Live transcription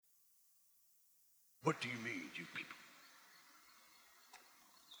What do you mean, you people?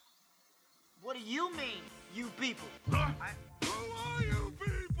 What do you mean, you people? Who are you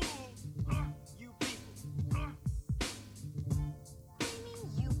people? You people. What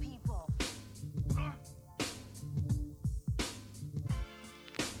do you mean,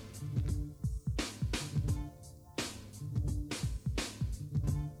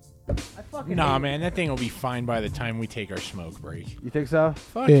 you people? Nah, man, that thing will be fine by the time we take our smoke break. You think so?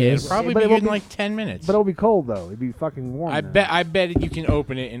 Fuck yeah, Yes. it'll probably But be it good won't in be- like 10 minutes. But it'll be cold though. It'd be fucking warm. I now. bet you can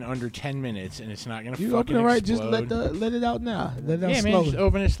open it in under 10 minutes and it's not gonna You fucking open it right, explode. just let it out now. Let it out yeah, man, slowly. just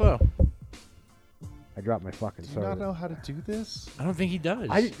open it slow. I dropped my fucking Do you soda. not know how to do this? I don't think he does.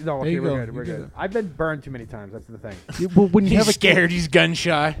 No, There okay, you we're go. good. We're You good. good. I've been burned too many times. That's the thing. Well, when you He's have a scared. He's gun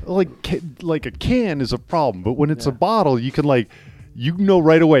shy. like a can is a problem, but when it's a bottle, you can you know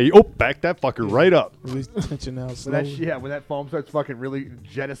right away. Oh, back that fucker right up. Release tension out When slowly. when that foam starts fucking really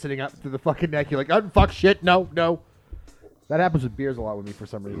jettisoning up to the fucking neck, you're like, oh, fuck, shit, no. That happens with beers a lot with me for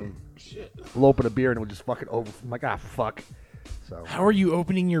some reason. We'll open a beer and it'll just fucking over. I'm like, fuck. So How are you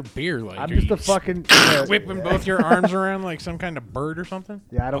opening your beer? Like, I'm are just you a fucking whipping both your arms around like some kind of bird or something?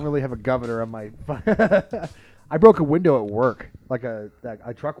 Yeah, I don't really have a governor on my. I broke a window at work, like a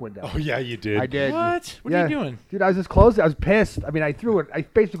truck window. Oh yeah, you did. I did. What? What Yeah. are you doing? Dude, I was just closing. I was pissed. I mean, I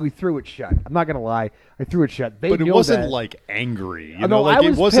basically threw it shut. I'm not gonna lie. I threw it shut. They But it knew wasn't that. like angry. You Oh, know, no, like I it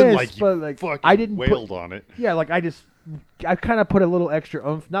was wasn't pissed, like you but, like, fucking I didn't wailed on it. Yeah, like I kind of put a little extra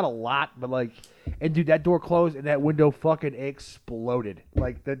oomph, not a lot, but like, and dude, that door closed and that window fucking exploded.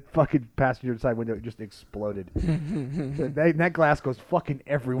 Like that fucking passenger side window just exploded. that glass goes fucking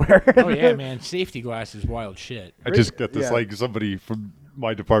everywhere. Oh yeah, man. Safety glass is wild shit. I just got this Yeah. like somebody from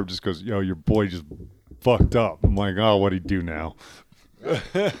my department just goes, "Yo, your boy just fucked up." I'm like, "Oh, what'd he do now?"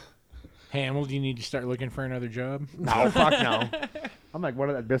 Hamill, do you need to start looking for another job? No, fuck no. I'm like one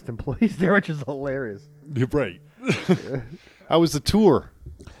of the best employees there, which is hilarious. You're right. How was the tour?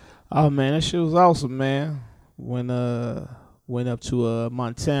 Oh man, that shit was awesome, man. Went up to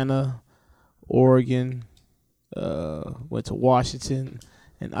Montana, Oregon, went to Washington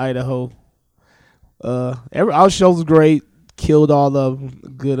and Idaho. Our show was great. Killed all the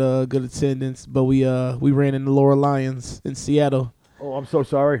good attendance, but we ran into Laura Lyons in Seattle. Oh, I'm so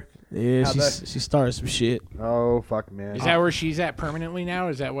sorry. Yeah, How'd she started some shit. Oh, fuck, man. Is that where she's at permanently now?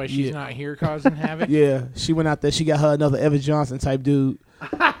 Is that why she's Yeah. not here causing havoc? Yeah, she went out there. She got her another Evan Johnson type dude.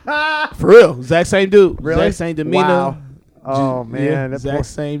 For real, exact same dude. Really? Exact same demeanor. Wow. Oh, man. Yeah, that exact poor-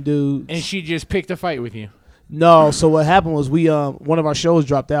 same dude. And she just picked a fight with you. No, so what happened was we one of our shows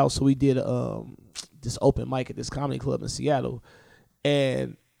dropped out, so we did this open mic at this comedy club in Seattle,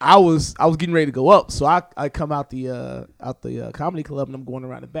 and I was getting ready to go up, so I come out the comedy club and I'm going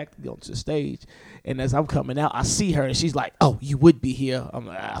around the back to go to the stage, and as I'm coming out, I see her and she's like, "Oh, you would be here." I'm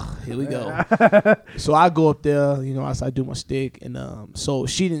like, "Here we go." So I go up there, I do my stick, and so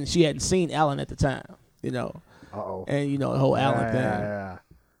she hadn't seen Alan at the time, Uh-oh. and the whole Alan thing. Yeah.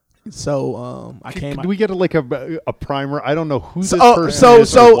 So I came. Could we get a primer? I don't know who this So person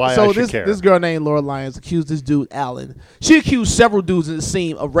is or why I should care. this girl named Laura Lyons accused this dude Alan. She accused several dudes in the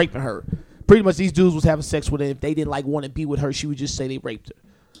scene of raping her. Pretty much these dudes was having sex with her. If they didn't want to be with her, she would just say they raped her.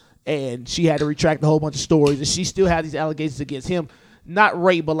 And she had to retract a whole bunch of stories, and she still had these allegations against him. Not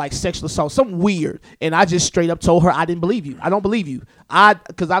rape, but like sexual assault, something weird. And I just straight up told her I didn't believe you. I don't believe you.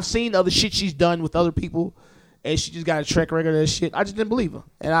 Because I've seen other shit she's done with other people. And she just got a track record of that shit. I just didn't believe her.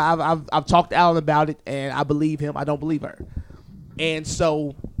 And I've talked to Alan about it, and I believe him. I don't believe her. And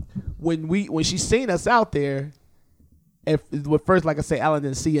so when she seen us out there, first, like I said, Alan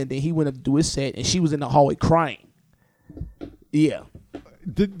didn't see her, and then he went up to do his set, and she was in the hallway crying. Yeah.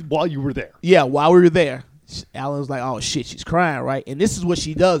 While you were there. Yeah, while we were there. Alan was like, "Oh shit, she's crying, right?" And this is what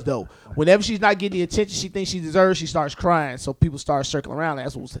she does though. Whenever she's not getting the attention she thinks she deserves, she starts crying. So people start circling around.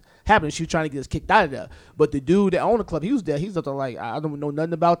 That's what was happening. She was trying to get us kicked out of there. But the dude that owned the club, he was there. He's up there like, "I don't know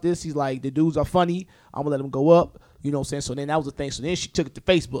nothing about this." He's like, "The dudes are funny. I'm gonna let them go up." You know what I'm saying? So then that was the thing. So then she took it to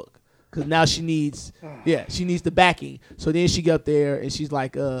Facebook because now she needs the backing. So then she got up there and she's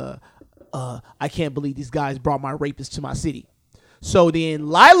like, "I can't believe these guys brought my rapist to my city." So then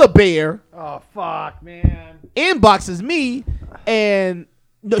Lila Bear Oh, fuck, man. inboxes me, and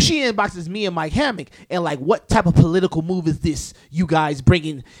no, she inboxes me and Mike Hammock, and like, "What type of political move is this? You guys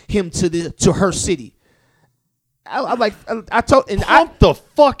bringing him to her city?" I'm like, I told, and Pump the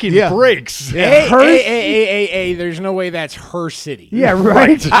fucking brakes. Hey, there's no way that's her city. Yeah,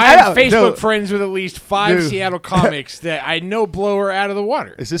 right. I have know, Facebook no. friends with at least 5 Dude. Seattle comics that I know blow her out of the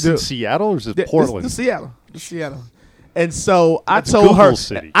water. Is this in Seattle or is it This- Portland? this Seattle. And so I That's told her, Google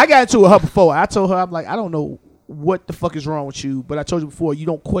City. I got into her before. I told her, I'm like, I don't know what the fuck is wrong with you? But I told you before, you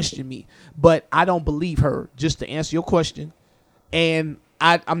don't question me. But I don't believe her, just to answer your question. And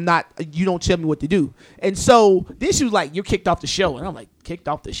I'm not, you don't tell me what to do. And so then she was like, you're kicked off the show. And I'm like, kicked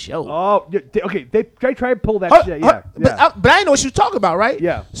off the show? Oh, okay. They try to pull that shit. Yeah. But I didn't know what she was talking about, right?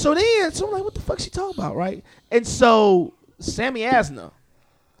 Yeah. So I'm like, what the fuck she talking about, right? And so Sammy Asna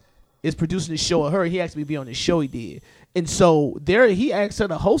is producing this show of her. He asked me to be on this show he did. And so he asked her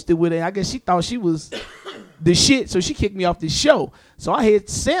to host it with it. I guess she thought she was the shit, so she kicked me off this show. So I hit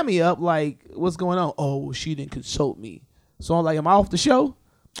Sammy up like, what's going on? Oh, well, she didn't consult me. So I'm like, am I off the show?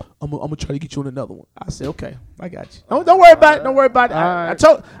 I'm gonna try to get you on another one. I said, okay, I got you. Don't worry about it. Don't worry about it.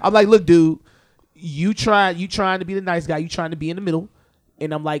 I'm like, look, dude, you trying to be the nice guy. You trying to be in the middle.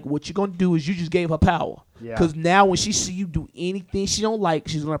 And I'm like, what you gonna do is you just gave her power. Yeah. Because now when she see you do anything she don't like,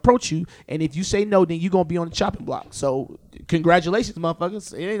 she's gonna approach you. And if you say no, then you gonna be on the chopping block. So congratulations,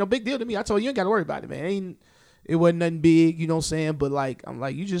 motherfuckers. It ain't no big deal to me. I told you ain't gotta worry about it, man. It wasn't nothing big, you know what I'm saying? But like, I'm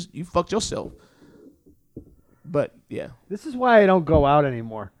like, you fucked yourself. But yeah. This is why I don't go out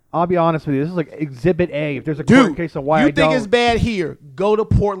anymore. I'll be honest with you. This is like Exhibit A. If there's a court case of why you I don't. think it's bad here, go to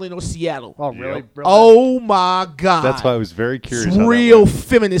Portland or Seattle. Oh, really? Yep. Really? Oh my God. That's why I was very curious. It's how that real went.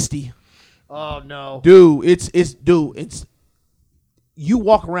 feministy. Oh, no. Dude, it's you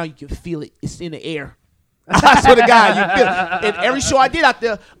walk around, you can feel it. It's in the air. I swear to God, you feel it. And every show I did out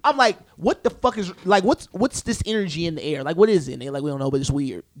there, I'm like, what the fuck is, like, what's this energy in the air? Like, what is it? And they're like, we don't know, but it's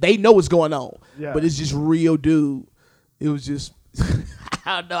weird. They know what's going on. Yeah. But it's just real, dude. It was just,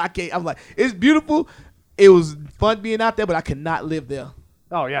 I don't know, I can't, I'm like, it's beautiful. It was fun being out there, but I could not live there.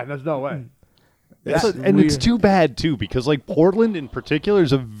 Oh, yeah, there's no way. And it's too bad too, because like Portland in particular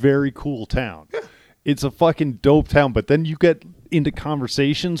is a very cool town. It's a fucking dope town, but then you get into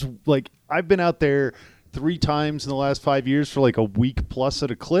conversations. Like I've been out there 3 times in the last 5 years for like a week plus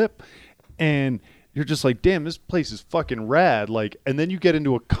at a clip, and you're just like, damn, this place is fucking rad. Like, and then you get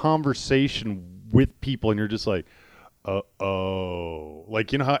into a conversation with people, and you're just like,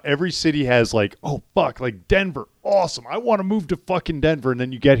 like, you know how every city has like, oh fuck, like Denver, awesome, I want to move to fucking Denver, and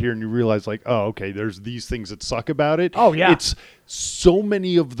then you get here and you realize like, oh, okay, there's these things that suck about it. Oh, yeah. It's so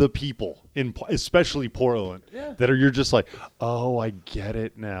many of the people in especially Portland that are, you're just like, oh, I get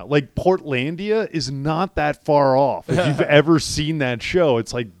it now. Like Portlandia is not that far off. If you've ever seen that show,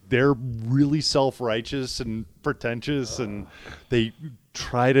 it's like they're really self-righteous and pretentious, and they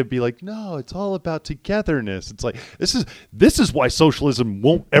try to be like, no, it's all about togetherness. It's like, this is why socialism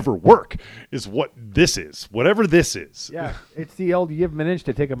won't ever work, is what this is, whatever this is. Yeah, it's the old, you give them an inch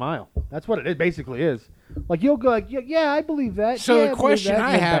to take a mile. That's what it basically is. Like, you'll go like, yeah, I believe that. So yeah, the question believe that,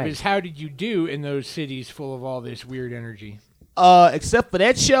 I and then have bang. is, how did you do in those cities full of all this weird energy? Except for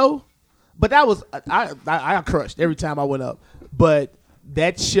that show, but that was, I crushed every time I went up. But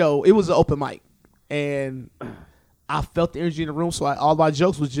that show, it was an open mic, and I felt the energy in the room, so all my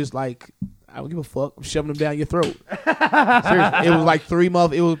jokes was just like, I don't give a fuck. I'm shoving them down your throat. Seriously, it was like 3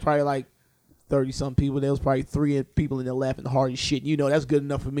 months. It was probably like 30-some people. There was probably 3 people in there laughing hard as shit. You know, that's good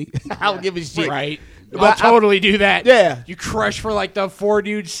enough for me. I don't give a shit. Right. But I'll totally do that. Yeah. You crush for like the 4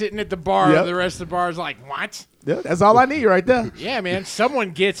 dudes sitting at the bar. Yep. The rest of the bar is like, what? Yeah, that's all I need right there. Yeah, man.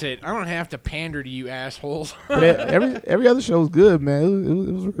 Someone gets it. I don't have to pander to you assholes. But every other show was good, man.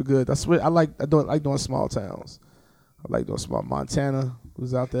 It was real good. I swear, I like doing small towns. I like doing small. Montana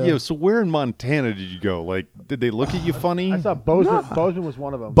was out there. Yeah, so where in Montana did you go? Like, did they look at you funny? I saw Bozeman. Bozeman was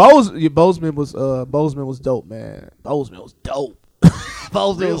one of them. Bozeman was dope, man. Bozeman was dope.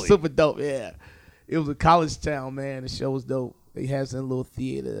 Bozeman was super dope. Yeah, it was a college town, man. The show was dope. They had some little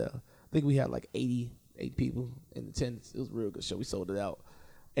theater there. I think we had like 88 people in attendance. It was a real good show. We sold it out,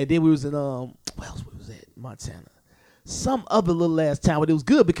 and then we was in where else was that? Montana, some other little ass town, but it was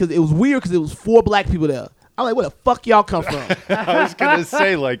good because it was weird because it was 4 black people there. I'm like, where the fuck y'all come from? I was gonna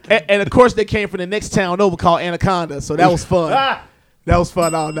say like, and of course they came from the next town over called Anaconda, so that was fun. That was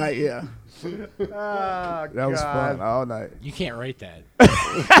fun all night. Yeah. That was fun all night. You can't rate that.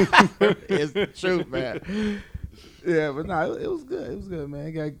 It's the truth, man. Yeah, but no, it was good. It was good,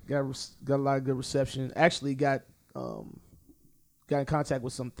 man. Got a lot of good reception. Actually, got in contact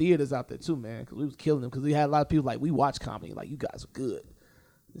with some theaters out there too, man. Because we was killing them. Because we had a lot of people like, we watch comedy. Like, you guys are good.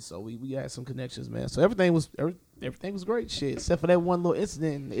 And so we had some connections, man. So everything was great, shit. Except for that one little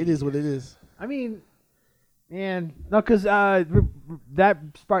incident. It is what it is. I mean, man, no, because that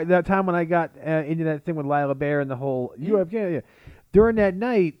time when I got into that thing with Lila Bear and the whole during that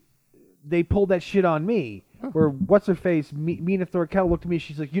night, they pulled that shit on me. Where what's her face, Mina Thorkel looked at me.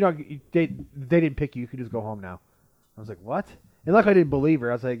 She's like, they didn't pick you. You could just go home now. I was like, what? And like I didn't believe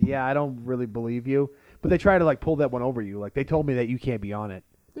her. I was like, yeah, I don't really believe you. But they try to like pull that one over you. Like they told me that you can't be on it.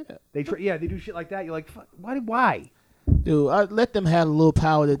 They do shit like that. You're like, fuck, why? Dude, I let them have a little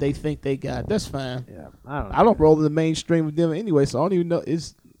power that they think they got. That's fine. Yeah, I don't know. I don't roll in the mainstream with them anyway, so I don't even know.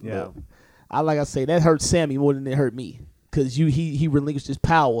 It's like I say, that hurt Sammy more than it hurt me. Because he relinquished his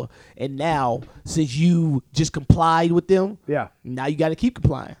power, and now since you just complied with them, now you got to keep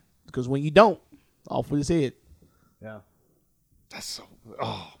complying. Because when you don't, off with his head. Yeah. That's so.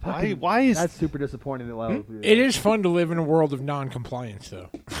 Oh, why is that's super disappointing? That It is fun to live in a world of non-compliance, though.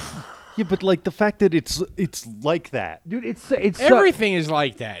 Yeah, but like the fact that it's like that, dude. It's everything is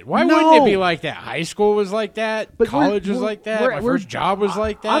like that. Why wouldn't it be like that? High school was like that. But college was like that. My first job was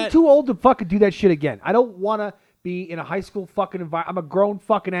like that. I'm too old to fucking do that shit again. I don't want to be in a high school fucking environment. I'm a grown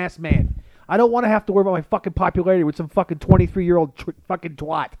fucking ass man. I don't want to have to worry about my fucking popularity with some fucking 23-year-old fucking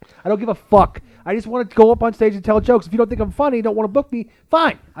twat. I don't give a fuck. I just want to go up on stage and tell jokes. If you don't think I'm funny, don't want to book me,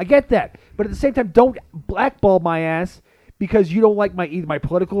 fine. I get that. But at the same time, don't blackball my ass because you don't like either my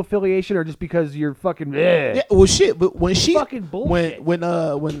political affiliation or just because you're fucking. Yeah, well, shit. But when she fucking bullshit.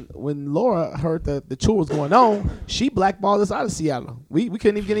 when Laura heard that the tour was going on, she blackballed us out of Seattle. We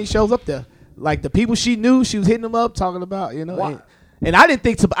couldn't even get any shows up there. Like the people she knew, she was hitting them up, talking about, you know. And I didn't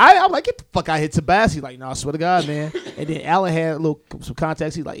think I'm like, get the fuck out of here, Tobias. He's like, no, I swear to God, man. And then Alan had some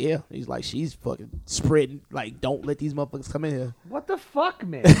contacts. He's like, yeah. He's like, she's fucking spreading. Like, don't let these motherfuckers come in here. What the fuck,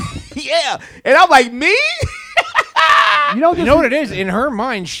 man? Yeah. And I'm like, me? You know what it is? In her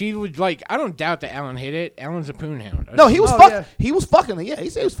mind, she would like. I don't doubt that Alan hit it. Alan's a poon hound. No, he was fucking. Yeah. He was fucking her. Yeah, he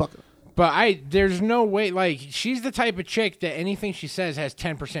said he was fucking her. But there's no way. Like, she's the type of chick that anything she says has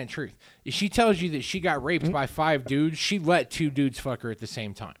 10% truth. If she tells you that she got raped by 5 dudes, she let 2 dudes fuck her at the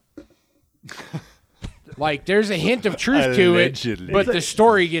same time. Like, there's a hint of truth to it, but the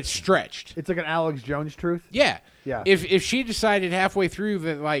story gets stretched. It's like an Alex Jones truth. Yeah. Yeah. If she decided halfway through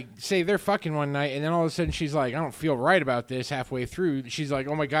that, like, say they're fucking one night, and then all of a sudden she's like, I don't feel right about this halfway through, she's like,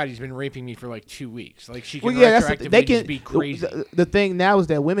 oh my God, he's been raping me for like 2 weeks. Like, she can retroactively just be crazy. The thing now is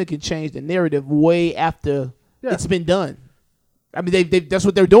that women can change the narrative way after it's been done. I mean, that's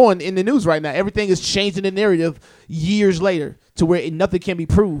what they're doing in the news right now. Everything is changing the narrative years later to where nothing can be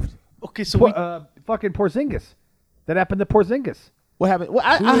proved. Okay, so fucking Porzingis. That happened to Porzingis. What happened? Well,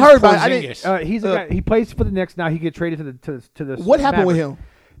 I heard about it. I didn't, he's a guy. He plays for the Knicks now. He gets traded to the. What happened with him?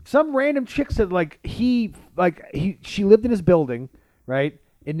 Some random chick said she lived in his building, right,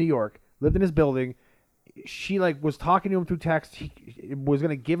 in New York. Lived in his building. She was talking to him through text. He was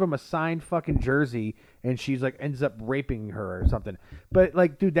gonna give him a signed fucking jersey, and she's ends up raping her or something. But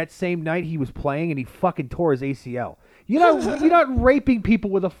dude, that same night he was playing and he fucking tore his ACL. You're not raping people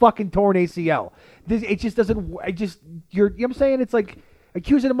with a fucking torn ACL. It just doesn't. You know what I'm saying? It's like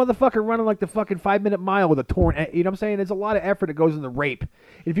accusing a motherfucker running like the fucking 5-minute mile with a torn. You know what I'm saying? There's a lot of effort that goes into rape.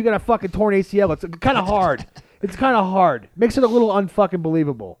 If you got a fucking torn ACL, it's kind of hard. It's kind of hard. Makes it a little unfucking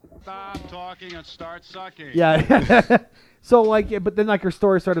believable. Stop talking and start sucking. Yeah. So but then her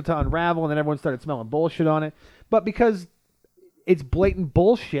story started to unravel, and then everyone started smelling bullshit on it. But because it's blatant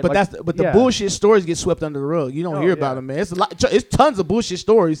bullshit. But the bullshit stories get swept under the rug. You don't hear about them, man. It's a lot. It's tons of bullshit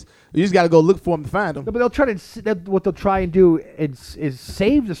stories. You just got to go look for them to find them. No, but they'll try to. What they'll try and do is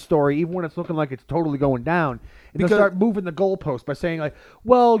save the story, even when it's looking like it's totally going down. And they'll start moving the goalpost by saying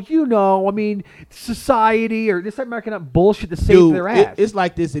society or they start marking up bullshit to save their ass. It's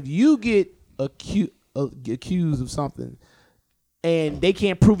like this: if you get accused of something, and they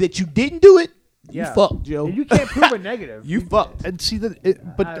can't prove that you didn't do it. You fucked, Joe. And you can't prove a negative. You fucked. And see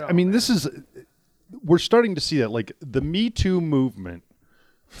that, but we're starting to see that, the Me Too movement,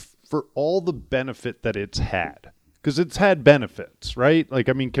 for all the benefit that it's had, because it's had benefits, right?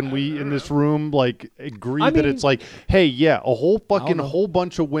 Can we in this room agree that it's hey, yeah, a whole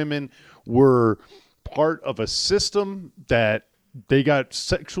bunch of women were part of a system that they got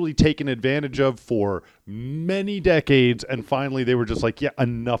sexually taken advantage of for many decades, and finally they were just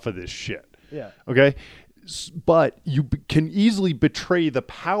enough of this shit. Yeah. Okay. But you can easily betray the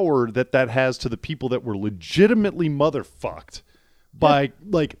power that has to the people that were legitimately motherfucked by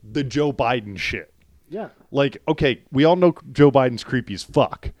the Joe Biden shit. Yeah. Okay, we all know Joe Biden's creepy as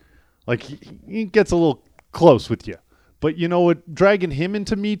fuck. He gets a little close with you. But you know what? Dragging him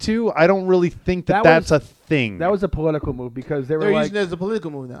into Me Too, I don't really think that's a thing. That was a political move because they're using it as a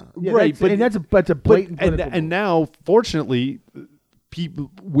political move now. Yeah, right. That's a blatant political move. And now, fortunately,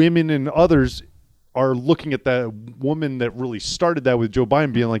 women and others are looking at that woman that really started that with Joe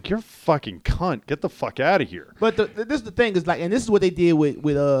Biden being like, you're a fucking cunt. Get the fuck out of here. But this is the thing is and this is what they did with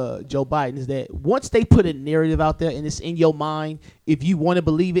Joe Biden is that once they put a narrative out there and it's in your mind, if you want to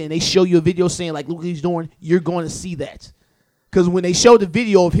believe it and they show you a video saying look what he's doing, you're going to see that. Because when they showed the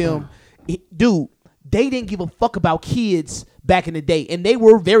video of him, dude, they didn't give a fuck about kids back in the day, and they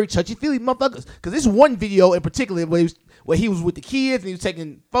were very touchy-feely motherfuckers. Because this one video in particular where he was with the kids and he was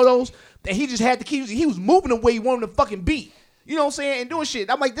taking photos, that he just had the kids, he was moving the way he wanted to fucking be. You know what I'm saying? And doing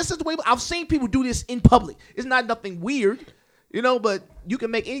shit. I'm like, this is the way, I've seen people do this in public. It's not nothing weird, you know, but you can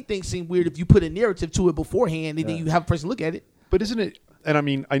make anything seem weird if you put a narrative to it beforehand and then you have a person look at it. But isn't it, and I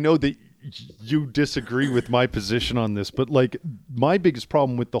mean, I know that you disagree with my position on this, but like my biggest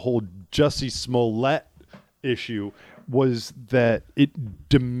problem with the whole Jussie Smollett issue was that it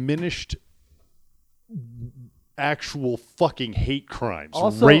diminished actual fucking hate crimes,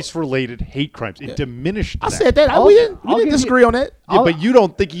 Also- race-related hate crimes. It diminished I that. said that. I'll- We didn't I'll give you- disagree on that. Yeah, but you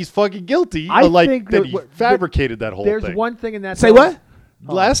don't think he's fucking guilty? I or like think that that he what- fabricated that whole There's thing. one thing in that. Say what?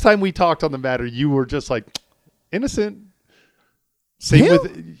 Last time we talked on the matter, you were just like innocent. Same Him?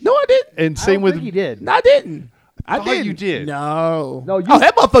 with No, I didn't. and I same don't with think he did. No, I didn't. I thought didn't. you did. No. No, you- Oh,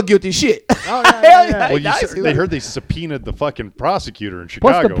 that motherfucker guilty as shit. Oh, yeah, Hell yeah, yeah. Well, Nice. they heard they subpoenaed the fucking prosecutor in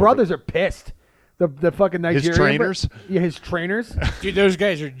Chicago. Plus, the brothers are pissed. The fucking His Nigerian trainers? Yeah, his trainers. Dude, those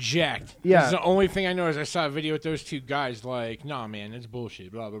guys are jacked. Yeah. This is the only thing I know is I saw a video with those two guys like, nah, man, it's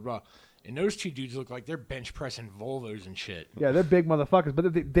bullshit, blah, blah, blah. And those two dudes look like they're bench pressing Volvos and shit. Yeah, they're big motherfuckers.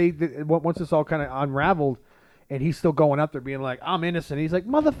 But they once this all kind of unraveled, and he's still going up there being like, "I'm innocent." He's like,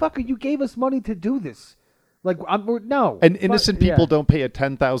 "Motherfucker, you gave us money to do this." Like, no. And innocent Fuck- people yeah. don't pay a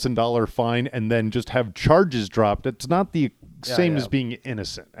 $10,000 fine and then just have charges dropped. It's not the same yeah. as being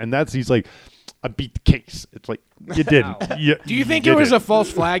innocent. And he's like, I beat the case. It's like, you didn't. Do you think it was a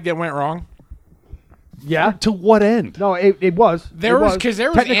false flag that went wrong? Yeah. To what end? No, it was. There It was because there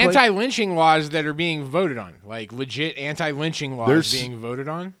was Technically- anti-lynching laws that are being voted on, like legit anti-lynching laws There's- being voted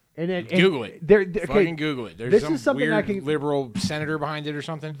on. And Google it. Okay, Fucking Google it. There's this some is something weird I can. liberal senator behind it or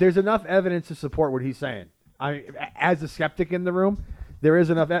something. There's enough evidence to support what he's saying. As a skeptic in the room, there is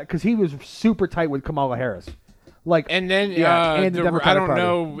enough because he was super tight with Kamala Harris. Like, And then and the I Democratic don't Party.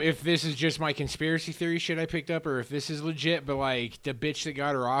 know if this is just my conspiracy theory shit I picked up or if this is legit, but like the bitch that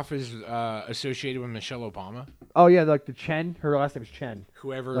got her off is associated with Michelle Obama. Oh yeah, like the Chen. Her last name is Chen.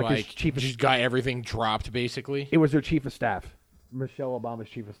 Whoever Like his like chief of- just got everything dropped basically. It was their chief of staff, Michelle Obama's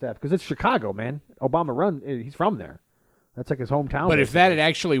chief of staff, because it's Chicago, man. Obama he's from there. That's like his hometown. But if basically. that had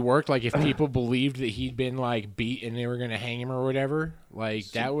actually worked, like if people believed that he'd been like beat and they were gonna hang him or whatever,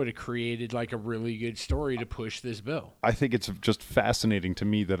 like that would have created like a really good story to push this bill. I think it's just fascinating to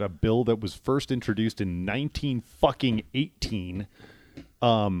me that a bill that was first introduced in 1918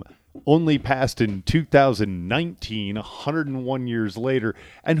 only passed in 2019, 101 years later.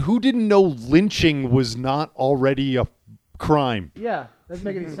 And who didn't know lynching was not already a crime? yeah, doesn't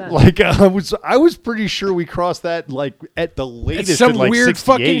make any sense. Like I was pretty sure we crossed that like at the latest. It's some in, like, weird 68.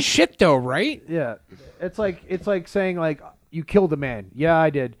 fucking shit though, right? Yeah, it's like saying like you killed a man. Yeah, I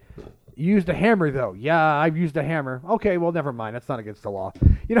did. You used a hammer though. Yeah, I used a hammer. Okay, well never mind. That's not against the law.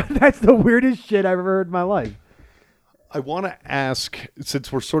 You know, that's the weirdest shit I've ever heard in my life. I want to ask,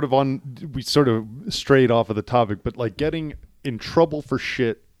 since we sort of strayed off of the topic, but like getting in trouble for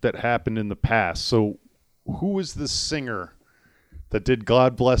shit that happened in the past. So, who was the singer that did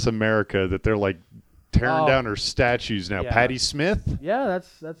 "God Bless America" that they're like tearing Oh. down her statues now? Yeah. Patti Smith. Yeah,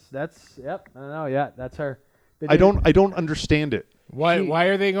 that's yep. I don't know. Yeah, that's her. They I did it- don't understand it. Why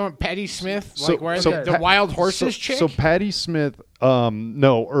are they going Patti Smith? So- Like why are so they, the Pa- Wild Horses so, chick? So Patti Smith,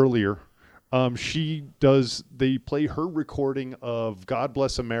 no, earlier. They play her recording of "God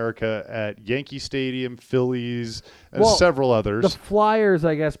Bless America" at Yankee Stadium, Phillies, and Well, several others. The Flyers,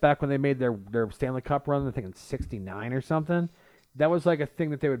 I guess, back when they made their Stanley Cup run, I think in '69 or something. That was like a thing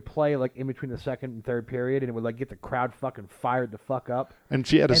that they would play like in between the second and third period, and it would like get the crowd fucking fired the fuck up. And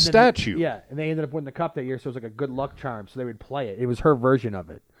she had a And then statue. yeah, and they ended up winning the cup that year, so it was like a good luck charm. So they would play it. It was her version of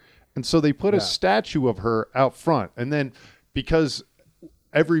it. And so they put a statue of her out front. And then because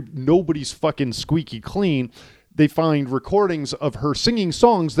nobody's fucking squeaky clean, they find recordings of her singing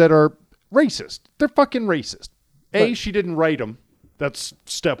songs that are racist. They're fucking racist. She didn't write them. That's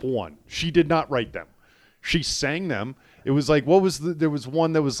step one. She did not write them. She sang them. It was like, there was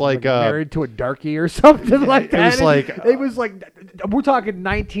one that was like Married to a darky or something like that. was like, it was like we're talking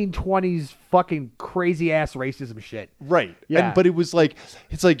 1920s fucking crazy ass racism shit. right. Yeah. But it was like,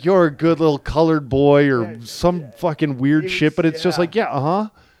 it's like, you're a good little colored boy or some fucking weird shit. But it's just like,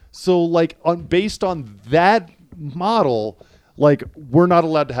 So like based on that model, like we're not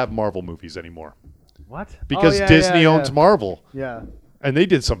allowed to have Marvel movies anymore What? because Oh, yeah, Disney yeah, owns yeah. Marvel. Yeah. And they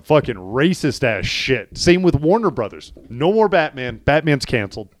did some fucking racist ass shit. Same with Warner Brothers. No more Batman. Batman's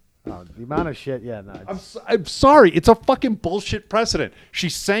canceled. Oh, the amount of shit, yeah, no. I'm sorry. It's a fucking bullshit precedent. She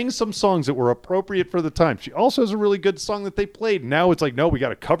sang some songs that were appropriate for the time. She also has a really good song that they played. Now it's like, no, we got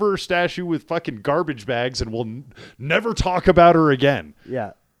to cover her statue with fucking garbage bags and we'll never talk about her again.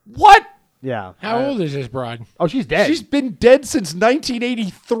 Yeah. What? Yeah. How old is this broad? Oh, she's dead. She's been dead since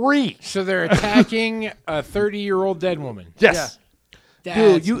 1983. So they're attacking a 30-year-old dead woman. Yes. That's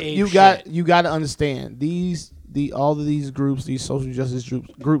Dude, you ape got shit. you got to understand all of these groups, these social justice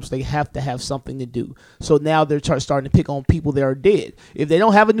groups, they have to have something to do. So now they're starting to pick on people that are dead. If they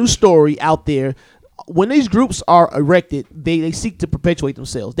don't have a new story out there, when these groups are erected, they seek to perpetuate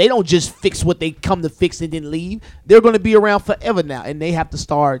themselves. They don't just fix what they come to fix and then leave. They're going to be around forever now, and they have to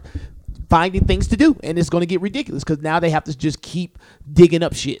start finding things to do, and it's going to get ridiculous because now they have to just keep digging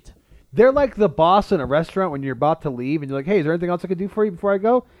up shit. They're like the boss in a restaurant when you're about to leave, and you're like, hey, is there anything else I can do for you before I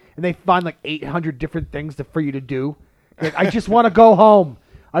go? And they find like 800 different things for you to do. Like, I just want to go home.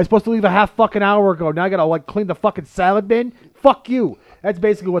 I was supposed to leave a half fucking hour ago. Now I got to like clean the fucking salad bin? Fuck you. That's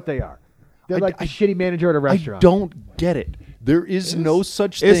basically what they are. They're like the shitty manager at a restaurant. I don't get it. There is no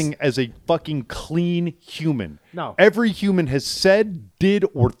such thing as a fucking clean human. No. Every human has said, did,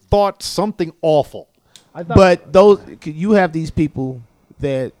 or thought something awful. But you have these people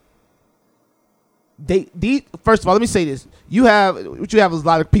that first of all, let me say this. You have is a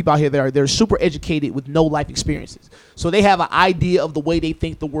lot of people out here that they're super educated with no life experiences. So they have an idea of the way they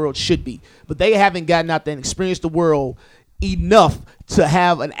think the world should be. But they haven't gotten out there and experienced the world enough to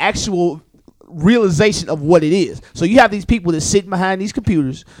have an actual realization of what it is. So you have these people that sit behind these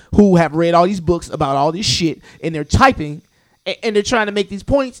computers who have read all these books about all this shit, and they're typing and they're trying to make these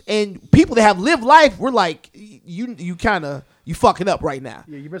points, and people that have lived life, we're like, you fucking up right now.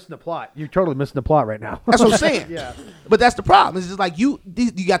 Yeah, you're missing the plot. You're totally missing the plot right now. That's what I'm saying. Yeah. But that's the problem. It's just like you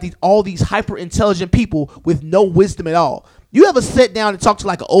got all these hyper intelligent people with no wisdom at all. You ever sit down and talk to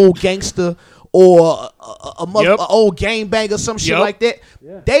like an old gangster or a old gangbang or some shit like that?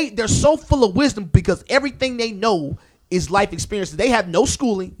 Yeah. They're so full of wisdom because everything they know is life experiences. They have no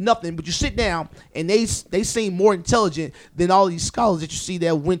schooling, nothing, but you sit down and they seem more intelligent than all these scholars that you see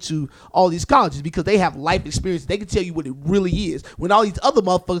that went to all these colleges because they have life experiences. They can tell you what it really is when all these other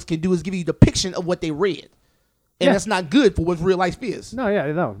motherfuckers can do is give you a depiction of what they read. And that's not good for what real life is. No, yeah,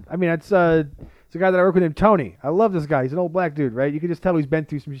 no. I mean, it's a guy that I work with named Tony. I love this guy. He's an old black dude, right? You can just tell he's been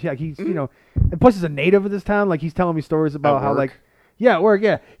through some shit. Like he's, and plus he's a native of this town. Like he's telling me stories about how like, yeah, at work,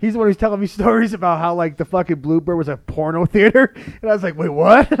 yeah. He's the one who's telling me stories about how like the fucking Bluebird was a porno theater, and I was like, wait,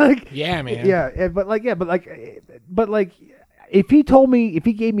 what? Like, yeah, man. Yeah, but if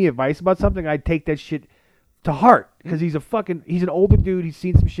he gave me advice about something, I'd take that shit to heart because he's an older dude. He's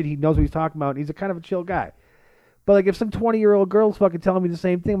seen some shit. He knows what he's talking about. And he's a kind of a chill guy. But like, if some 20-year-old girl's fucking telling me the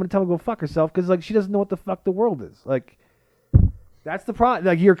same thing, I'm gonna tell her to go fuck herself because like she doesn't know what the fuck the world is. Like, that's the problem.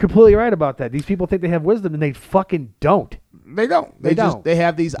 Like, you're completely right about that. These people think they have wisdom and they fucking don't. They don't. They don't. They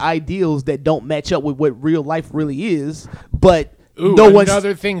have these ideals that don't match up with what real life really is. But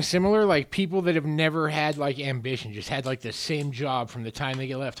another thing similar, like people that have never had like ambition, just had like the same job from the time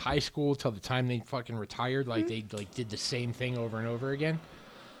they left high school till the time they fucking retired. Like they like did the same thing over and over again.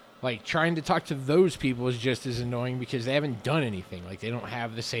 Like trying to talk to those people is just as annoying because they haven't done anything. Like they don't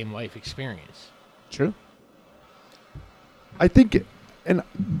have the same life experience. True. I think, and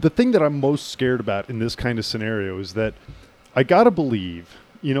the thing that I'm most scared about in this kind of scenario is that I gotta believe,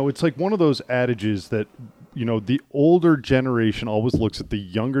 it's like one of those adages that, the older generation always looks at the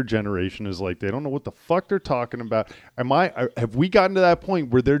younger generation as like, they don't know what the fuck they're talking about. Have we gotten to that point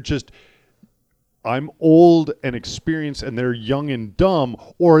where they're just, I'm old and experienced and they're young and dumb,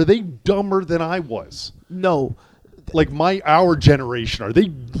 or are they dumber than I was? No. Like our generation, are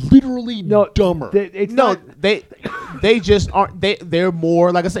they literally dumber? They just aren't. They're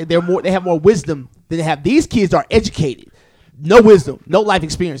more, like I say, they have more wisdom than they have. These kids are educated. No wisdom, no life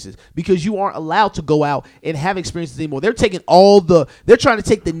experiences, because you aren't allowed to go out and have experiences anymore. They're taking they're trying to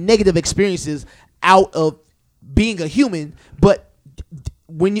take the negative experiences out of being a human, but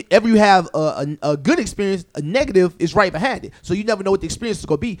whenever you have a good experience, a negative is right behind it. So you never know what the experience is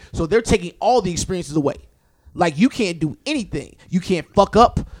going to be. So they're taking all the experiences away. Like, you can't do anything. You can't fuck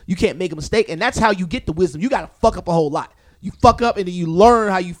up. You can't make a mistake. And that's how you get the wisdom. You got to fuck up a whole lot. You fuck up and then you learn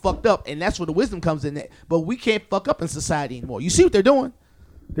how you fucked up. And that's where the wisdom comes in. But we can't fuck up in society anymore. You see what they're doing?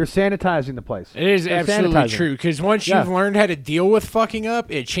 They're sanitizing the place. It is absolutely true. Because once you've learned how to deal with fucking up,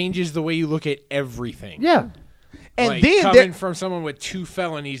 it changes the way you look at everything. Yeah. And like then coming from someone with 2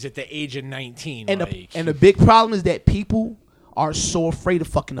 felonies at the age of 19. And the big problem is that people are so afraid of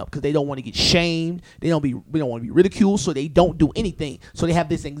fucking up because they don't want to get shamed. They don't want to be ridiculed, so they don't do anything. So they have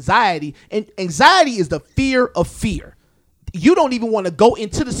this anxiety, and anxiety is the fear of fear. you don't even want to go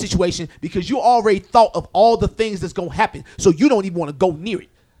into the situation because you already thought of all the things that's going to happen. So you don't even want to go near it.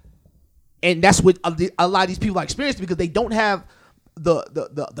 And that's what a lot of these people are experiencing because they don't have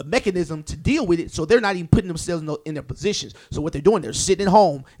the mechanism to deal with it. So they're not even putting themselves in their positions. So what they're doing, they're sitting at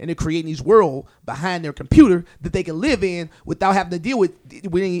home and they're creating these world behind their computer that they can live in without having to deal with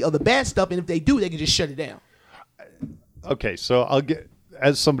any of the bad stuff. And if they do, they can just shut it down. Okay, so I'll get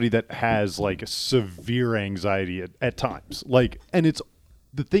as somebody that has like severe anxiety at times, like, and it's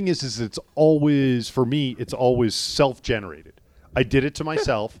the thing is it's always for me, it's always self-generated. I did it to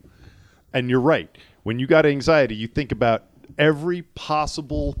myself, and you're right. When you got anxiety, you think about every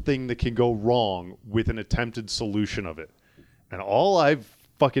possible thing that can go wrong with an attempted solution of it. And all I've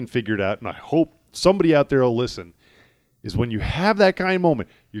fucking figured out, and I hope somebody out there will listen, is when you have that kind of moment,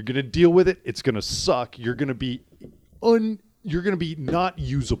 you're gonna deal with it. It's gonna suck. You're gonna be not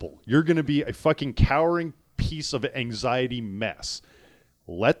usable. You're going to be a fucking cowering piece of anxiety mess.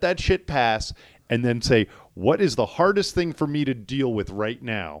 Let that shit pass and then say, what is the hardest thing for me to deal with right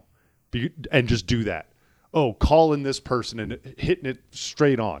now? And just do that. Oh, calling this person and hitting it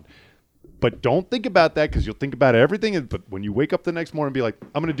straight on. But don't think about that because you'll think about everything. But when you wake up the next morning and be like,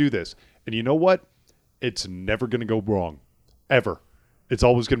 I'm going to do this. And you know what? It's never going to go wrong. Ever. It's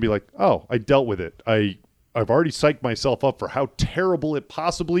always going to be like, oh, I dealt with it. I've already psyched myself up for how terrible it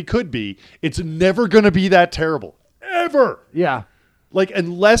possibly could be. It's never going to be that terrible. Ever. Yeah. Like,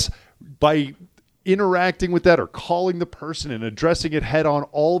 unless by interacting with that or calling the person and addressing it head on,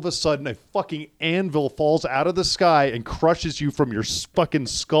 all of a sudden a fucking anvil falls out of the sky and crushes you from your fucking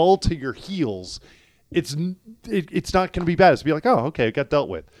skull to your heels. It's not going to be bad. It's be like, oh, okay, it got dealt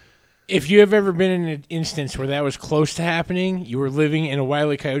with. If you have ever been in an instance where that was close to happening, you were living in a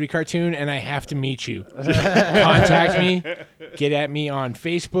Wile E. Coyote cartoon, and I have to meet you. Contact me. Get at me on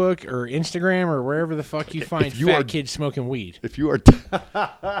Facebook or Instagram or wherever the fuck you find fat kids smoking weed. If you are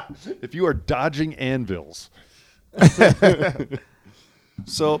if you are dodging anvils.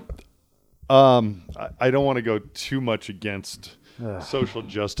 So I don't want to go too much against social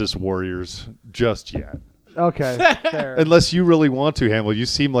justice warriors just yet. Okay. Fair. Unless you really want to, Hamill. You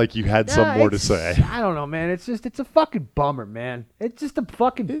seem like you had some more to say. I don't know, man. It's a fucking bummer, man. It's just a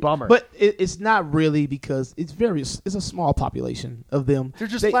fucking bummer. But it's not really because it's a small population of them. They're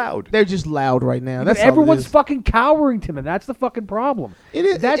just loud. They're just loud right now. That's all everyone's it is. fucking cowering to me. That's the fucking problem. It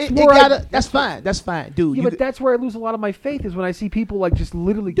is. That's fine. That's fine, dude. Yeah, but that's where I lose a lot of my faith is when I see people like just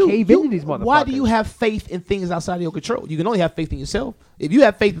literally cave into these motherfuckers. Why do you have faith in things outside of your control? You can only have faith in yourself. If you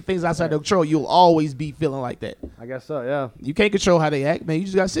have faith in things outside of your control, you'll always be feeling like that. I guess so, yeah. You can't control how they act, man. You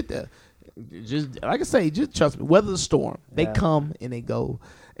just gotta sit there. Just like I say, just trust me. Weather the storm. They come and they go,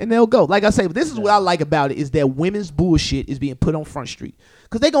 and they'll go. Like I say, but this is what I like about it is that women's bullshit is being put on Front Street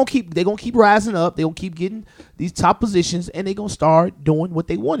because they gonna keep rising up. They gonna keep getting these top positions, and they gonna start doing what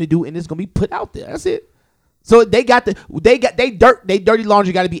they want to do, and it's gonna be put out there. That's it. So they dirty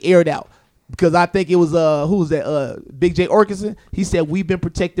laundry got to be aired out. Because I think it was who was that? Big J Orkinson. He said we've been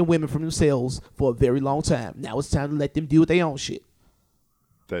protecting women from themselves for a very long time. Now it's time to let them deal with their own shit.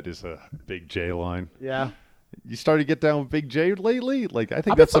 That is a Big J line. Yeah. You started to get down with Big J lately? Like I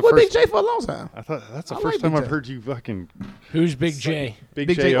think I've been that's the fucking with first. Big J for a long time. I thought that's the I first like time Big I've J. heard you fucking. Who's Big J?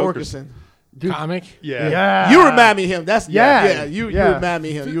 Big J Orkinson. Comic? Yeah. Yeah. You remind me of him. That's you Yeah. remind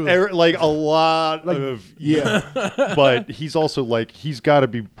me of him. Like a lot of but he's also like he's got to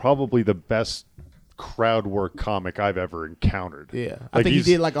be probably the best crowd work comic I've ever encountered. Yeah, I Like, think he he's-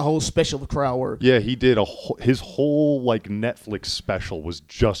 did like a whole special of crowd work. Yeah, he did his whole like Netflix special was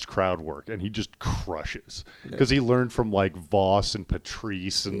just crowd work, and he just crushes because he learned from like Voss and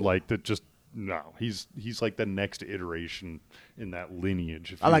Patrice and like the just he's like the next iteration in that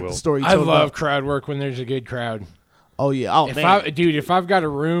lineage. If I you like will. the story. I love crowd work when there's a good crowd. Oh yeah. Oh man. If I've got a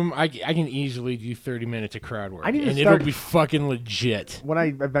room, I can easily do 30 minutes of crowd work. I need to and start- it'll be fucking legit. When I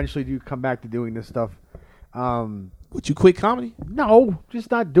eventually do come back to doing this stuff, Would you quit comedy? no,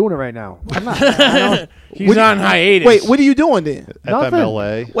 just not doing it right now. I'm not. I don't- He's on hiatus. Wait, what are you doing then? Nothing.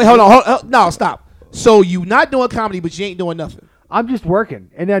 FMLA. Wait, hold on. No, stop. So you not doing comedy, but you ain't doing nothing. I'm just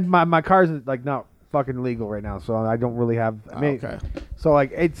working, and then my car's like not fucking legal right now, so I don't really have. I mean, Okay. So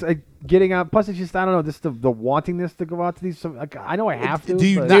like it's getting out. Plus, it's just I don't know, just the wantingness to go out to these. So, like, I know I have to. Do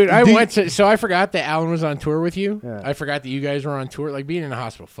you but- not- Dude, I Do you- went to. So I forgot that Alan was on tour with you. Yeah. I forgot that you guys were on tour. Like being in the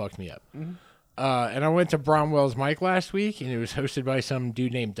hospital fucked me up. And I went to Bromwell's Mic last week, and it was hosted by some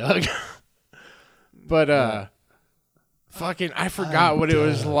dude named Doug. But fucking, I forgot what it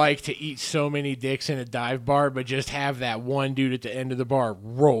was like to eat so many dicks in a dive bar, but just have that one dude at the end of the bar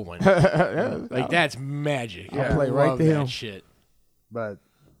rolling. Like that's magic. I'll I play right love to that him. shit. But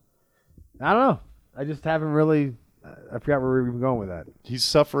I don't know. I just haven't really I forgot where we were even going with that. He's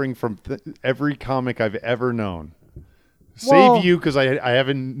suffering from every comic I've ever known. Well- Save you because I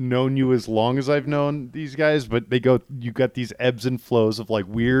haven't known you as long as I've known these guys, but you got these ebbs and flows of like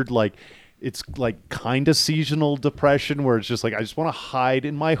weird, like it's like kind of seasonal depression where it's just like I just want to hide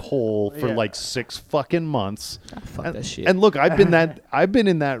in my hole for like 6 fucking months. Fuck that shit. And look, I've been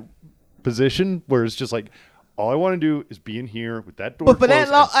in that position where it's just like all I want to do is be in here with that door But for closed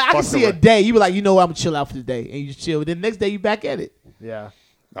that long, and I can fuck see a around. day. You be like, you know what, I'm gonna chill out for the day, and you chill. Then the next day you back at it. Yeah.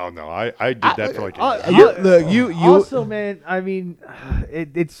 Oh no, I did that for like a year. You Also, man, I mean,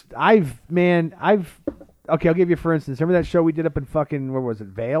 I've okay, I'll give you for instance. Remember that show we did up in fucking, where was it,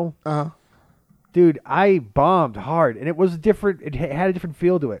 Vale? Dude, I bombed hard, and it was different. It had a different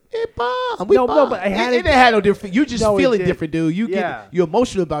feel to it. It bombed. No, but I had it. It had no different. You just No, it feeling did. different, dude. You're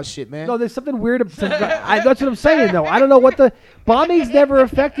emotional about shit, man. No, there's something weird. That's what I'm saying, though. I don't know what bombing's never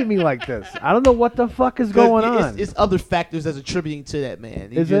affected me like this. I don't know what the fuck is going on. It's other factors that's attributing to that, man.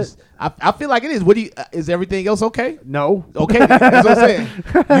 Is it? I feel like it is. What do you? Is everything else okay? No. Okay, that's what I'm saying.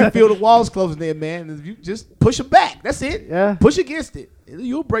 You feel the walls closing in, man. You just push them back. That's it. Yeah. Push against it.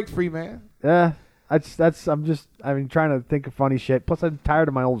 You'll break free, man. Yeah. I'm trying to think of funny shit. Plus, I'm tired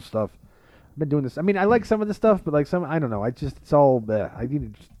of my old stuff. I've been doing this. I mean, I like some of the stuff, but like I don't know. It's all. I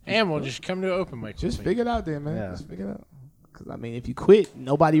need to. And we'll just come to open mic. Just with me. figure it out then, man. Yeah. Just figure it out. Because, I mean, if you quit,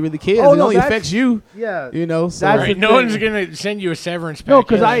 nobody really cares. Oh, it no, only that's- affects you. Yeah. You know, so. That's Right, the no thing. one's gonna send you a severance package. No,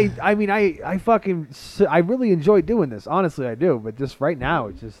 because I really enjoy doing this. Honestly, I do. But just right now,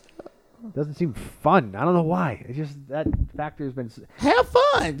 it just doesn't seem fun. I don't know why. It's just that factor has been. Have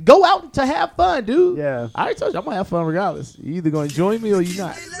fun. Go out to have fun, dude. Yeah. I already told you I'm going to have fun regardless. You either going to join me or you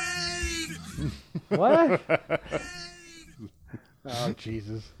not. What? Oh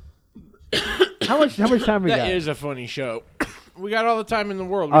Jesus! How much time we got? That is a funny show. We got all the time in the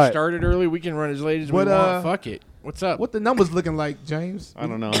world. We All right. started early. We can run as late as What, we want. Fuck it. What's up? What the numbers looking like, James? I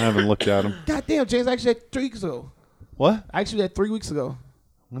don't know. I haven't looked at them. Goddamn, James, I actually had 3 weeks ago. What? I actually had 3 weeks ago.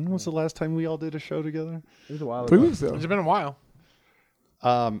 When was the last time we all did a show together? It was a while 3 ago. weeks ago. It's been a while.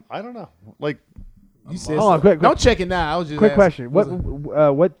 I don't know. Like, You said Hold on, so. quick. Don't check it now. I was just Quick asking. question.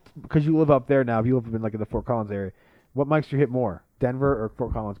 What? Because you live up there now. If you live in like in the Fort Collins area, what mics do you hit more, Denver or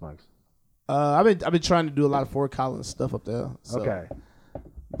Fort Collins mics? I've been trying to do a lot of Fort Collins stuff up there. So. Okay.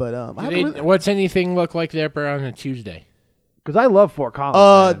 But I haven't really, What's anything look like there on a Tuesday? Because I love Fort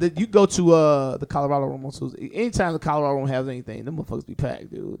Collins. man. you go to the Colorado Room on Tuesday. Anytime the Colorado Room has anything, them motherfuckers be packed,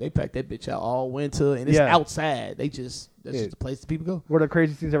 dude. They pack that bitch out all winter, and it's Yeah. outside. That's just the place that people go. One of the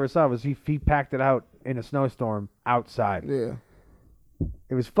craziest things I ever saw was he packed it out in a snowstorm outside. Yeah.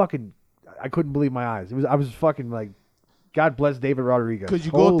 It was fucking. I couldn't believe my eyes. I was fucking like, God bless David Rodriguez. Because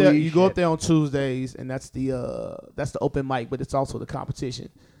you go up there, Holy you go up shit. there on Tuesdays, and that's the open mic, but it's also the competition.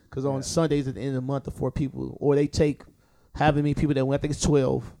 Because on Sundays at the end of the month, the 4 people, or they take however many people that went. I think it's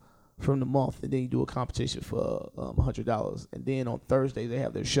 12 from the month, and then you do a competition for $100. And then on Thursdays they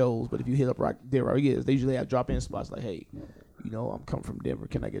have their shows. But if you hit up David Rodriguez, they usually have drop-in spots. Like, hey, you know, I'm coming from Denver.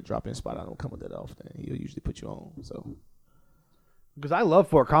 Can I get a drop-in spot? I don't come with that often. He'll usually put you on. So Because I love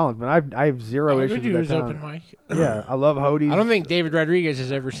Fort Collins, man. I have zero All we issues do with is that open town. mic. Yeah, I love Hoodies. I don't think David Rodriguez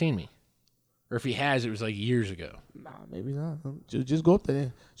has ever seen me. Or if he has, it was like years ago. nah, maybe not. Just go up there.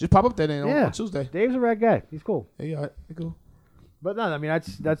 Then. Just pop up there then Yeah. on Tuesday. Dave's a rad guy. He's cool. Yeah, you all right. You cool. But no, I mean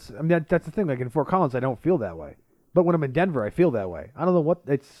that's the thing. Like in Fort Collins, I don't feel that way. But when I'm in Denver, I feel that way. I don't know what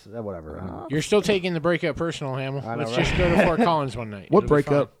it's whatever. I don't know. You're still taking the breakup personal, Hamill. I know, Let's right? just go to Fort Collins one night. What It'll be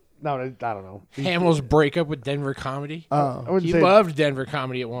breakup? No, I don't know. fine. Hamill's breakup with Denver comedy. I wouldn't He say loved Denver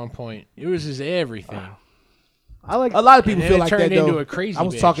comedy at one point. It was his everything. I like. A lot of people And feel it like turned that though. into a crazy I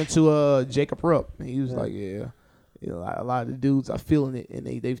was bitch. talking to Jacob Rupp, and he was like, "Yeah, you know, a lot of the dudes are feeling it,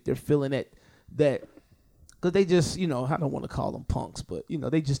 and they're feeling that because they just, you know, I don't want to call them punks, but you know,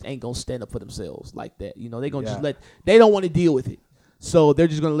 they just ain't gonna stand up for themselves like that. You know, they gonna just they don't want to deal with it, so they're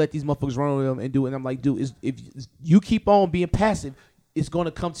just gonna let these motherfuckers run on them and do it. And I'm like, dude, if you keep on being passive, it's going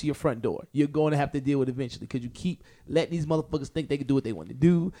to come to your front door. You're going to have to deal with it eventually because you keep letting these motherfuckers think they can do what they want to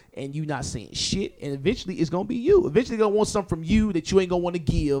do, and you not saying shit. And eventually, it's going to be you. Eventually, they're going to want something from you that you ain't going to want to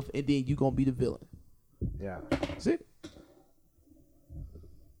give, and then you're going to be the villain. Yeah. That's it.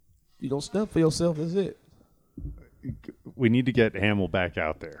 You don't stand for yourself. That's it. we need to get Hamill back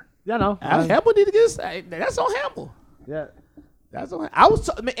out there. Yeah, no. Hamill need to get that's on Hamill. Yeah. That's on. I was,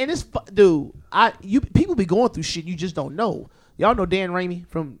 and it's dude. People be going through shit you just don't know. Y'all know Dan Ramey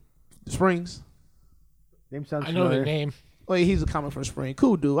from Springs. Name sounds I know familiar. the name. Well, he's a comic from Spring.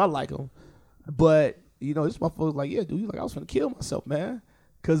 Cool dude. I like him. But, you know, this motherfucker's like, yeah, dude, he's like, I was finna kill myself, man.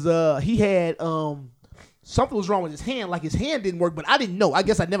 Because he had something was wrong with his hand. Like his hand didn't work, but I didn't know. I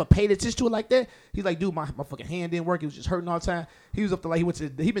guess I never paid attention to it like that. He's like, dude, my fucking hand didn't work. It was just hurting all the time. He was up to like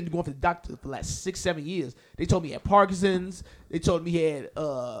he been going to the doctor for like 6-7 years. They told me he had Parkinson's. They told me he had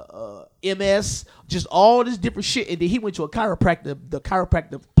MS, just all this different shit. And then he went to a chiropractor. The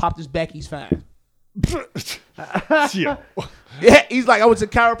chiropractor popped his back. He's fine. Yeah. Yeah, he's like, I went to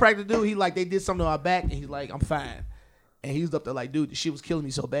chiropractor, dude. He like, they did something to my back, and he's like, I'm fine. And he was up there like, dude, the shit was killing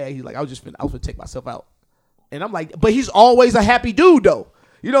me so bad. He's like, I was gonna take myself out. And I'm like, but he's always a happy dude though.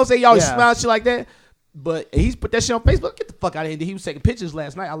 You know what I'm saying? He always smile shit like that. But he's put that shit on Facebook. Get the fuck out of here. He was taking pictures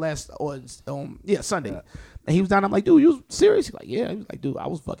last night. Sunday. And he was down. I'm like, dude, you serious? He's like, yeah. He was like, dude, I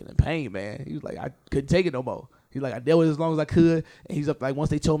was fucking in pain, man. He was like, I couldn't take it no more. He's like, I dealt with it as long as I could. And he's up like, once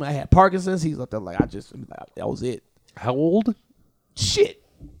they told me I had Parkinson's, he's up there like, that was it. How old? Shit.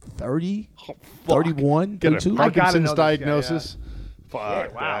 30, 31, Get a 32. Parkinson's diagnosis. Fuck Yeah,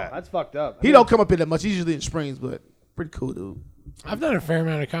 wow, that. that's fucked up. He don't come up in that much. He's usually in Springs, but pretty cool, dude. I've done a fair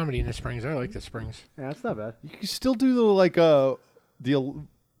amount of comedy in the Springs. I like the Springs. Yeah, that's not bad. You still do the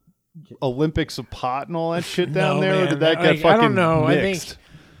Olympics of pot and all that shit down No, there, or man. did that get Like, fucking I don't know. mixed?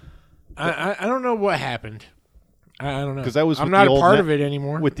 I don't know what happened. I don't know. 'Cause that was I'm with not the a old part net- of it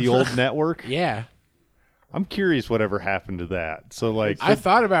anymore. With the old network? Yeah. I'm curious whatever happened to that. So, like, I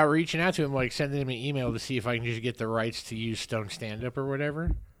thought about reaching out to him, like sending him an email to see if I can just get the rights to use Stone Stand Up or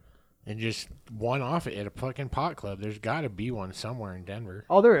whatever, and just one off it at a fucking pot club. There's got to be one somewhere in Denver.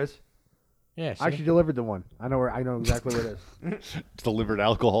 Oh, there is. Yeah, see? I actually delivered the one. I know exactly where it is. delivered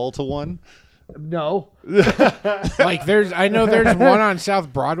alcohol to one. No. like I know there's one on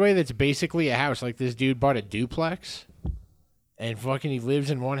South Broadway that's basically a house. Like this dude bought a duplex, and fucking he lives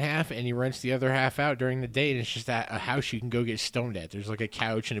in one half and he rents the other half out during the day, and it's just a house you can go get stoned at. There's like a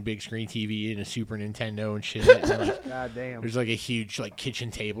couch and a big screen TV and a Super Nintendo and shit. And like, God damn. there's like a huge like kitchen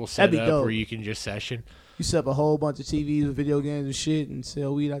table set That'd be up dope. where you can just session. You set up a whole bunch of TVs with video games and shit and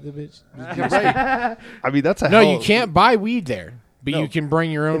sell weed out the bitch. Right. I mean, that's a No, hell you can't buy weed there, but No. you can bring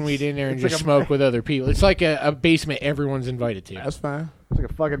your own weed in there and it's like just a- smoke with other people. It's like a basement everyone's invited to. That's fine. It's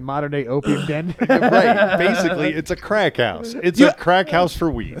like a fucking modern day opium den. Right. Basically, it's a crack house. It's a crack house for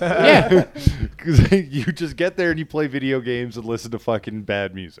weed. Yeah, 'Cause you just get there and you play video games and listen to fucking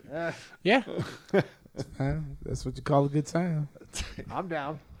bad music. yeah. That's what you call a good time. I'm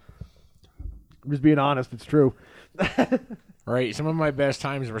down. I'm just being honest. It's true. Right. Some of my best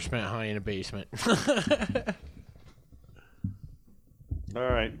times were spent high in a basement. All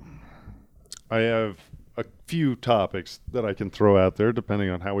right. I have a few topics that I can throw out there depending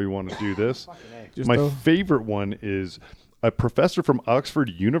on how we want to do this. Just My throw- favorite one is a professor from Oxford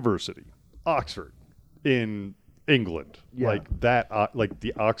University, Oxford, in England, Yeah. like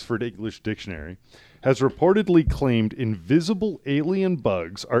the Oxford English Dictionary, has reportedly claimed invisible alien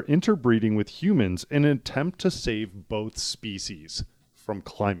bugs are interbreeding with humans in an attempt to save both species from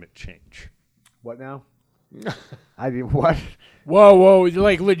climate change. What now? I mean, what? Whoa.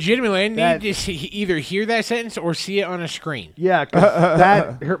 Like, legitimately, I need That- to either hear that sentence or see it on a screen. Yeah, 'cause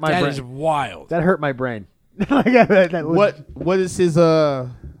that hurt my That brain. is wild. That hurt my brain. Like, that was- What is his how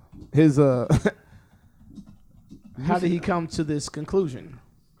did he come to this conclusion?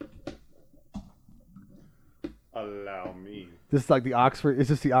 Allow me. This is like the Oxford. Is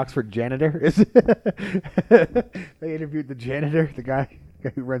this the Oxford janitor? Is they interviewed the janitor, the guy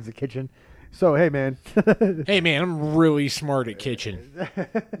who runs the kitchen. So hey, man. Hey, man, I'm really smart at kitchen.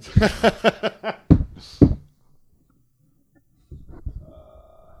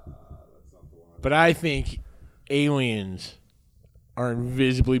 But I think aliens are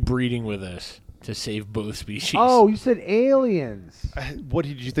invisibly breeding with us to save both species. Oh, you said aliens. What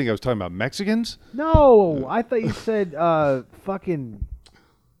did you think I was talking about? Mexicans? No, I thought you said fucking.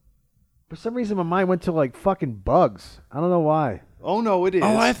 For some reason, my mind went to like fucking bugs. I don't know why. Oh no, it is.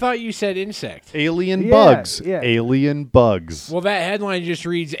 Oh, I thought you said insect. Alien Yeah, bugs. yeah. Alien bugs. Well, that headline just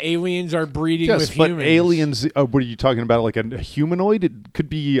reads aliens are breeding Yes, with but humans. aliens. What are you talking about? Like a humanoid? It could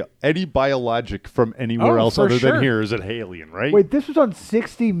be any biologic from anywhere Oh, else for other sure. than here. Is an alien, right? Wait, this was on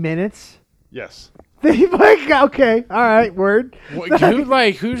 60 Minutes. Yes. Okay, all right, word.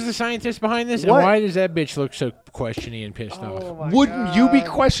 Who's the scientist behind this? What? And why does that bitch look so questiony and pissed off? Wouldn't you be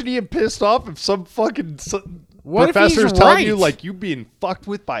questioning and pissed off if some fucking What if professor's he's telling you right? like you being fucked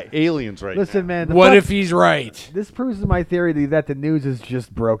with by aliens right Listen, now? man. the What fuck- if he's right? This proves my theory that the news is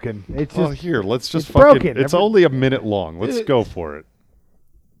just broken. It's Well, just here, let's just it's fucking. broken. It's only a minute long. Let's go for it.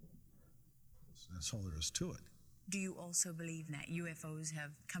 That's all there is to it. Do you also believe that UFOs have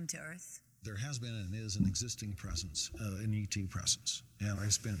come to Earth? There has been and is an existing presence, an ET presence. And I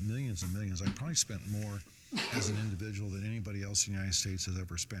spent millions and millions. I probably spent more as an individual than anybody else in the United States has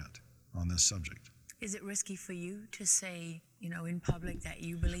ever spent on this subject. Is it risky for you to say, in public that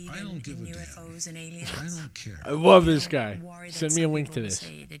you believe I in don't give a UFOs and aliens? I don't care. I love this You guy. don't worry that Send me a some link people to will this.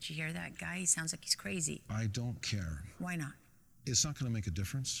 Say, did you hear that guy? He sounds like he's crazy. I don't care. Why not? It's not going to make a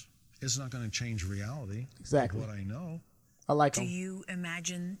difference. It's not going to change reality. Exactly. Of what I know. I like Do him. you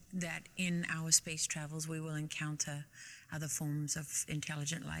imagine that in our space travels we will encounter other forms of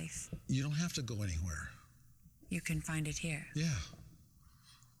intelligent life? You don't have to go anywhere. You can find it here. Yeah.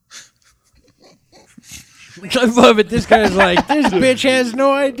 I love it. This guy's like, this bitch has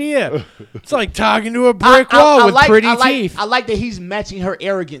no idea. It's like talking to a brick wall with pretty teeth. I like that he's matching her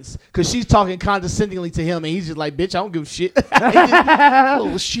arrogance because she's talking condescendingly to him, and he's just like, "Bitch, I don't give a shit."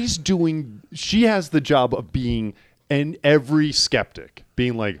 Well, she has the job of being every skeptic,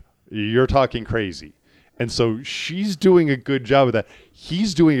 being like, you're talking crazy. And so she's doing a good job of that.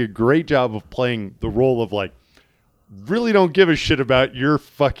 He's doing a great job of playing the role of like, really don't give a shit about your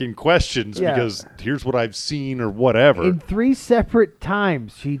fucking questions because here's what I've seen or whatever. In 3 separate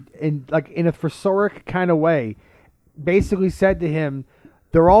times, she, in a thesauric kind of way, basically said to him,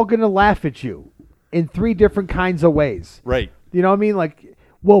 they're all going to laugh at you in 3 different kinds of ways. Right. You know what I mean? Like,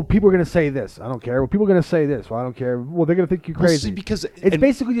 well, people are going to say this. I don't care. Well, people are going to say this. Well, I don't care. Well, they're going to think you're crazy. see, because- it's and-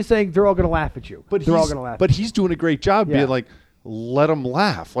 basically just saying they're all going to laugh at you. But they're all he's- going to laugh But at you. he's doing a great job Yeah. being like, let them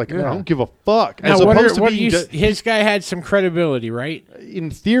laugh. Like, I don't give a fuck. Now, As opposed to being his guy had some credibility, right?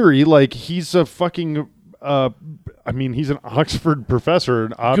 in theory, like he's a fucking. He's an Oxford professor,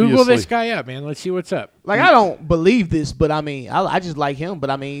 and obviously. Google this guy up, man. Let's see what's up. Like, I don't believe this, but I mean, I just like him.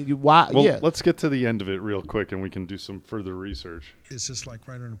 But I mean, why? Well, yeah. let's get to the end of it real quick, and we can do some further research. It's just like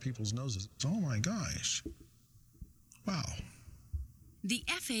right under people's noses. Oh my gosh. Wow. The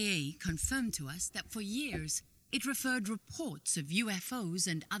FAA confirmed to us that for years it referred reports of UFOs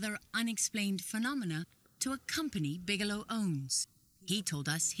and other unexplained phenomena to a company Bigelow owns. He told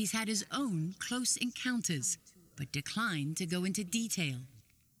us he's had his own close encounters, but declined to go into detail.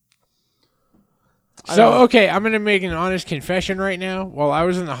 So, okay, I'm going to make an honest confession right now. While I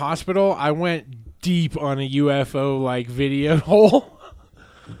was in the hospital, I went deep on a UFO video hole.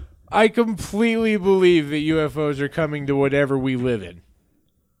 I completely believe that UFOs are coming to whatever we live in.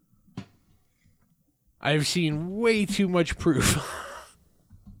 I've seen way too much proof.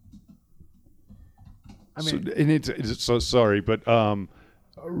 It's so sorry, but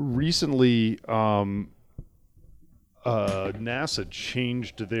recently NASA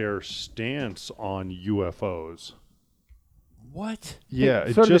changed their stance on UFOs. What? Yeah, So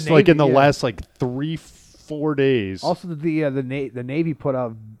it's did just the like in the Navy, yeah. last 3-4 days. Also, the Navy put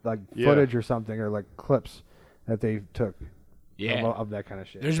out footage or something or clips that they took of that kind of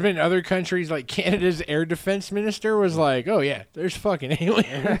shit. There's been other countries, like Canada's air defense minister was like, oh, yeah, there's fucking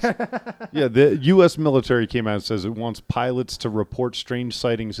aliens. Yeah, the U.S. military came out and says it wants pilots to report strange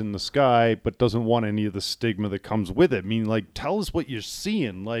sightings in the sky, but doesn't want any of the stigma that comes with it. I mean, tell us what you're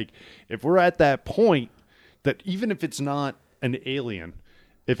seeing. If we're at that point that even if it's not an alien,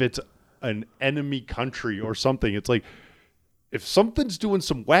 if it's an enemy country or something, it's like, if something's doing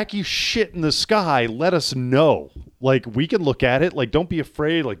some wacky shit in the sky, let us know. We can look at it. Don't be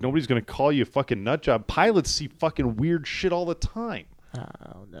afraid. Nobody's going to call you a fucking nut job. Pilots see fucking weird shit all the time. I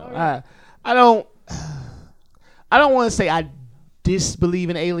don't know. I don't want to say I disbelieve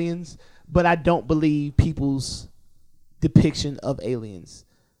in aliens, but I don't believe people's depiction of aliens.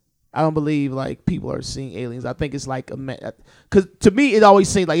 I don't believe people are seeing aliens. I think it's because to me it always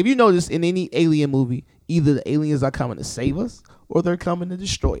seems if you notice in any alien movie, either the aliens are coming to save us or they're coming to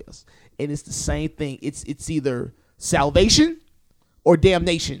destroy us, and it's the same thing. It's either salvation or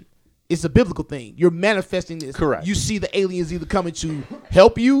damnation. It's a biblical thing. You're manifesting this. Correct. You see the aliens either coming to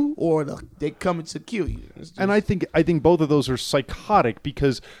help you or they're coming to kill you. And I think both of those are psychotic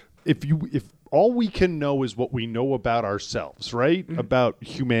because if all we can know is what we know about ourselves, right? Mm-hmm. About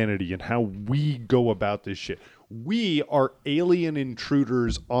humanity and how we go about this shit. We are alien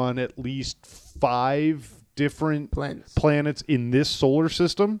intruders on at least 5 different planets in this solar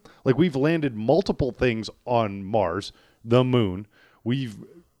system. We've landed multiple things on Mars, the moon. We've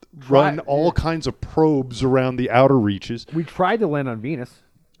run all kinds of probes around the outer reaches. We tried to land on Venus.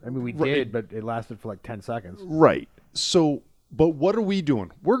 I mean, we did, but it lasted for 10 seconds. Right. So, but what are we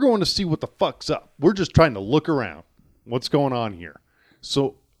doing? We're going to see what the fuck's up. We're just trying to look around. What's going on here?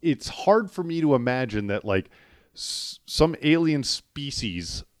 So it's hard for me to imagine that some alien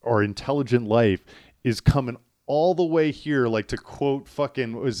species or intelligent life is coming all the way here, to quote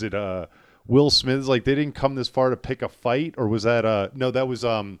fucking, was it Will Smith's, they didn't come this far to pick a fight, or was that no, that was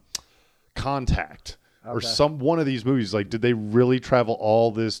Contact. Okay. Or one of these movies, did they really travel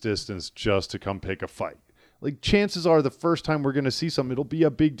all this distance just to come pick a fight? Like, chances are the first time we're going to see something, it'll be a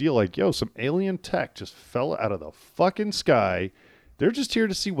big deal. Like, yo, some alien tech just fell out of the fucking sky. They're just here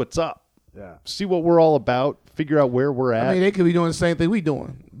to see what's up. Yeah. See what we're all about. Figure out where we're at. I mean, they could be doing the same thing we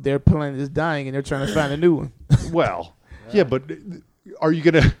doing. Their planet is dying, and they're trying to find a new one. Well, yeah, but are you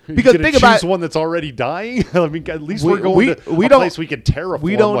gonna Because think about choose one that's already dying? I mean, at least we're going to a don't- place we can terraform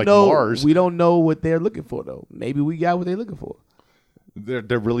We don't like know. Mars. We don't know what they're looking for, though. Maybe we got what they're looking for.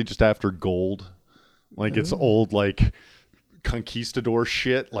 They're really just after gold. Like, it's old, like, conquistador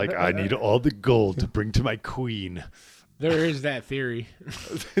shit. Like, I need all the gold to bring to my queen. There is that theory.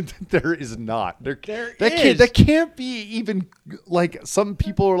 There is not. That is. can't be even, like, some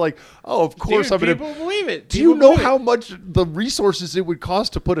people are like, oh, of course Dude, I'm going people believe it. Do you People know believe how it. much the resources it would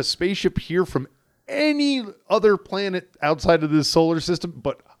cost to put a spaceship here from any other planet outside of this solar system?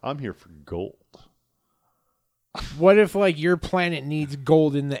 But I'm here for gold. What if, like, your planet needs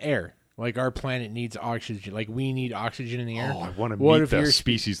gold in the air? Like, our planet needs oxygen. Like, we need oxygen in the air. Oh, I want to What meet if the your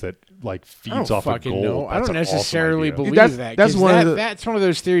species that, like, I don't feeds off of fucking gold. know. I That's don't an awesome necessarily idea. believe That's- that. that's 'cause one of the- that's one of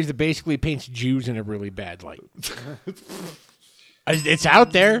those theories that basically paints Jews in a really bad light. It's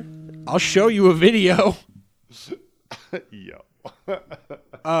out there. I'll show you a video. Yo.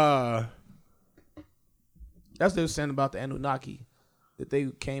 That's what they were saying about the Anunnaki, that they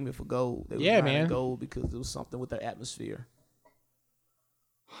came in for gold. They were Yeah, mining man. gold because there was something with their atmosphere.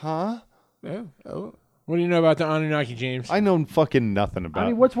 Huh? Yeah. Oh. What do you know about the Anunnaki, James? I know fucking nothing about I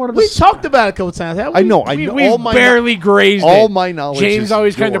mean, it. what's one of the We talked about it a couple times. haven't we? I know. I We, know. we've All my barely grazed all it. my knowledge James is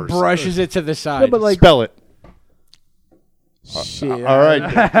always kind of yours. brushes it to the side. Yeah, but like, Spell it. Shit. All right.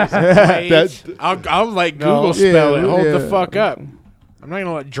 Wait, I'll like Google No. spell Yeah, it. Hold the yeah. fuck up. I'm not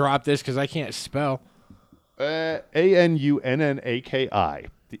gonna drop this because I can't spell. Anunnaki.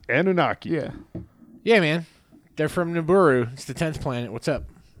 The Anunnaki. Yeah. Yeah, man. They're from Nibiru. It's the 10th planet. What's up?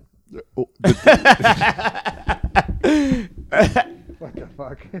 Oh, what the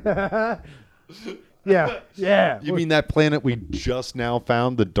fuck? Yeah. you mean that planet we just now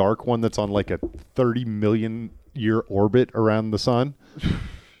found, the dark one that's on like a 30 million year orbit around the sun?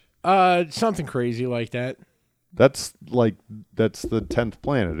 Something crazy like that. That's the 10th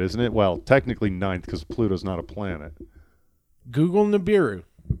planet, isn't it? Well, technically 9th because Pluto's not a planet. Google Nibiru.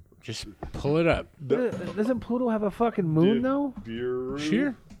 Just pull it up. Doesn't Pluto have a fucking moon though?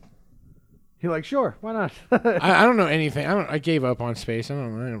 Sure. You're like, sure, why not? I don't know anything. I gave up on space. I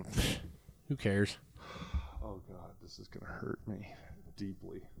don't. Who cares? Oh God, this is gonna hurt me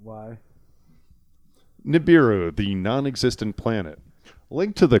deeply. Why? Nibiru, the non-existent planet,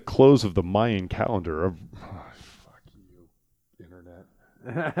 linked to the close of the Mayan calendar of fuck you,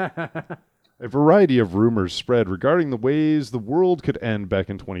 internet. A variety of rumors spread regarding the ways the world could end back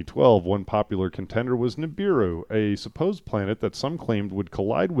in 2012. One popular contender was Nibiru, a supposed planet that some claimed would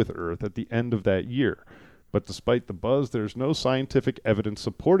collide with Earth at the end of that year. But despite the buzz, there's no scientific evidence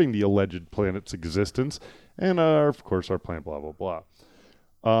supporting the alleged planet's existence, and of course our planet, blah, blah, blah.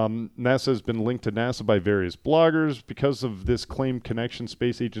 NASA has been linked to NASA by various bloggers. Because of this claimed connection,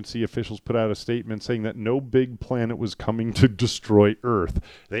 space agency officials put out a statement saying that no big planet was coming to destroy Earth.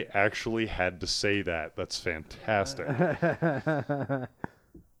 They actually had to say that. That's fantastic.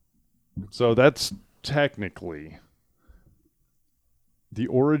 So that's technically the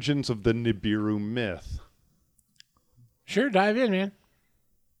origins of the Nibiru myth. Sure, dive in, man.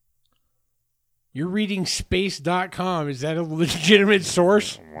 You're reading space.com. Is that a legitimate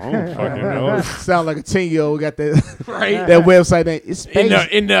source? I don't fucking know. Sound like a 10-year-old got that Right. that website name. It's space.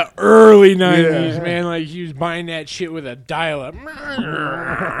 In the early 90s, man, like he was buying that shit with a dial-up.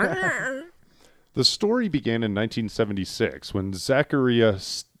 The story began in 1976 when Zachariah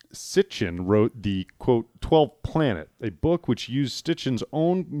Sitchin wrote the, quote, 12th Planet, a book which used Sitchin's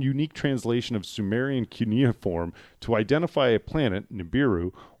own unique translation of Sumerian cuneiform to identify a planet,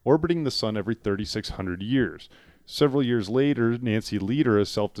 Nibiru, orbiting the sun every 3,600 years. Several years later, Nancy Lieder, a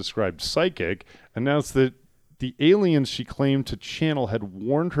self-described psychic, announced that the aliens she claimed to channel had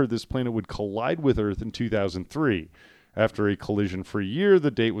warned her this planet would collide with Earth in 2003. After a collision for a year,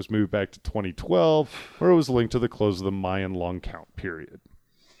 the date was moved back to 2012, where it was linked to the close of the Mayan long count period.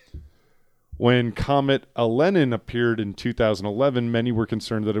 When Comet Elenin appeared in 2011, many were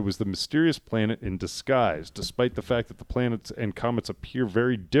concerned that it was the mysterious planet in disguise. Despite the fact that the planets and comets appear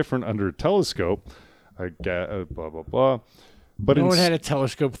very different under a telescope, blah, blah, blah. But No one had a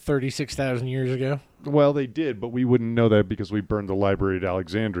telescope 36,000 years ago. well, they did, but we wouldn't know that because we burned the library at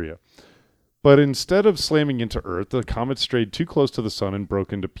Alexandria. But instead of slamming into Earth, the comet strayed too close to the sun and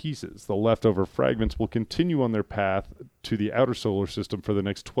broke into pieces. The leftover fragments will continue on their path to the outer solar system for the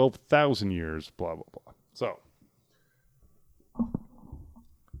next 12,000 years, blah, blah, blah. So,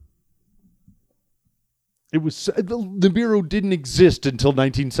 It was the Nibiru didn't exist until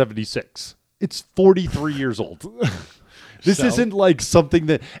 1976. It's 43 years old. This isn't like something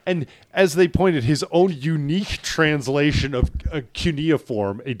that, and as they pointed, his own unique translation of a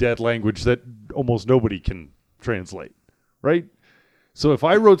cuneiform, a dead language that almost nobody can translate, right? So if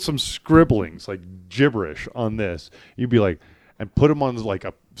I wrote some scribblings, like gibberish on this, you'd be like, and put them on like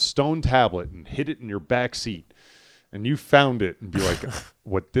a stone tablet and hit it in your back seat, and you found it and be like,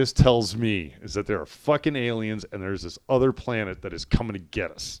 what this tells me is that there are fucking aliens and there's this other planet that is coming to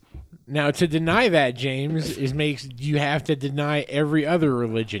get us. Now, to deny that, James, makes you have to deny every other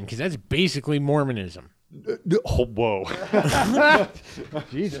religion, because that's basically Mormonism. Oh, whoa.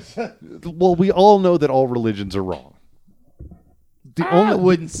 Jesus. Well, we all know that all religions are wrong. I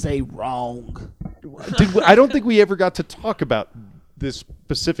wouldn't say wrong. I don't think we ever got to talk about this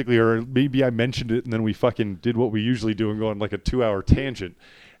specifically, or maybe I mentioned it and then we fucking did what we usually do and go on like a 2-hour tangent.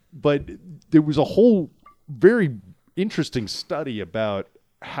 But there was a whole very interesting study about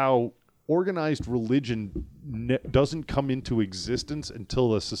how organized religion doesn't come into existence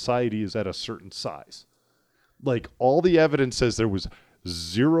until a society is at a certain size. Like, all the evidence says there was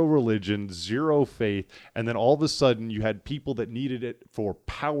zero religion, zero faith, and then all of a sudden you had people that needed it for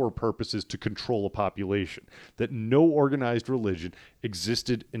power purposes to control a population. That no organized religion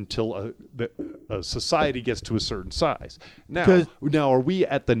existed until a society gets to a certain size. Now, are we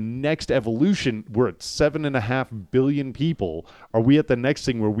at the next evolution? We're at 7.5 billion people. Are we at the next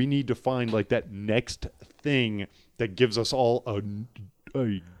thing where we need to find like that next thing that gives us all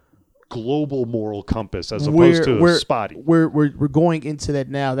a global moral compass as opposed to spotty? We're going into that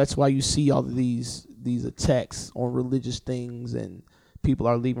now. That's why you see all of these attacks on religious things, and people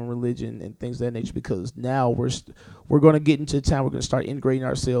are leaving religion and things of that nature, because now we're going to get into a time we're going to start integrating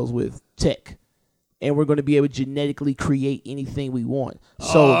ourselves with tech, and we're going to be able to genetically create anything we want.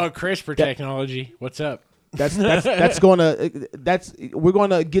 So CRISPR technology. What's up? We're going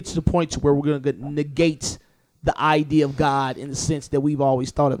to get to the point to where we're going to negate the idea of God in the sense that we've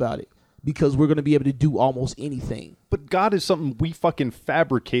always thought about it, because we're going to be able to do almost anything. But God is something we fucking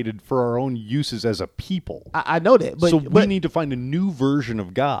fabricated for our own uses as a people. I know that. But we need to find a new version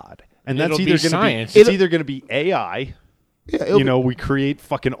of God. And that's either either going science. to be... It's either going to be AI. Yeah, we create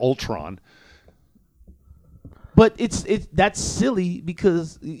fucking Ultron. But that's silly,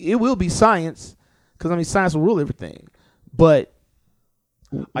 because it will be science. Because, I mean, science will rule everything. But...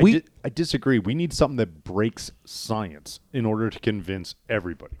 I disagree. We need something that breaks science in order to convince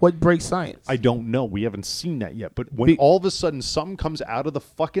everybody. What breaks science? I don't know. We haven't seen that yet. But when all of a sudden something comes out of the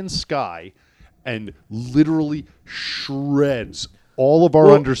fucking sky and literally shreds all of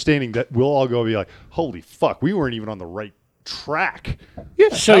our understanding, that we'll all go be like, holy fuck, we weren't even on the right track. Yeah.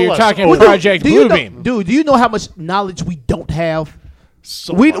 So you're talking Project Bluebeam. Dude, do you know how much knowledge we don't have?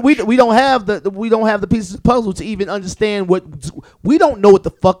 So we don't have the pieces of the puzzle to even understand we don't know what the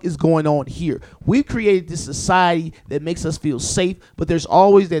fuck is going on here. We've created this society that makes us feel safe, but there's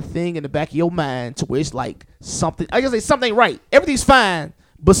always that thing in the back of your mind to where it's like something. I guess something ain't right. Everything's fine,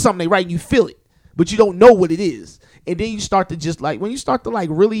 but something ain't right, and you feel it, but you don't know what it is. And then you start to just like, when you start to like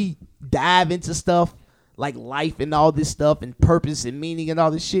really dive into stuff like life and all this stuff and purpose and meaning and all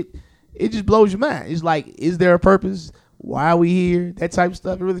this shit, it just blows your mind. It's like, is there a purpose? Why are we here? That type of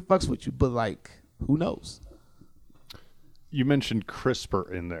stuff, it really fucks with you. But, like, who knows? You mentioned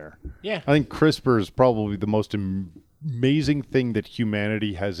CRISPR in there. Yeah. I think CRISPR is probably the most amazing thing that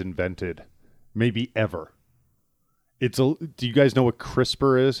humanity has invented, maybe ever. Do you guys know what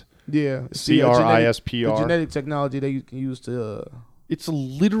CRISPR is? Yeah. CRISPR. The genetic technology that you can use to... It's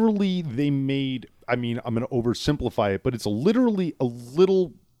literally, they made... I mean, I'm going to oversimplify it, but it's literally a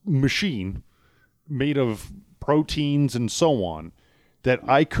little machine made of proteins and so on that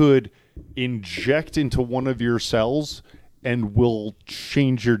I could inject into one of your cells and will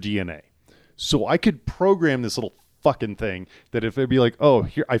change your DNA. So I could program this little fucking thing that if it'd be like, oh,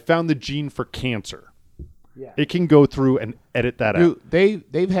 here, I found the gene for cancer. Yeah. It can go through and edit that out.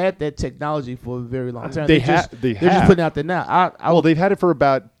 They've had that technology for a very long time. They're just putting out there now. Well, they've had it for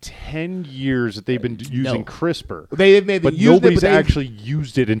about 10 years that they've been using CRISPR. But nobody's actually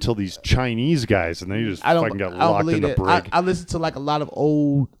used it until these Chinese guys, and they just fucking got locked in the brig. I listened to like a lot of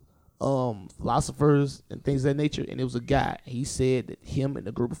old philosophers and things of that nature, and it was a guy. He said that him and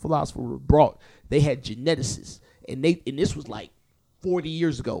a group of philosophers were brought. They had geneticists, and this was like 40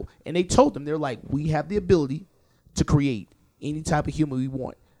 years ago, and they told them, they're like, we have the ability to create any type of human we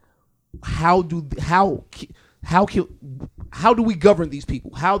want. How do we govern these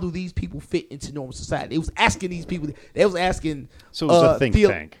people? How do these people fit into normal society? They was asking these people. They was asking. So it was a think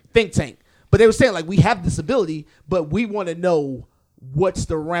tank. Think tank. But they were saying like, we have this ability, but we want to know what's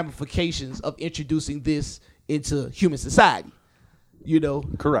the ramifications of introducing this into human society? You know,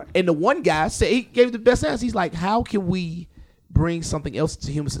 Correct. And the one guy said, he gave the best answer. He's like, how can we bring something else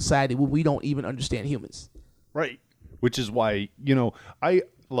to human society when we don't even understand humans? Right. Which is why,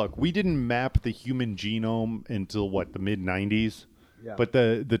 we didn't map the human genome until the mid 90s. Yeah. But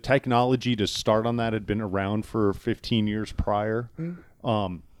the technology to start on that had been around for 15 years prior.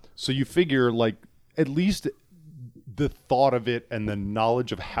 So you figure at least the thought of it and the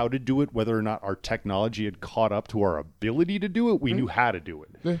knowledge of how to do it, whether or not our technology had caught up to our ability to do it, we knew how to do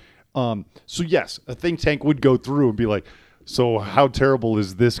it. So yes, a think tank would go through and be like, so how terrible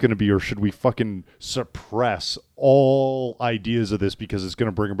is this going to be? Or should we fucking suppress all ideas of this because it's going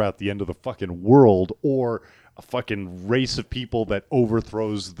to bring about the end of the fucking world, or a fucking race of people that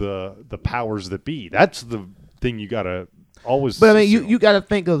overthrows the powers that be? That's the thing you got to always. But I mean, you got to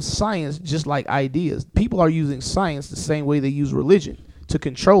think of science just like ideas. People are using science the same way they use religion to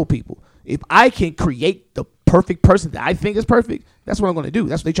control people. If I can create the perfect person that I think is perfect, that's what I'm going to do.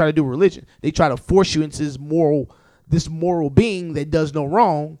 That's what they try to do with religion. They try to force you into this moral being that does no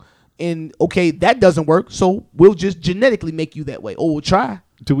wrong. And okay, that doesn't work, so we'll just genetically make you that way. Or we'll try.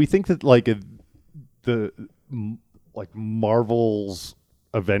 Do we think that the Marvel's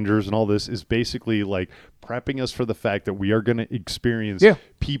Avengers and all this is basically prepping us for the fact that we are going to experience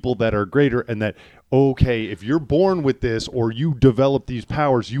people that are greater, and that, okay, if you're born with this or you develop these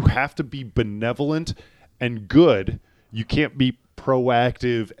powers, you have to be benevolent and good. You can't be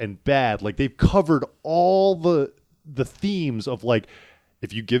proactive and bad. They've covered all the themes of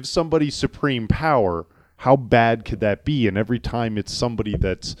if you give somebody supreme power, how bad could that be? And every time it's somebody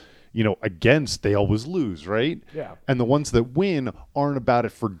that's against, they always lose, right? Yeah. And the ones that win aren't about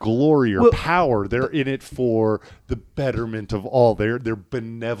it for glory or power. They're in it for the betterment of all. They're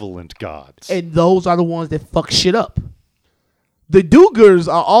benevolent gods. And those are the ones that fuck shit up. The do-gooders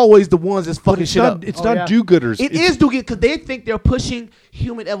are always the ones that's fucking shit up. It's not do-gooders. It is do-good because they think they're pushing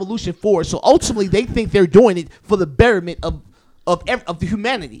human evolution forward. So ultimately, they think they're doing it for the betterment of the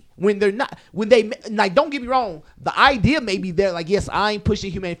humanity. When they're not, don't get me wrong. The idea may be there. Yes, I'm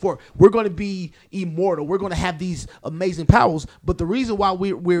pushing humanity forward. We're going to be immortal. We're going to have these amazing powers. But the reason why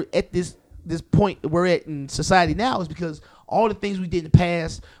we're at this point we're at in society now is because all the things we did in the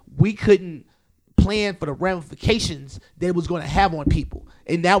past, we couldn't plan for the ramifications that it was going to have on people,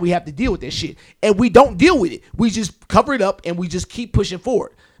 and now we have to deal with that shit, and we don't deal with it. We just cover it up and we just keep pushing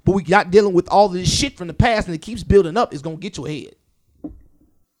forward, but we not dealing with all this shit from the past, and it keeps building up. It's going to get you ahead.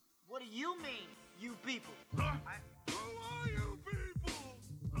 What do you mean, you people? Who are you people?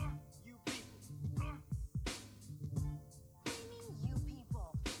 You people. You people.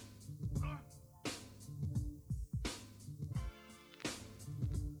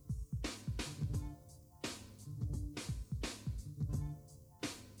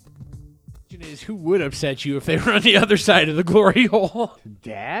 Is who would upset you if they were on the other side of the glory hole?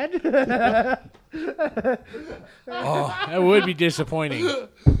 Dad? Oh, that would be disappointing.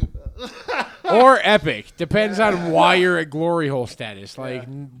 Or epic. Depends on why you're at glory hole status.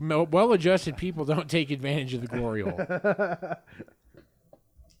 Well-adjusted people don't take advantage of the glory hole.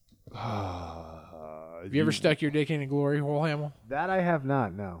 Have you ever stuck your dick in a glory hole, Hamill? That I have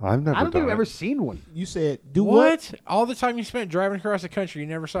not, no. I've never I don't think done I've it. ever seen one. You said do what? All the time you spent driving across the country, you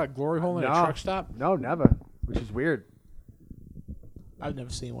never saw a glory hole in a truck stop? No, never. Which is weird. I've never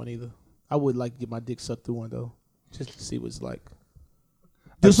seen one either. I would like to get my dick sucked through one though, just to see what it's like.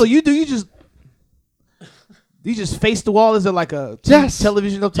 So you just face the wall? Is it like a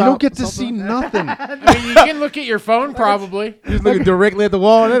television up top? You don't get to see nothing. I mean, you can look at your phone probably. You're just looking directly at the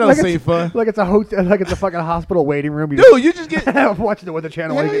wall. That don't seem fun. Like it's a hotel, like it's a fucking hospital waiting room. Dude, you just get watching the Weather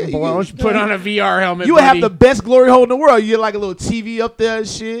Channel while you're getting blown. Put on a VR helmet. You have the best glory hole in the world. You get like a little TV up there and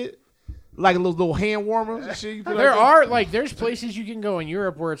shit. Like a little hand warmers and shit. You put There's places you can go in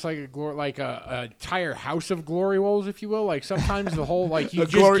Europe where it's like a entire house of glory holes, if you will. Like sometimes the whole you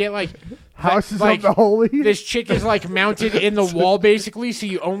just get houses of the holy. This chick is mounted in the wall basically, so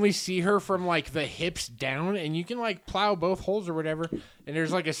you only see her from the hips down, and you can plow both holes or whatever. And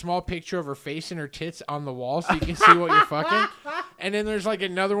there's a small picture of her face and her tits on the wall, so you can see what you're fucking. And then there's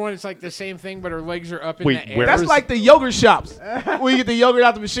another one. It's the same thing, but her legs are up in the air. That's like the yogurt shops where you get the yogurt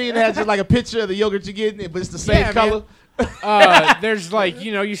out the machine. It has just a picture of the yogurt you're getting, but it's the same color. There's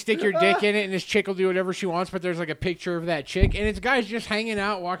you stick your dick in it, and this chick will do whatever she wants. But there's a picture of that chick, and it's guys just hanging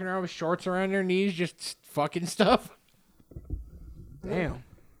out, walking around with shorts around their knees, just fucking stuff. Damn,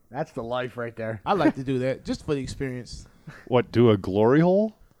 that's the life right there. I like to do that just for the experience. What, do a glory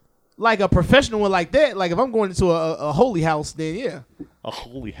hole? Like a professional one like that. Like if I'm going into a holy house, then yeah. A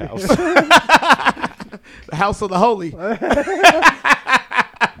holy house. The house of the holy.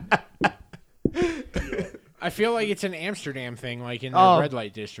 I feel like it's an Amsterdam thing, like in the Oh, red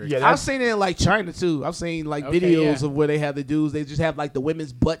light district. yeah, I've seen it in like China too. I've seen like Okay, videos yeah. of where they have the dudes. They just have like the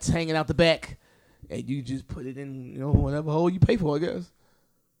women's butts hanging out the back, and you just put it in, whatever hole you pay for, I guess.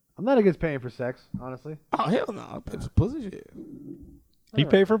 I'm not against paying for sex, honestly. Oh hell no, I pay for pussy shit. You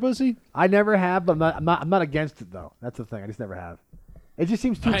pay for pussy? I never have, but I'm not against it though. That's the thing. I just never have. It just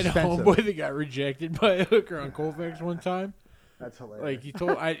seems too I had a expensive. homeboy that got rejected by a hooker on Colfax one time. That's hilarious. Like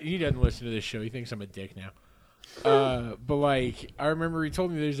he doesn't listen to this show. He thinks I'm a dick now. But like I remember he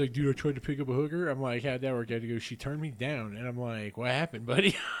told me that he's like, dude, I tried to pick up a hooker. I'm like, how'd that work out? He goes, she turned me down, and I'm like, what happened,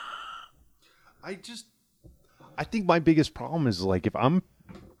 buddy? I think my biggest problem is like if I'm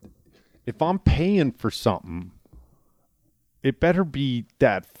paying for something, it better be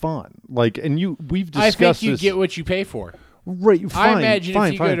that fun. Like, and we've I discussed think you this. get what you pay for. Right, fine, I imagine fine,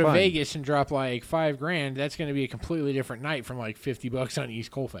 if you fine, go to fine. Vegas and drop like $5,000, that's going to be a completely different night from like $50 on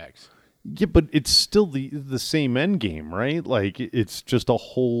East Colfax. Yeah, but it's still the same end game, right? Like it's just a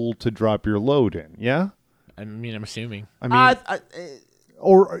hole to drop your load in. Yeah. I mean, I'm assuming. I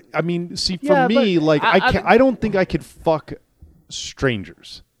mean, see, for Yeah, me, but like I don't think I could fuck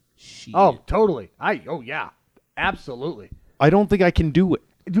strangers. Oh, totally. Yeah, absolutely. I don't think I can do it.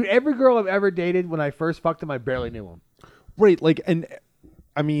 Dude, every girl I've ever dated, when I first fucked them, I barely knew them. Right, like, and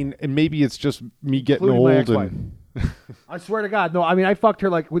I mean, and maybe it's just me getting Including my old ex-wife. and. I swear to God, no. I mean, I fucked her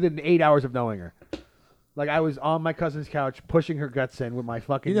like within 8 hours of knowing her. Like I was on my cousin's couch pushing her guts in with my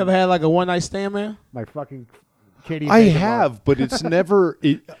fucking. You never had like a one night stand, man? My fucking Katie. I Baker have, mug. but it's never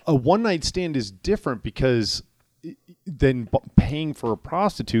a one night stand is different because than paying for a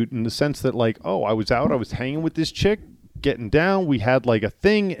prostitute in the sense that like, oh, I was out, I was hanging with this chick, getting down, we had like a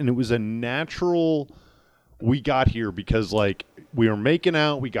thing, and it was a natural. We got here because like we were making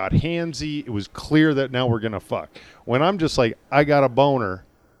out, we got handsy. It was clear that now we're gonna fuck. When I'm just like, I got a boner.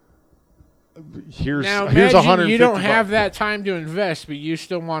 Here's Now here's imagine you don't $150. have that time to invest, but you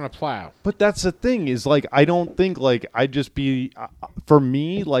still want to plow. But that's the thing is like I don't think like I'd just be for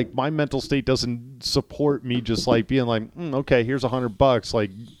me like my mental state doesn't support me just like being like okay, here's $100 like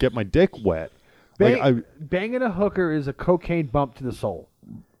get my dick wet. Banging a hooker is a cocaine bump to the soul,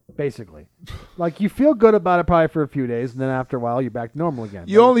 basically. Like you feel good about it probably for a few days, and then after a while you're back to normal again.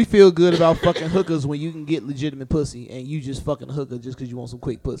 You only feel good about fucking hookers when you can get legitimate pussy, and you just fucking a hooker just because you want some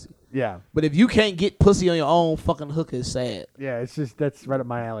quick pussy. Yeah. But if you can't get pussy on your own, fucking hooker is sad. Yeah, it's just that's right up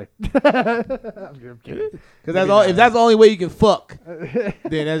my alley. I'm kidding. Because that's all. If that's the only way you can fuck, then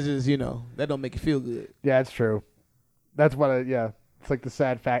that's just that don't make you feel good. Yeah, it's true. That's what. Yeah, it's like the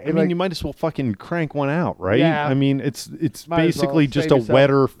sad fact. I mean, you might as well fucking crank one out, right? Yeah. I mean, it's Might as well basically just save a yourself.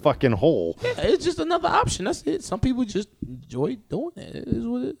 wetter fucking hole. Yeah, it's just another option. That's it. Some people just enjoy doing that. It is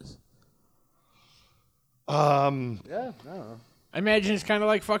what it is. Yeah, I don't know. I imagine it's kind of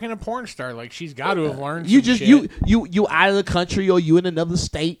like fucking a porn star. Like she's got to have learned. You some just shit. you out of the country or you in another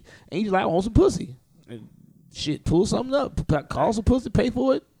state and you just like I want some pussy. And shit, pull something up, call some pussy, pay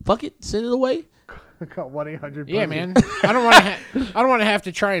for it, fuck it, send it away. Call 1-800. Yeah, man. I don't want to. I don't want to have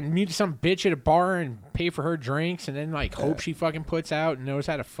to try and meet some bitch at a bar and pay for her drinks and then like hope she fucking puts out and knows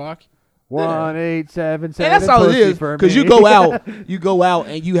how to fuck. 1-877. And that's all it is. Because you go out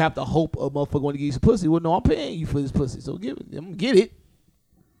and you have to hope a motherfucker want to give you some pussy. Well, no, I'm paying you for this pussy, so give it. I'm gonna get it.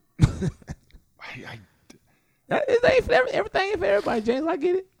 It ain't for everything ain't for everybody, James. I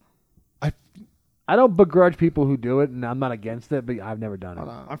get it. I don't begrudge people who do it, and I'm not against it, but I've never done it.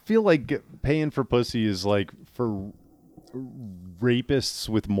 I feel like paying for pussy is like for rapists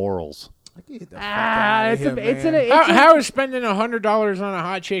with morals. How is spending $100 on a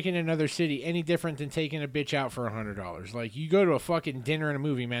hot chick in another city any different than taking a bitch out for $100? Like you go to a fucking dinner and a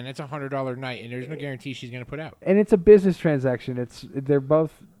movie, man. That's $100 night, and there's no guarantee she's gonna put out. And it's a business transaction. They're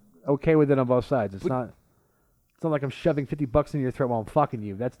both okay with it on both sides. It's not like I'm shoving $50 in your throat while I'm fucking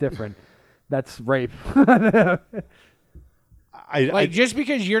you. That's different. That's rape. Just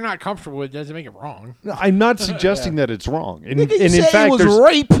because you're not comfortable with it doesn't make it wrong. I'm not suggesting that it's wrong. And, Nigga, you and in said fact, it was there's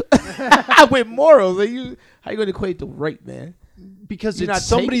rape with morals. How you gonna equate to rape, man? Because You're it's not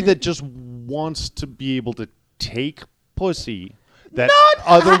somebody taking that it. just wants to be able to take pussy that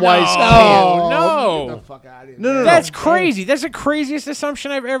otherwise No, can't. no. Get the fuck out of here. No. That's crazy. That's the craziest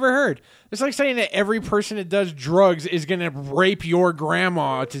assumption I've ever heard. It's like saying that every person that does drugs is going to rape your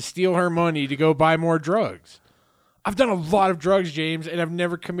grandma to steal her money to go buy more drugs. I've done a lot of drugs, James, and I've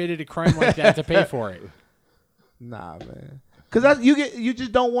never committed a crime like that to pay for it. Nah, man. Because you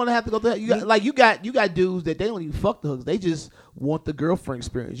just don't want to have to go through that. You got dudes that they don't even fuck the hookers. They just want the girlfriend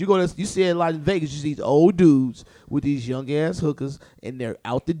experience. You see it a lot in Vegas. You see these old dudes with these young ass hookers, and they're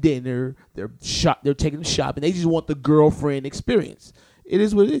out to dinner. They're taking them shopping. They just want the girlfriend experience. It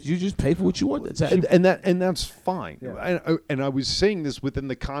is what it is. You just pay for what you want. That's it. And that's fine. Yeah. And I was saying this within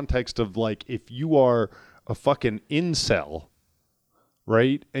the context of like, if you are a fucking incel,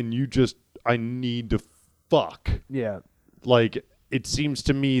 right, and I need to fuck. Yeah. Like, it seems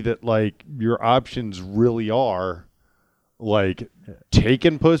to me that, like, your options really are, like,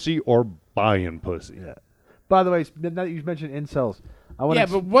 taking pussy or buying pussy. Yeah. By the way, now that you mentioned incels,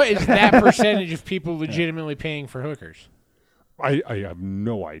 but what is that percentage of people legitimately paying for hookers? I have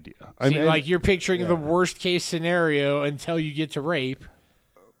no idea. Like, you're picturing the worst case scenario until you get to rape.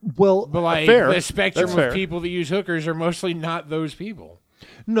 Well, but like fair. the spectrum That's of fair. people that use hookers are mostly not those people.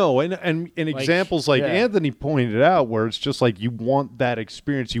 No, and examples like Anthony pointed out, where it's just like you want that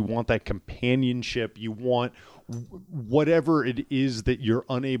experience, you want that companionship, you want whatever it is that you're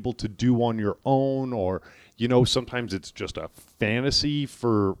unable to do on your own, or sometimes it's just a fantasy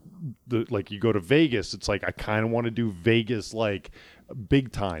for like you go to Vegas, it's like I kind of want to do Vegas like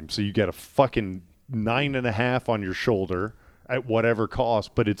big time, so you get a fucking 9.5 on your shoulder at whatever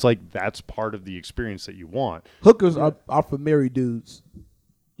cost, but it's like that's part of the experience that you want. Hookers are for married dudes.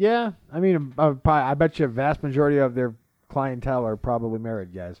 Yeah, I mean, I bet you a vast majority of their clientele are probably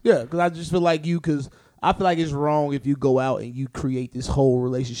married guys. Yeah, because I just feel like because I feel like it's wrong if you go out and you create this whole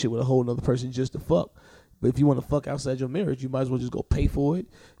relationship with a whole other person just to fuck. But if you want to fuck outside your marriage, you might as well just go pay for it,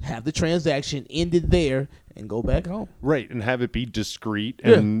 have the transaction ended there, and go back home. Right, and have it be discreet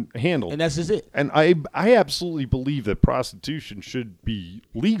and handled. And that's just it. And I absolutely believe that prostitution should be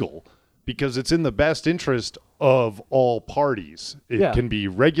legal because it's in the best interest of all parties. It can be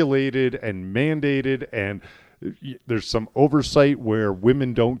regulated and mandated, and there's some oversight where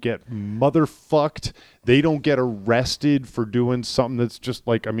women don't get motherfucked. They don't get arrested for doing something that's just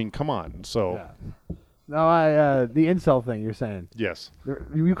like, I mean, come on. So... Yeah. No, the incel thing you're saying. Yes.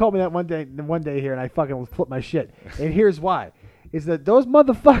 You called me that one day here, and I fucking flipped my shit. And here's why: is that those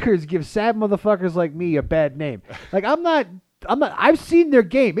motherfuckers give sad motherfuckers like me a bad name. Like I'm not. I've seen their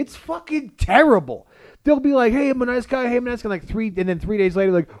game. It's fucking terrible. They'll be like, "Hey, I'm a nice guy. Hey, I'm a nice guy." Like 3 days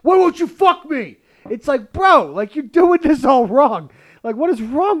later, like, "Why won't you fuck me?" It's like, bro, like you're doing this all wrong. Like, what is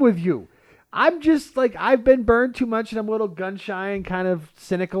wrong with you? I'm just like, I've been burned too much, and I'm a little gun shy and kind of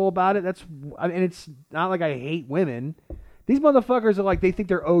cynical about it. And it's not like I hate women. These motherfuckers are like, they think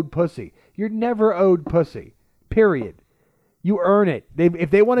they're owed pussy. You're never owed pussy. Period. You earn it. If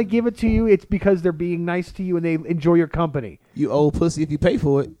they want to give it to you, it's because they're being nice to you and they enjoy your company. You owe pussy if you pay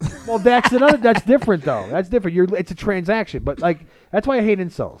for it. Well, that's different though. That's different. It's a transaction. But like, that's why I hate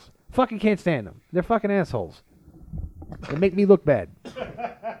insults. Fucking can't stand them. They're fucking assholes. They make me look bad.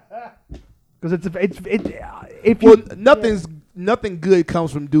 Because nothing good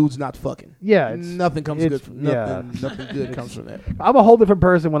comes from dudes not fucking. Yeah, nothing comes good from nothing good comes from that. I'm a whole different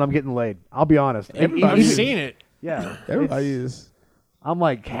person when I'm getting laid. I'll be honest. I've seen it. Yeah, everybody is. I'm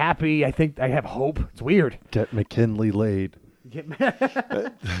like happy. I think I have hope. It's weird. Get McKinley laid.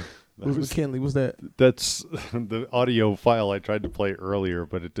 Who's McKinley? What's that? That's the audio file I tried to play earlier,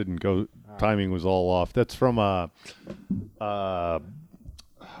 but it didn't go. Timing was all off. That's from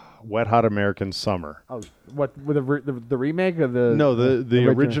Wet Hot American Summer. Oh, what with the remake of the? No, the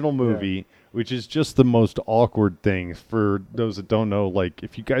original movie, which is just the most awkward thing for those that don't know. Like,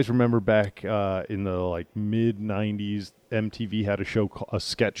 if you guys remember back in the like mid '90s, MTV had a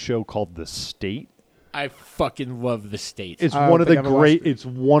sketch show called The State. I fucking love The State. It's one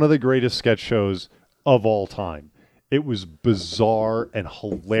of the greatest sketch shows of all time. It was bizarre and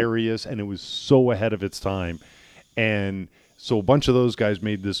hilarious, and it was so ahead of its time. And so a bunch of those guys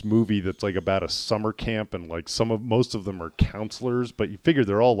made this movie that's like about a summer camp, and like most of them are counselors, but you figure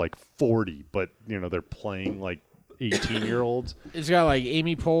they're all like 40, but they're playing like 18-year-olds. It's got like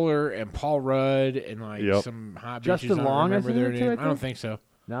Amy Poehler and Paul Rudd and like some hot Justin bitches. Long. I don't remember their name. I don't think so.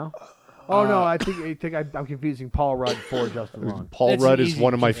 No. Oh no, I think I'm confusing Paul Rudd for Justin Long. Paul Rudd is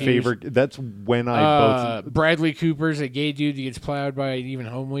one of my favorite. That's when I both. Bradley Cooper's a gay dude that gets plowed by an even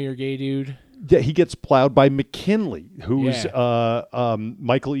homelier gay dude. Yeah, he gets plowed by McKinley, who's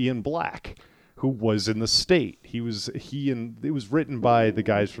Michael Ian Black, who was in The State. It was written by the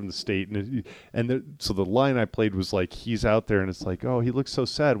guys from The State, so the line I played was like, he's out there and it's like, oh, he looks so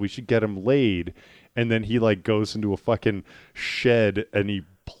sad, we should get him laid, and then he like goes into a fucking shed and he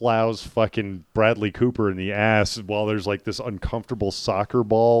plows fucking Bradley Cooper in the ass while there's like this uncomfortable soccer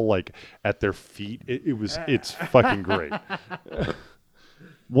ball like at their feet. It's fucking great.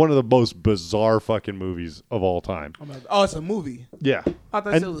 one of the most bizarre fucking movies of all time. Oh, it's a movie. Yeah. I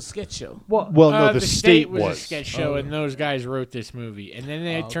thought And- it was a sketch show. Well, no, the state was a was. sketch show, and those guys wrote this movie, and then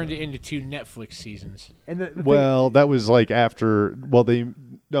they turned it into 2 Netflix seasons. And the Well, that was like after. Well, they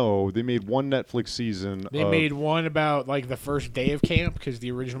made one Netflix season. They made one about like the first day of camp because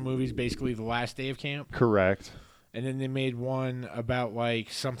the original movie is basically the last day of camp, Correct. and then they made one about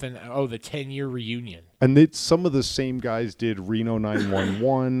like something. Oh, the 10-year reunion. And some of the same guys did Reno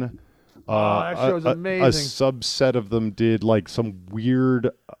 911. that show's a amazing. subset of them did like some weird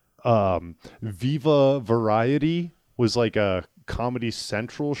Viva Variety was like a Comedy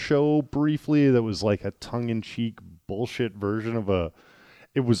Central show briefly that was like a tongue-in-cheek bullshit version of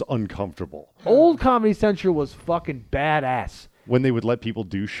it was uncomfortable old Comedy Central was fucking badass. when they would let people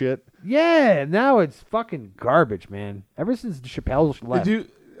do shit. Yeah, now it's fucking garbage, man. Ever since Chappelle left. Did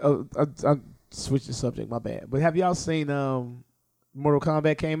you? I switched the subject. My bad. But have y'all seen Mortal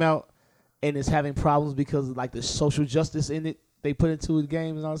Kombat came out and it's having problems because of like the social justice in it they put into the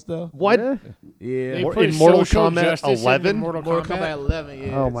game and all that stuff? What? Yeah. Yeah. They Mor- put in Mortal social Kombat justice into 11? Mortal Mortal Kombat. Kombat 11.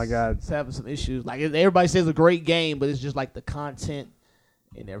 Yeah. Oh, my God. It's having some issues. Like everybody says, it's a great game, but it's just like the content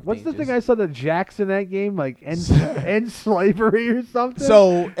and everything. What's the just- thing I saw that Jax in that game? Like end slavery or something?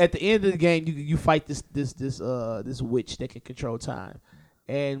 So at the end of the game, you fight this witch that can control time,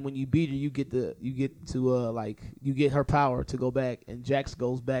 and when you beat her, you get her power to go back, and Jax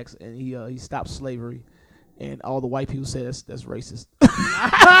goes back and he stops slavery, and all the white people say that's racist.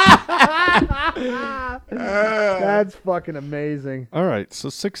 That's fucking amazing. All right, so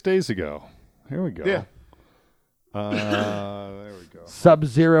 6 days ago. Here we go. Yeah. There we go.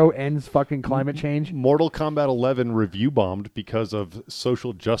 Sub-Zero ends fucking climate change. Mortal Kombat 11 review bombed because of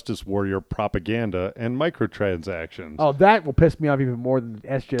social justice warrior propaganda and microtransactions. Oh, that will piss me off even more than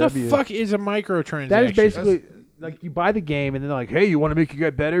SJW. The fuck is a microtransaction? That is basically like you buy the game and then they're like, hey, you want to make you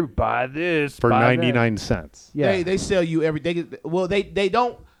get better? Buy this For buy that. 99 cents. Yeah. They sell you every day. Well, they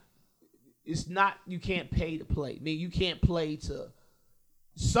don't. It's not. You can't pay to play. I mean, you can't play to.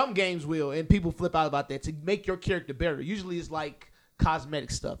 Some games will, and people flip out about that to make your character better. Usually, it's like cosmetic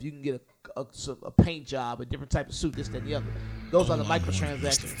stuff. You can get a paint job, a different type of suit, this, that, and the other. Those are the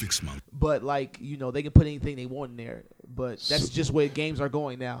microtransactions. But like they can put anything they want in there. But that's just where games are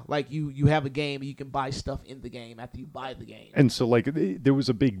going now. Like you have a game, and you can buy stuff in the game after you buy the game. And so, like, there was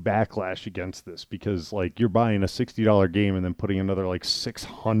a big backlash against this because, like, you're buying a $60 game and then putting another, like,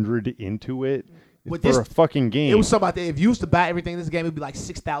 $600 into it With for this- a fucking game. It was something about that. If you used to buy everything in this game, it'd be like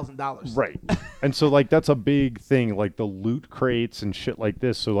 $6,000. Right. And so, like, that's a big thing, like the loot crates and shit like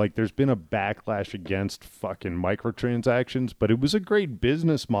this. So, like, there's been a backlash against fucking microtransactions, but it was a great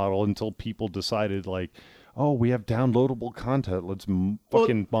business model until people decided, like, oh, we have downloadable content. Let's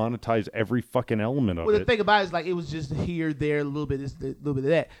fucking monetize every fucking element of Well, the it. thing about it is, like, it was just here, there, a little bit of this, a little bit of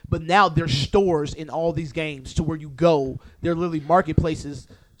that. But now there's stores in all these games to where you go. They're literally marketplaces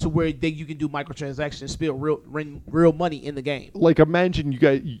to where you can do microtransactions and spill real money in the game. Like, imagine you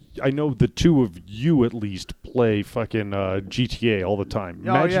guys, I know the two of you at least play fucking GTA all the time. Oh,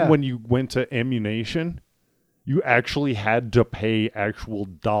 Imagine yeah. when you went to ammunition, you actually had to pay actual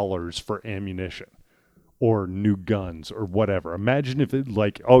dollars for ammunition or new guns or whatever. Imagine if it,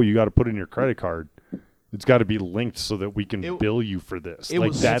 like, oh, you got to put in your credit card. It's got to be linked so that we can bill you for this.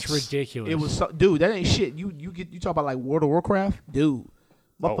 Like, That's ridiculous. It was, dude, that ain't shit. You talk about like World of Warcraft, dude.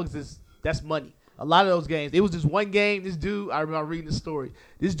 Motherfuckers that's money. A lot of those games. It was just one game. This dude, I remember reading the story.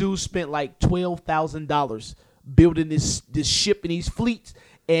 This dude spent like $12,000 building this ship and these fleets.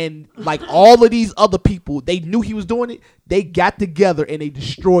 And like all of these other people, they knew he was doing it. They got together and they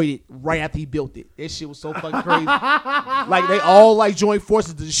destroyed it right after he built it. That shit was so fucking crazy. Like they all like joined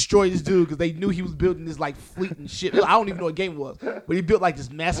forces to destroy this dude because they knew he was building this like fleet and shit. I don't even know what game it was, but he built like this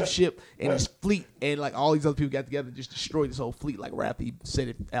massive ship and this fleet, and like all these other people got together and just destroyed this whole fleet like right after he set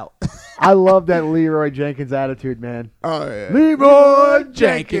it out. I love that Leroy Jenkins attitude, man. Oh yeah, Leroy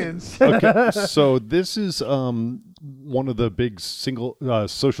Jenkins. Okay, so this is one of the big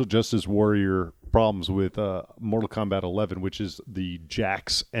social justice warrior problems with Mortal Kombat 11, which is the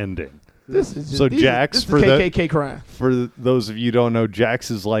Jax ending. This is just, So this Jax, is for the the KKK crime. For those of you who don't know,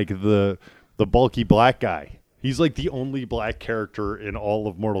 Jax is like the bulky black guy. He's like the only black character in all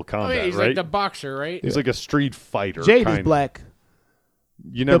of Mortal Kombat, Oh, yeah, he's right? like the boxer, right? He's like a street fighter. Jade is kinda. black.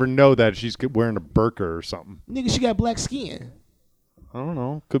 You never know that she's wearing a burqa or something. Nigga, she got black skin. I don't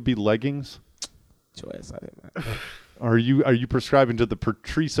know. Could be leggings. Get your ass out of here, man. Are you prescribing to the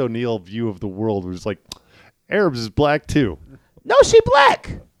Patrice O'Neal view of the world, where it's like Arabs is black too? No, she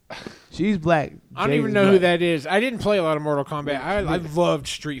black. She's black. I don't Jade even is know who black. that is. I didn't play a lot of Mortal Kombat. I loved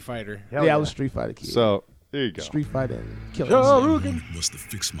Street Fighter. Yeah, I was Street Fighter kid. So There you go. Street Fighter and killing. Wanted was to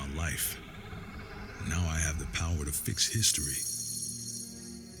fix my life. Now I have the power to fix history.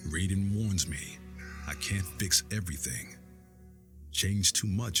 Raiden warns me, I can't fix everything. Change too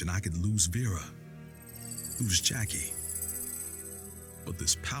much and I could lose Vera, lose Jackie. But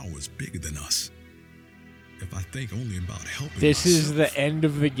this power is bigger than us. If I think only about helping This is myself, the end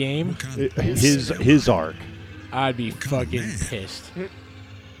of the game. what kind of person am His I? arc. I'd be kind of fucking man? pissed.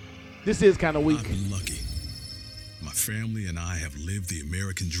 This is kind of weak. I've been lucky. My family and I have lived the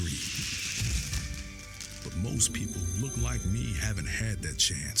American dream. But most people who look like me haven't had that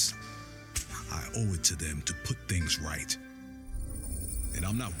chance. I owe it to them to put things right. And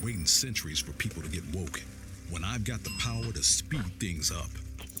I'm not waiting centuries for people to get woke when I've got the power to speed things up.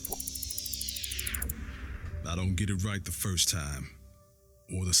 I don't get it right the first time,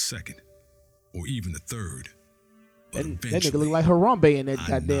 or the second, or even the third. But That nigga eventually, look like Harambe in that I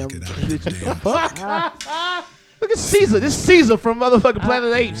goddamn. knock it out the damn Fuck. Look at Caesar. This Caesar from motherfucking Planet of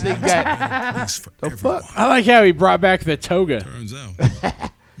the Apes. They got. place for The everyone. fuck? I like how he brought back the toga. Turns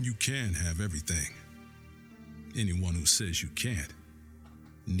out, you can have everything. Anyone who says you can't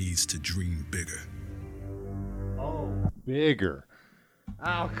needs to dream bigger. Bigger.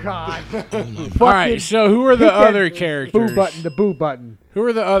 Oh God. All right, so who are the Hit that other characters? Boo button. The boo button. Who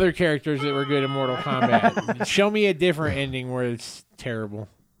are the other characters that were good in Mortal Kombat? Show me a different ending where it's terrible.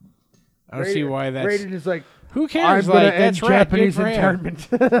 I don't see why that's. Raiden is like, Who I'm cares? gonna Like end that's right. Good Japanese for him.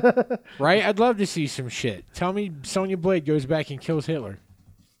 internment. Right? I'd love to see some shit. Tell me Sonya Blade goes back and kills Hitler.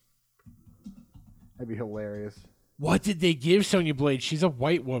 That'd be hilarious. What did they give Sonya Blade? She's a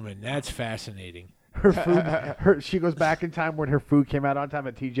white woman. That's fascinating. Her food. She goes back in time when her food came out on time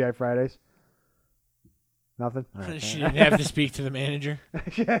at TGI Fridays. Nothing. All right. She didn't have to speak to the manager.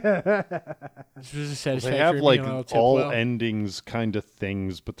 This was a They satisfactory have like meal, I'll tip all well. endings kind of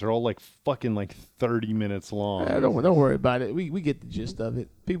things, but they're all like fucking like 30 minutes long. Don't worry about it. We get the gist of it.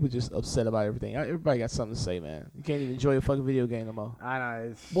 People just upset about everything. Everybody got something to say, man. You can't even enjoy a fucking video game no more. I know.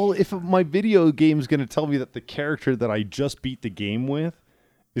 It's, Well, if my video game's going to tell me that the character that I just beat the game with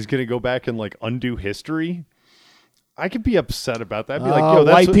is going to go back and like undo history, I could be upset about that. I'd be like, yo,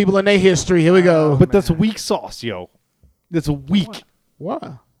 that's white people in their history. Here we go. but that's weak sauce, yo. That's weak.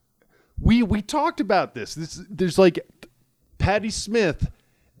 Why? We talked about this. There's like Patti Smith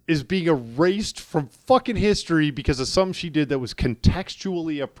is being erased from fucking history because of something she did that was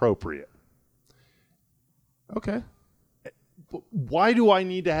contextually appropriate. Okay. Why do I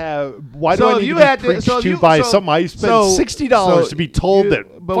need to have? Why So do I if need you to be had to- preached so if to you- by so- something I spent so- $60 to be told that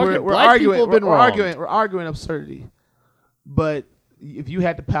But fucking we're black arguing. people have been we're wrong? arguing absurdity. But if you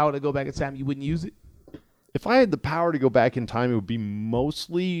had the power to go back in time, you wouldn't use it. If I had the power to go back in time, it would be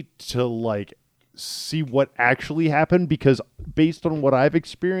mostly to like see what actually happened, because based on what I've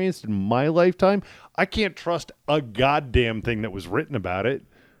experienced in my lifetime, I can't trust a goddamn thing that was written about it.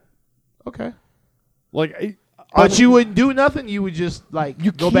 Okay. Like, But you wouldn't do nothing. You would just like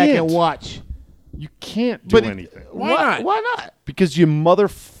You go back and can't. watch. you can't do But anything Why not? Why not? because you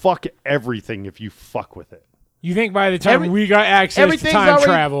motherfuck everything if you fuck with it. You think by the time Every- we got access to Everything's time already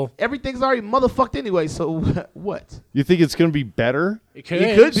travel, Everything's already motherfucked anyway. So what? You think it's going to be better? it could.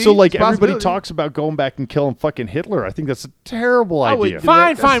 It could be. So like It's a everybody possibility. talks about going back and killing fucking Hitler. I think that's a terrible I would idea. do Fine,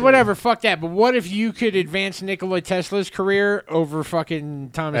 That's fine, it. whatever. Fuck that. But what if you could advance Nikola Tesla's career over fucking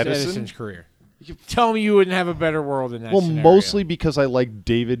Thomas Edison? Edison's career? Tell me you wouldn't have a better world in that Well, scenario. mostly because I like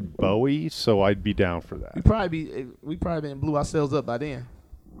David Bowie, so I'd be down for that. We probably been blew ourselves up by then.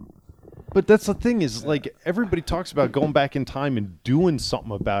 But that's the thing is, like, everybody talks about going back in time and doing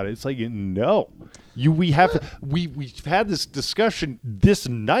something about it. It's like, no, we've had this discussion this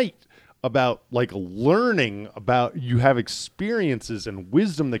night about like learning about, you have experiences and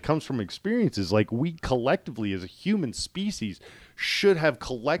wisdom that comes from experiences. Like, we collectively as a human species should have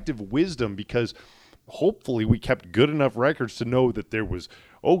collective wisdom, because hopefully we kept good enough records to know that there was,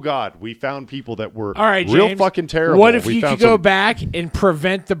 oh God, we found people that were All right, real James, fucking terrible. What if We you found could go some- back and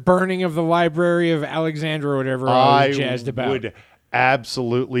prevent the burning of the Library of Alexandria or whatever I was jazzed about? would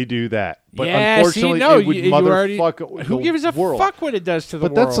absolutely do that. But yeah, unfortunately, see, no, it would you already, motherfuck who the gives a world. fuck what it does to the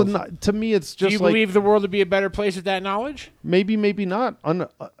But world? that's to me, it's Do just you like believe the world would be a better place with that knowledge? maybe not.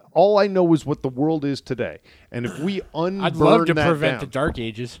 All I know is what the world is today, and if we unburn I'd love to that prevent down, the Dark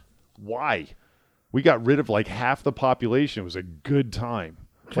Ages. why? We got rid of like half the population. It was a good time.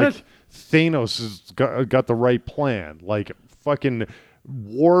 Like Thanos has got the right plan. Like fucking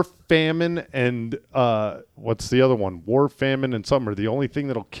war, famine, and what's the other one? War, famine, and something are the only thing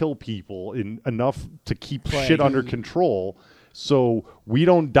that'll kill people in enough to keep shit under control. So we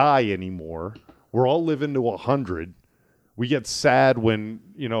don't die anymore. We're all living to 100. We get sad when,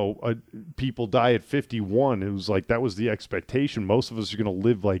 people die at 51. It was like that was the expectation. Most of us are going to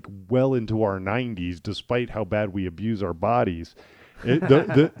live like well into our 90s, despite how bad we abuse our bodies.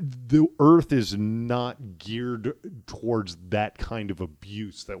 The earth is not geared towards that kind of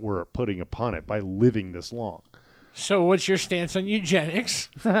abuse that we're putting upon it by living this long. So what's your stance on eugenics?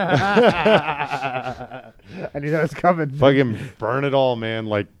 I knew that was coming. Fucking burn it all, man.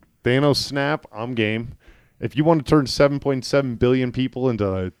 Like Thanos snap, I'm game. If you want to turn 7.7 billion people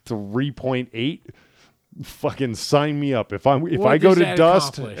into 3.8, fucking sign me up. If I go to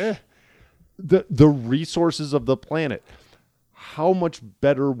dust, the resources of the planet, how much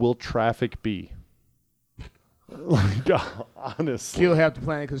better will traffic be? Like, honestly, Kill half the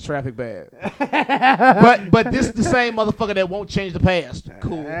planet because traffic bad. but this is the same motherfucker that won't change the past.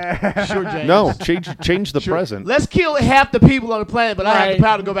 Cool. Sure, James. No, change the present. Let's kill half the people on the planet, but I have the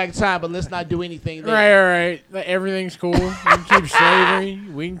power to go back in time, but let's not do anything there. Right. Everything's cool. We can keep slavery.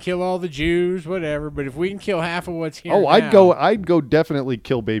 We can kill all the Jews, whatever. But if we can kill half of what's here I'd go definitely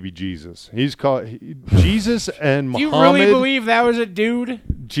kill baby Jesus. He's called Jesus and Muhammad. Do you really believe that was a dude?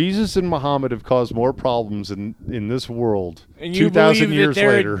 Jesus and Muhammad have caused more problems in this world. And you 2,000 believe years that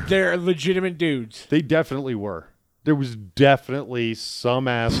later, they're legitimate dudes. They definitely were. There was definitely some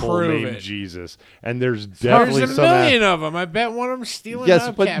asshole named Jesus, and there's definitely a million of them. I bet one of them stealing.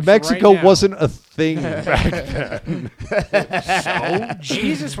 Yes, but hubcaps Mexico right now. wasn't a thing back then. So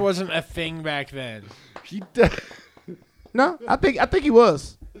Jesus wasn't a thing back then. No, I think he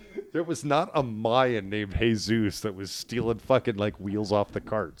was. There was not a Mayan named Jesus that was stealing fucking like wheels off the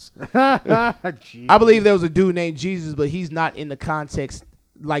carts. I believe there was a dude named Jesus, but he's not in the context,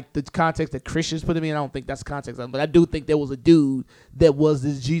 like the context that Christians put him in. I don't think that's the context of him, but I do think there was a dude that was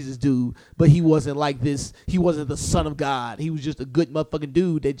this Jesus dude, but he wasn't like this. He wasn't the son of God. He was just a good motherfucking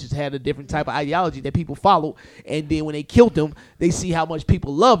dude that just had a different type of ideology that people followed. And then when they killed him, they see how much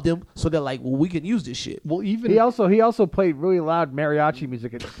people loved him, so they're like, well, we can use this shit. Well, even he also played really loud mariachi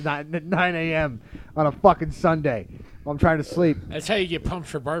music at 9 a.m. on a fucking Sunday while I'm trying to sleep. That's how you get pumped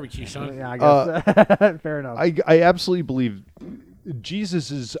for barbecue, son. Yeah, I guess. Fair enough. I absolutely believe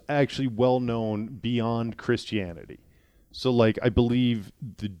Jesus is actually well known beyond Christianity. So, like, I believe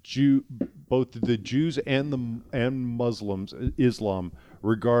both the Jews and Muslims, Islam,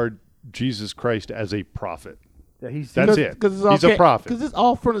 regard Jesus Christ as a prophet. Yeah, That's it. He's a prophet. Because it's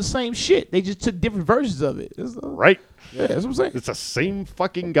all from the same shit. They just took different versions of it. Right. Yeah, that's what I'm saying. It's the same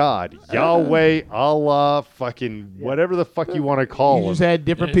fucking God. Yahweh, Allah, fucking whatever the fuck you want to call You him. just had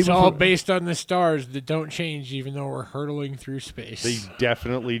different It's people. all based on the stars that don't change, even though we're hurtling through space. They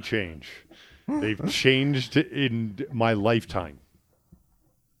definitely change. They've changed in my lifetime.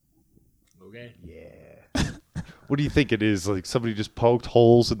 Okay. What do you think it is? Like somebody just poked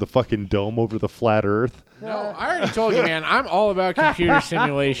holes in the fucking dome over the flat Earth? No, I already told you, man. I'm all about computer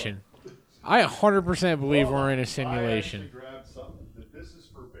simulation. I 100% believe we're in a simulation. This is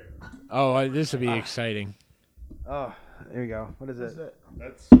for Bear. Oh, this will be exciting. Oh, there you go. What is it?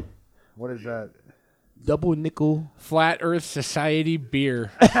 What is that? Double nickel. Flat Earth Society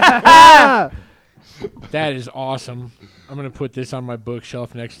beer. That is awesome. I'm going to put this on my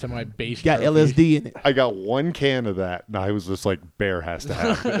bookshelf next to my base. Got trophy. LSD in it. I got one can of that, and I was just like, Bear has to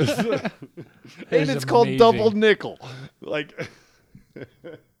have this. And is it's called amazing. Double Nickel. Like,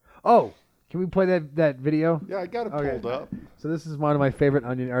 Oh, can we play that video? yeah, I got it Okay. pulled up. So this is one of my favorite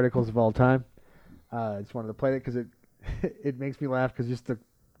Onion articles of all time. I just wanted to play it because it makes me laugh because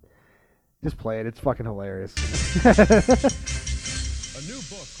just play it. It's fucking hilarious. A new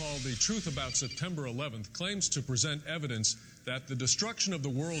book called The Truth About September 11th claims to present evidence that the destruction of the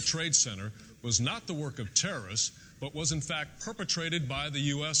World Trade Center was not the work of terrorists, but was in fact perpetrated by the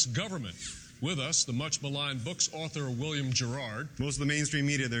U.S. government. With us, the much maligned book's author, William Gerard. Most of the mainstream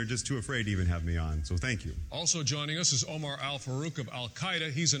media, they're just too afraid to even have me on, so thank you. Also joining us is Omar Al-Farouk of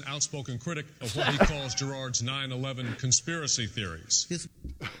Al-Qaeda. He's an outspoken critic of what he calls Gerard's 9/11 conspiracy theories.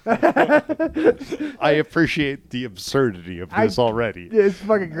 I appreciate the absurdity of this already. Yeah, it's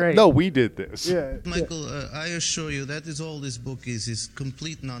fucking great. No, we did this. Yeah. Michael, I assure you that is all this book is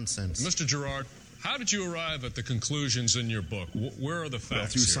complete nonsense. Mr. Gerard, how did you arrive at the conclusions in your book? Where are the Well,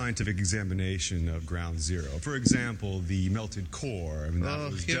 facts through here? scientific examination of ground zero. For example, the melted core. I mean,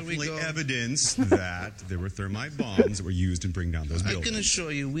 that was here we definitely go. evidence that there were thermite bombs that were used in bringing down those I buildings. can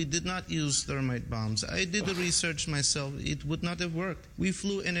assure you, we did not use thermite bombs. I did the research myself. It would not have worked. We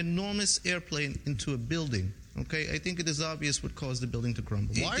flew an enormous airplane into a building. Okay, I think it is obvious what caused the building to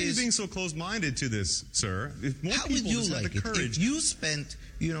crumble. Why are you being so close-minded to this, sir? If more How people would you just like had the it courage. if you spent,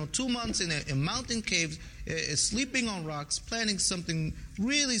 2 months in a mountain cave, sleeping on rocks, planning something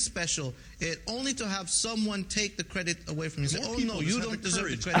really special, only to have someone take the credit away from you? Say, More oh people no, just you have don't the deserve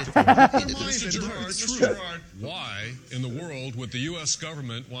the courage. credit. Mr. Gerard, why in the world would the U.S.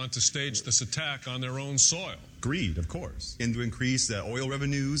 government want to stage this attack on their own soil? Greed, of course. And to increase the oil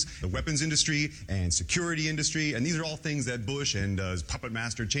revenues, the weapons industry, and security industry. And these are all things that Bush and puppet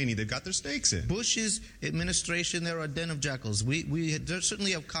master Cheney, they've got their stakes in. Bush's administration, they're a den of jackals. We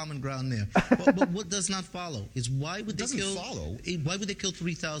certainly have common ground there. But what does not follow is why would they kill? Why would they kill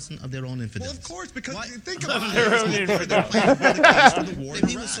 3,000 of their own infidels? Well, of course, because think Why- about their own infidels. If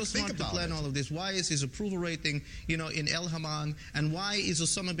he was so smart to plan all of this, why is his approval rating, in El Haman, and why is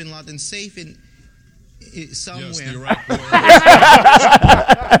Osama bin Laden safe in somewhere? Yes, the Iraq War.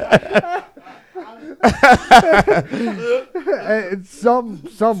 It's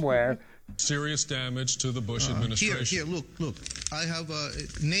somewhere. Serious damage to the Bush administration. Here, look. I have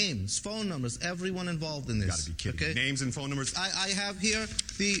names, phone numbers, everyone involved in this. Gotta be kidding. Okay? Names and phone numbers. I have here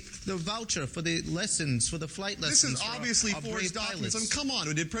the voucher for the lessons, for the flight This lessons. is obviously for our forged brave documents. I mean, pilots. come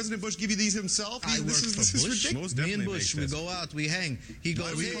on. Did President Bush give you these himself? I work This is for Bush. ridiculous. Most Me and definitely Bush, makes we sense. go out, we hang. He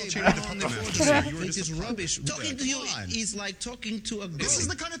goes, we hey, call bring Cheney the on the puppet fortune. master. You were It is disappointed rubbish. with Talking that. to you Come on. is like talking to a girl. This is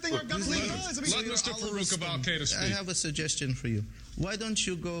the kind of thing our government does. I mean, Let Mr. Farouk of Al-Qaeda I speak. have a suggestion for you. Why don't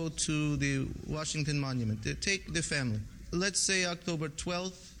you go to the Washington Monument? Take the family. Let's say October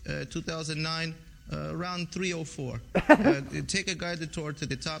 12th, 2009, around 3:04. Take a guided tour to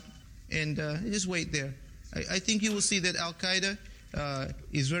the top and just wait there. I think you will see that Al-Qaeda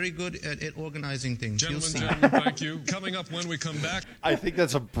is very good at organizing things. You'll see. Gentlemen, thank you. Coming up when we come back. I think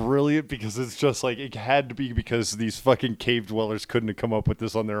that's a brilliant because it's just like it had to be because these fucking cave dwellers couldn't have come up with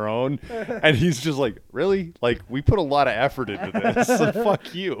this on their own, and he's just like, really? Like we put a lot of effort into this. So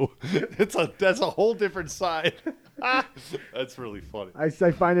fuck you. That's a whole different side. That's really funny. I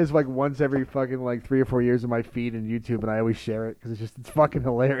find this like once every fucking like 3 or 4 years in my feed in YouTube, and I always share it because it's fucking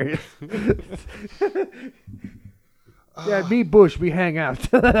hilarious. Yeah, me Bush, we hang out.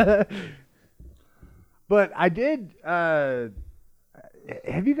 But I did. Have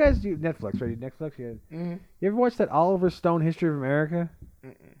you guys do Netflix? Right, Netflix. Yeah. Mm-hmm. You ever watch that Oliver Stone History of America?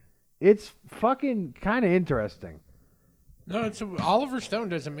 It's fucking kind of interesting. No, it's Oliver Stone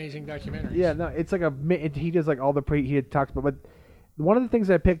does amazing documentaries. Yeah, no, it's like he does like all the he talks about. But one of the things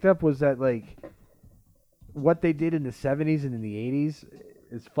I picked up was that like what they did in the 70s and in the 80s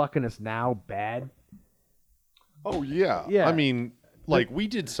is fucking us now bad. Oh yeah. Yeah. I mean, like we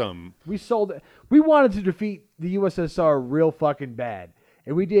did some. We wanted to defeat the USSR real fucking bad,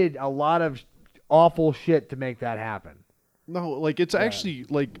 and we did a lot of awful shit to make that happen. No, like it's actually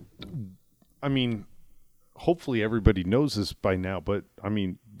like, I mean, hopefully everybody knows this by now, but I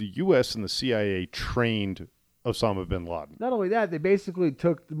mean, the U.S. and the CIA trained Osama bin Laden. Not only that, they basically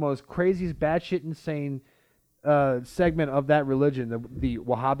took the most craziest, batshit insane segment of that religion, the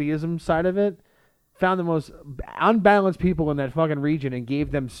Wahhabism side of it, found the most unbalanced people in that fucking region and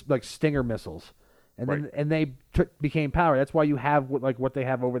gave them like Stinger missiles, and then they became power. That's why you have what they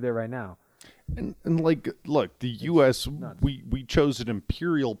have over there right now. And like, look, the U.S. we chose an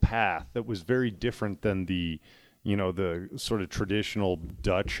imperial path that was very different than the sort of traditional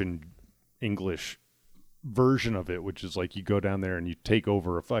Dutch and English version of it, which is like you go down there and you take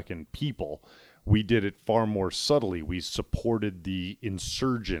over a fucking people. We did it far more subtly. We supported the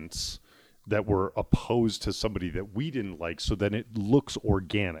insurgents that were opposed to somebody that we didn't like, so then it looks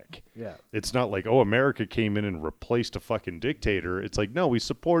organic. Yeah. It's not like, oh, America came in and replaced a fucking dictator. It's like, no, we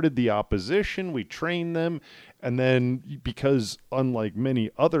supported the opposition, we trained them, and then because unlike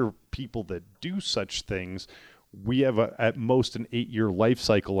many other people that do such things, we have at most an 8-year life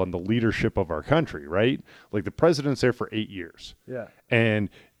cycle on the leadership of our country, right? Like the president's there for 8 years. Yeah. And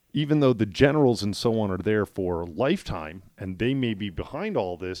even though the generals and so on are there for a lifetime, and they may be behind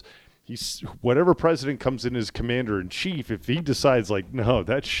all this, whatever president comes in as commander-in-chief, if he decides like, no,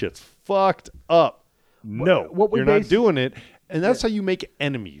 that shit's fucked up, you're not doing it. And that's how you make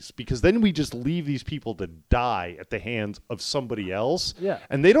enemies, because then we just leave these people to die at the hands of somebody else. Yeah.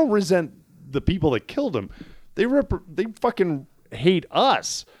 And they don't resent the people that killed them. They fucking hate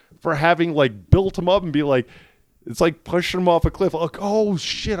us for having like built them up and be like, it's like pushing them off a cliff. Like, oh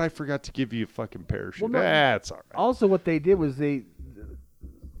shit, I forgot to give you a fucking parachute. Well, no, that's all right. Also, what they did was the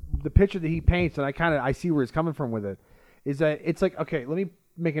picture that he paints, and I see where he's coming from with it, is that it's like, okay, let me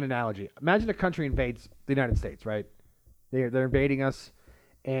make an analogy. Imagine a country invades the United States, right? They're invading us,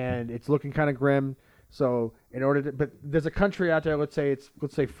 and it's looking kind of grim. So in order to, but there's a country out there. Let's say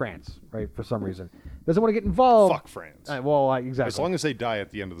France, right? For some reason, doesn't want to get involved. Fuck France. Exactly. As long as they die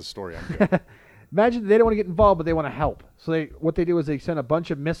at the end of the story, I'm good. Imagine they don't want to get involved, but they want to help. So what they do is they send a bunch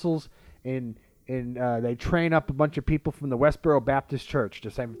of missiles and they train up a bunch of people from the Westboro Baptist Church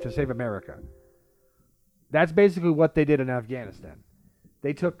to save America. That's basically what they did in Afghanistan.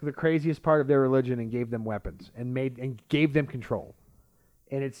 They took the craziest part of their religion and gave them weapons and gave them control.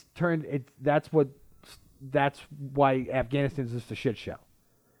 And that's why Afghanistan is just a shit show.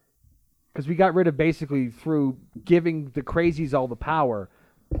 Because we got rid of basically through giving the crazies all the power,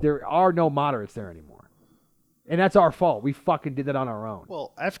 there are no moderates there anymore. And that's our fault. We fucking did that on our own.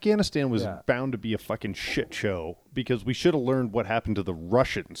 Well, Afghanistan was bound to be a fucking shit show because we should have learned what happened to the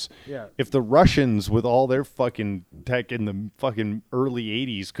Russians. Yeah. If the Russians, with all their fucking tech in the fucking early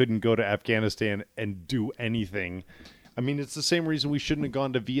 80s, couldn't go to Afghanistan and do anything, I mean, it's the same reason we shouldn't have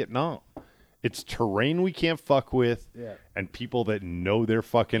gone to Vietnam. It's terrain we can't fuck with, and people that know their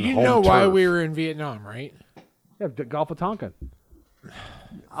fucking You home know why turf. we were in Vietnam, right? Yeah, the Gulf of Tonkin.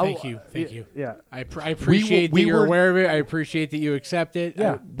 Thank you. Yeah. I appreciate that you're aware of it. I appreciate that you accept it.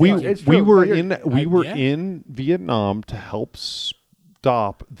 Yeah. We were in Vietnam to help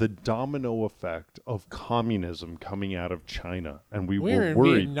stop the domino effect of communism coming out of China, and we were in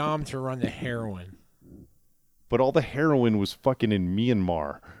worried. Vietnam to run the heroin. But all the heroin was fucking in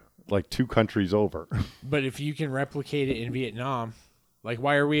Myanmar, like 2 countries over. But if you can replicate it in Vietnam, like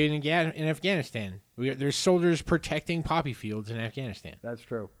why are we in Afghanistan? There's soldiers protecting poppy fields in Afghanistan. That's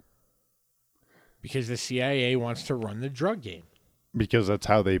true. Because the CIA wants to run the drug game. Because that's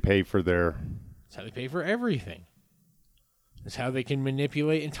how they pay for their... That's how they pay for everything. It's how they can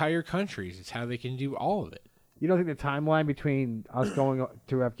manipulate entire countries. It's how they can do all of it. You don't think the timeline between us going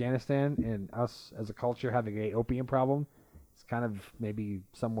to Afghanistan and us as a culture having a opium problem is kind of maybe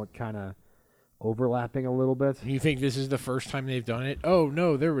somewhat kind of overlapping a little bit? You think this is the first time they've done it? Oh,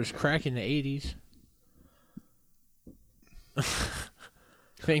 no, there was crack in the 80s.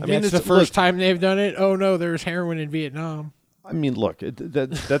 That's the first time they've done it? Oh, no, there was heroin in Vietnam. I mean, look,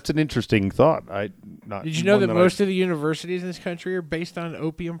 that's an interesting thought. Did you know that most of the universities in this country are based on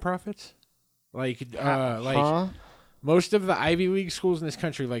opium profits? Like most of the Ivy League schools in this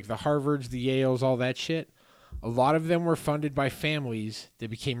country, like the Harvards, the Yales, all that shit, a lot of them were funded by families that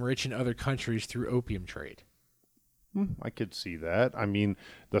became rich in other countries through opium trade. I could see that. I mean,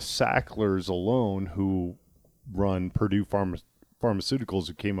 the Sacklers alone, who run Purdue Pharmaceuticals,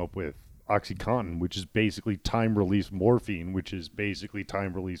 who came up with OxyContin, which is basically time-release morphine, which is basically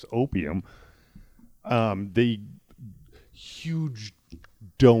time-release opium, they huge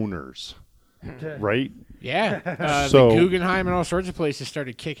donors, right? Yeah. So the Guggenheim and all sorts of places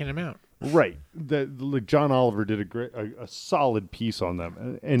started kicking them out. Right. Like John Oliver did a solid piece on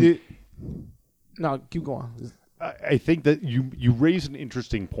them. And no, keep going. I think that you raise an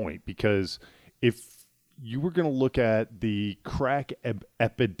interesting point, because if you were going to look at the crack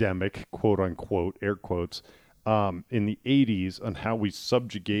epidemic, quote unquote, air quotes, in the 80s, on how we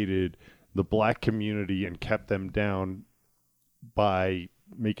subjugated the black community and kept them down by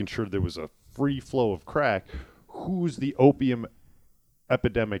making sure there was a free flow of crack, who's the opium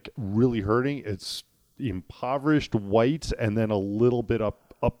epidemic really hurting? It's impoverished whites, and then a little bit up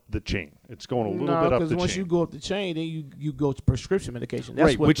the chain. It's going a little bit up the chain. Because once you go up the chain, then you go to prescription medication. That's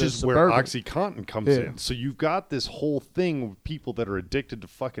right, what which is where OxyContin comes in. So you've got this whole thing with people that are addicted to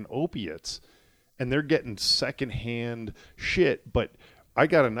fucking opiates, and they're getting secondhand shit. But I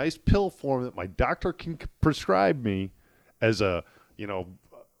got a nice pill form that my doctor can prescribe me as a,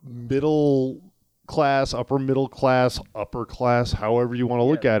 middle class, upper middle class, upper class, however you want to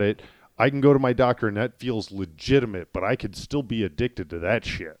look at it. I can go to my doctor and that feels legitimate, but I could still be addicted to that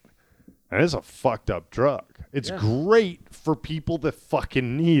shit. And it's a fucked up drug. It's great for people that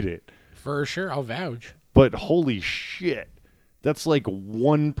fucking need it. For sure, I'll vouch. But holy shit, that's like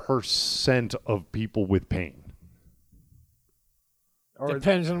 1% of people with pain.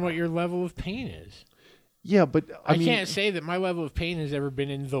 Depends on what your level of pain is. Yeah, but I mean, can't say that my level of pain has ever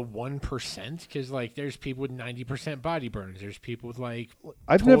been in the 1%, because there's people with 90% body burners. There's people with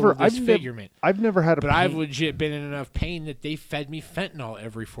I've never disfigurement. I've never had a. But pain. I've legit been in enough pain that they fed me fentanyl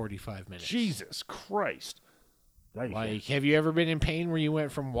every 45 minutes. Jesus Christ! Have you ever been in pain where you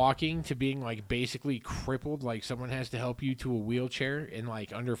went from walking to being basically crippled, like someone has to help you to a wheelchair in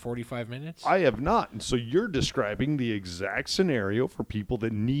under 45 minutes? I have not. And so you're describing the exact scenario for people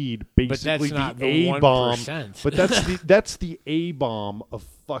that need basically the A-bomb. But that's the A-bomb of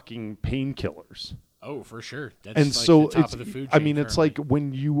fucking painkillers. Oh, for sure. That's and so the top it's, of the food chain. I mean, it's like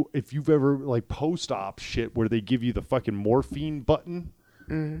if you've ever post-op shit where they give you the fucking morphine button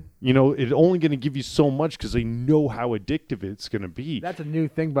You know, it's only going to give you so much because they know how addictive it's going to be. That's a new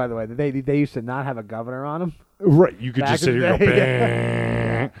thing, by the way. They used to not have a governor on them. Right. You could Back just sit in here the and go,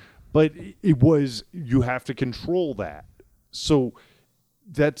 day. "Bah." But it was, you have to control that. So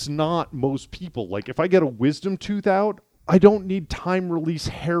that's not most people. Like, if I get a wisdom tooth out, I don't need time-release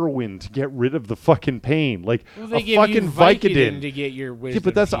heroin to get rid of the fucking pain. Like, Well, they a give fucking you Vicodin Vicodin to get your Yeah, wisdom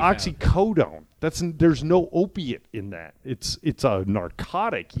but that's teeth out. oxycodone. There's no opiate in that. It's a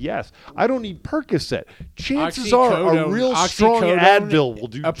narcotic. Yes, I don't need Percocet. Chances are a real strong Advil will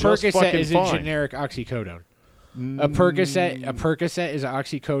do A just Percocet fucking is fine. a generic oxycodone. A Percocet is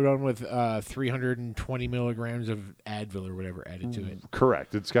oxycodone with 320 milligrams of Advil or whatever added to it.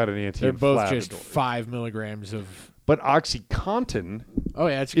 Correct. It's got an They're anti-inflammatory. both just 5 milligrams of. But OxyContin Oh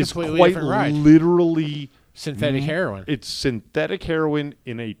yeah, it's a is completely quite different ride. literally Synthetic heroin. It's synthetic heroin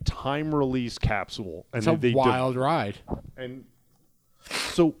in a time-release capsule, and It's a they wild ride. And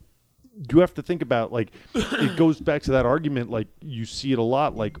so you have to think about, like, it goes back to that argument. Like, you see it a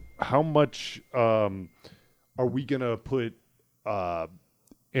lot. Like, how much are we gonna put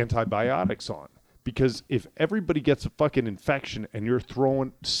antibiotics on? Because if everybody gets a fucking infection and you're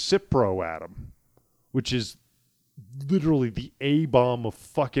throwing Cipro at them, which is literally the A-bomb of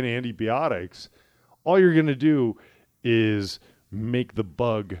fucking antibiotics, all you're going to do is make the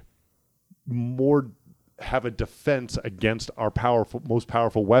bug have a defense against our most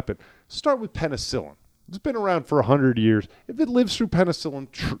powerful weapon. Start with penicillin. It's been around for 100 years. If it lives through penicillin,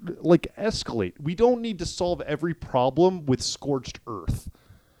 escalate. We don't need to solve every problem with scorched earth.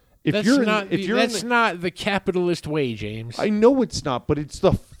 That's not the capitalist way, James. I know it's not, but it's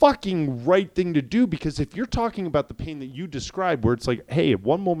the fucking right thing to do, because if you're talking about the pain that you described, where it's like, hey, at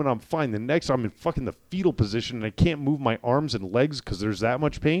one moment I'm fine, the next I'm in fucking the fetal position and I can't move my arms and legs because there's that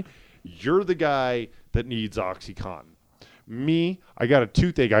much pain, you're the guy that needs OxyContin. Me, I got a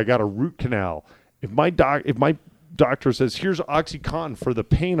toothache, I got a root canal. If my doctor says, here's OxyContin for the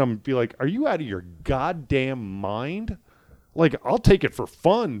pain, I'm going to be like, are you out of your goddamn mind? Like, I'll take it for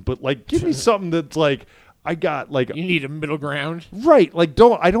fun, but, like, give me something that's, like, I got, like... You need a middle ground. Right. Like,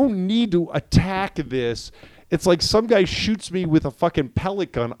 I don't need to attack this. It's like some guy shoots me with a fucking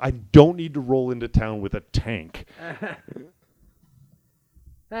pellet gun. I don't need to roll into town with a tank.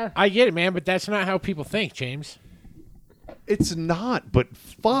 I get it, man, but that's not how people think, James. It's not, but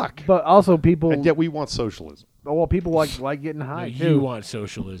fuck. But also people... And yet we want socialism. Oh, well, people like getting high, No, too. you want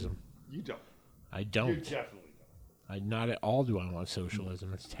socialism. You don't. I don't. You definitely not at all do I want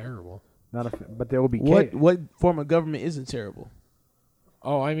socialism. It's terrible. But there will be what form of government isn't terrible?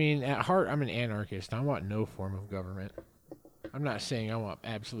 Oh, I mean, at heart, I'm an anarchist. I want no form of government. I'm not saying I want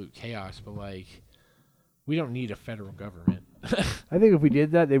absolute chaos, but, like, we don't need a federal government. I think if we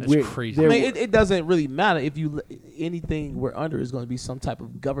did that, That's crazy. I mean, it doesn't really matter if anything we're under is going to be some type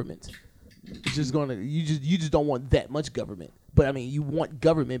of government. It's just going to you just don't want that much government. But I mean, you want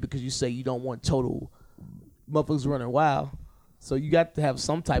government because you say you don't want total motherfuckers running wild. So you got to have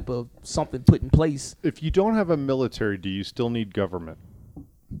some type of something put in place. If you don't have a military, do you still need government?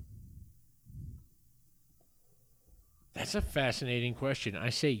 That's a fascinating question. I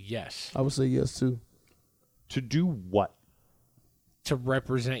say yes. I would say yes, too. To do what? To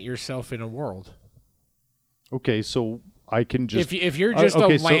represent yourself in a world. Okay, so I can just... If you're just a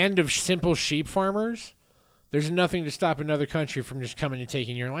land of simple sheep farmers, there's nothing to stop another country from just coming and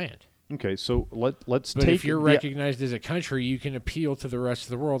taking your land. Okay, so let's But take... if you're recognized as a country, you can appeal to the rest of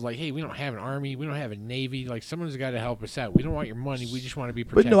the world. Like, hey, we don't have an army. We don't have a navy. Like, someone's got to help us out. We don't want your money. We just want to be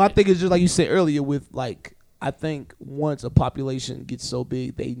protected. But no, I think it's just like you said earlier with, like, I think once a population gets so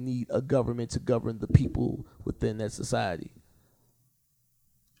big, they need a government to govern the people within that society.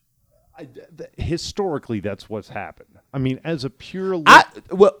 Historically, that's what's happened. I mean, as a pure...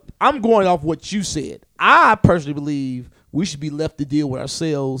 I'm going off what you said. I personally believe we should be left to deal with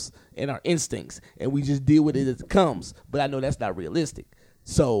ourselves and our instincts, and we just deal with it as it comes. But I know that's not realistic.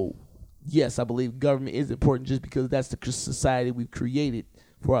 So, yes, I believe government is important just because that's the society we've created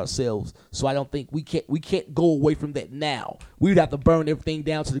for ourselves. So I don't think we can't go away from that now. We would have to burn everything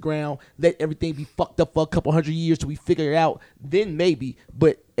down to the ground, let everything be fucked up for a couple hundred years till we figure it out. Then maybe.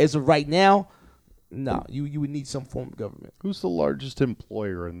 But as of right now, no, you would need some form of government. Who's the largest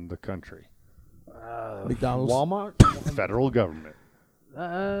employer in the country? McDonald's. Walmart? Federal government.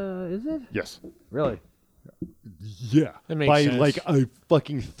 Is it? Yes. Really? Yeah. That makes By sense. like a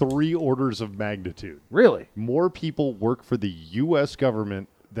fucking 3 orders of magnitude. Really? More people work for the U.S. government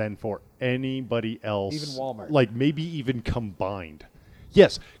than for anybody else. Even Walmart. Like maybe even combined.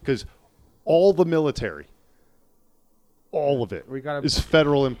 Yes, because all the military, all of it is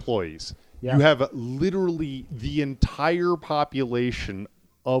federal employees. Yeah. You have literally the entire population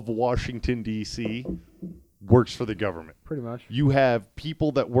of Washington, D.C. works for the government. Pretty much. You have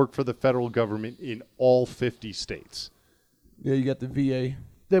people that work for the federal government in all 50 states. Yeah, you got the VA.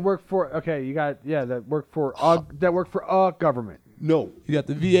 They work for that work for a government. No, you got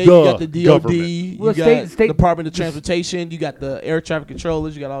the VA, you got the DOD, government. you Well, got state- Department of Transportation, you got the air traffic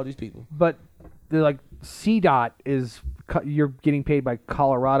controllers, you got all these people. But they're like CDOT is you're getting paid by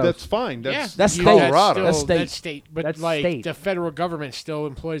Colorado. That's fine. That's That's You- state. Colorado. That's state. That's state. But That's like state. the federal government still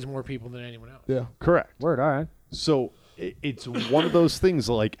employs more people than anyone else. Yeah. Correct. Word, all right. So it's one of those things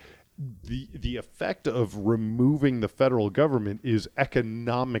like the effect of removing the federal government is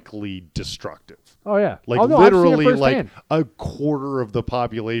economically destructive. Oh yeah. Like oh, no, I've seen it literally like firsthand. a quarter of the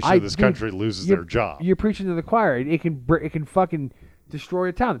population of this country loses you're- their job. You're preaching to the choir. It can fucking destroy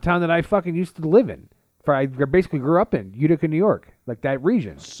a town. The town that I fucking used to live in. I basically grew up in Utica, New York, like that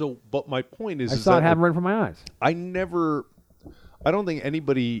region. So, but my point is, I is saw it that happen right in front of my eyes. I don't think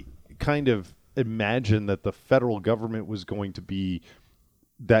anybody kind of imagined that the federal government was going to be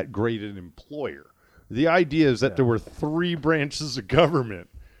that great an employer. The idea is that there were 3 branches of government,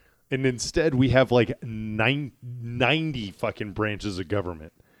 and instead we have like 90 fucking branches of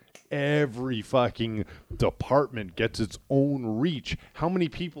government. Every fucking department gets its own reach. How many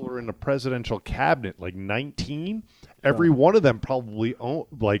people are in the presidential cabinet? Like 19? Every one of them probably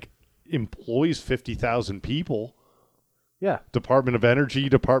employs 50,000 people. Yeah. Department of Energy,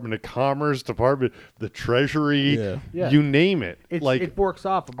 Department of Commerce, Department the Treasury, Yeah. you name it. It forks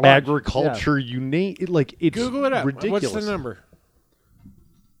off a bunch. Agriculture, you name it. Like it's Google it up. ridiculous. What's the number?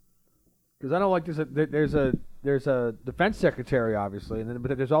 Because I don't like there's a defense secretary obviously, and then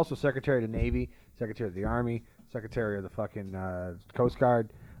but there's also secretary of the Navy, secretary of the Army, secretary of the fucking Coast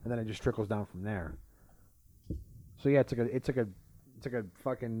Guard, and then it just trickles down from there. So yeah, it's like a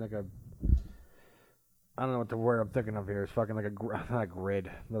fucking like a I don't know what the word I'm thinking of here is fucking like not a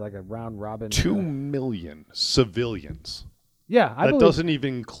grid, but like a round robin. 2 million civilians. Yeah, I that believe doesn't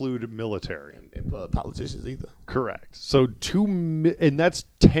even include military and politicians either. Correct. So and that's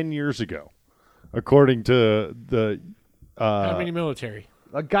 10 years ago, according to the. How many military?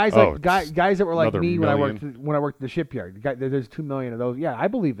 Guys guys that were like another me million. when I worked in the shipyard. There's 2 million of those. Yeah, I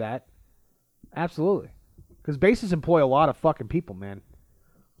believe that. Absolutely, because bases employ a lot of fucking people, man.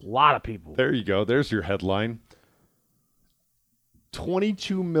 A lot of people. There you go. There's your headline.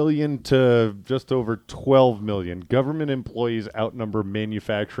 22 million to just over 12 million. Government employees outnumber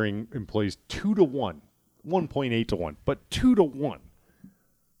manufacturing employees 2 to 1. 1.8 to 1, but 2 to 1.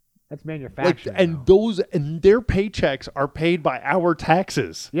 That's manufacturing. And their paychecks are paid by our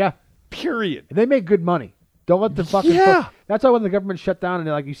taxes. Yeah. Period. And they make good money. Don't let the fucking. Yeah. That's why when the government shut down and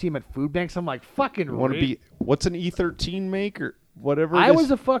like you see them at food banks, I'm like, fucking. Want to be? What's an E13 make or whatever? I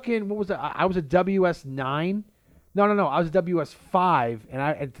was a fucking. What was it? I was a WS9. No. I was a WS5,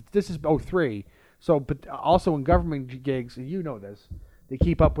 and this is 03. So, but also in government gigs, and you know this, they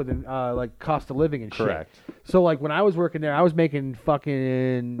keep up with like cost of living and shit. Correct. So like when I was working there, I was making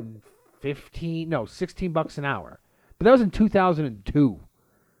fucking $16 an hour. But that was in 2002.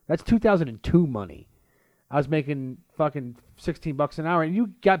 That's 2002 money. I was making fucking $16 an hour, and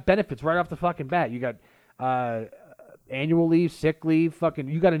you got benefits right off the fucking bat. You got annual leave, sick leave, fucking.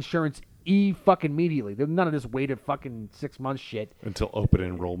 You got insurance fucking immediately. There's none of this waited fucking 6 months shit until open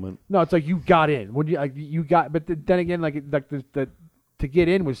enrollment. No, it's like you got in when you got, but then again, like the to get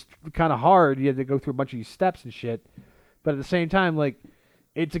in was kind of hard. You had to go through a bunch of these steps and shit. But at the same time, like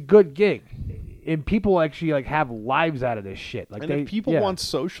it's a good gig, and people actually like have lives out of this shit. Like and if people want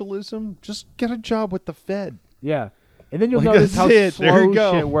socialism, just get a job with the Fed. Yeah, and then you'll Like, notice how that's it. There slow you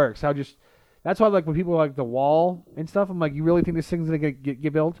go. shit works. How just that's why like when people are like the wall and stuff, I'm like, you really think this thing's gonna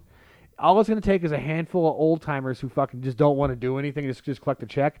get built? All it's going to take is a handful of old-timers who fucking just don't want to do anything, just collect a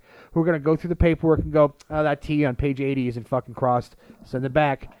check, who are going to go through the paperwork and go, oh, that T on page 80 isn't fucking crossed, send it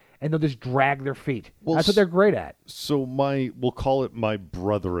back, and they'll just drag their feet. Well, That's what they're great at. So we'll call it my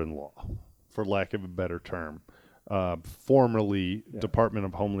brother-in-law, for lack of a better term, formerly Department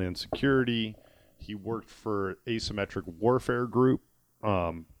of Homeland Security. He worked for Asymmetric Warfare Group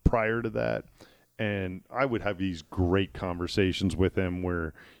prior to that. And I would have these great conversations with him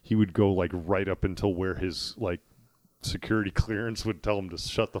where he would go like right up until where his like security clearance would tell him to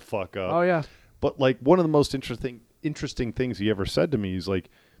shut the fuck up. Oh yeah. But like one of the most interesting things he ever said to me is like,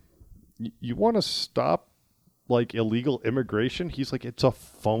 you want to stop like illegal immigration? He's like, it's a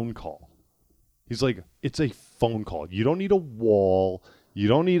phone call. He's like, it's a phone call. You don't need a wall. You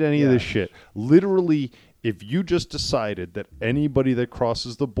don't need any of this shit. Literally, if you just decided that anybody that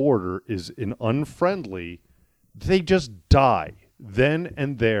crosses the border is an unfriendly, they just die then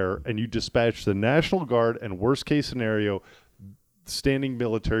and there, and you dispatch the National Guard, and worst case scenario, standing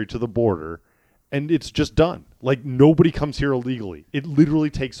military to the border, and it's just done. Like, nobody comes here illegally. It literally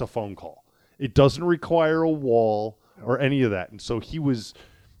takes a phone call. It doesn't require a wall or any of that. And so he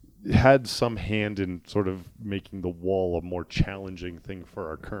had some hand in sort of making the wall a more challenging thing for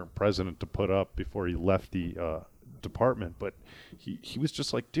our current president to put up before he left the department. But he was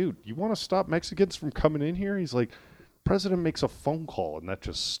just like, dude, you want to stop Mexicans from coming in here? He's like, president makes a phone call and that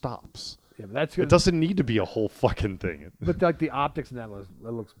just stops. Yeah, but that's it doesn't need to be a whole fucking thing. But like the optics in that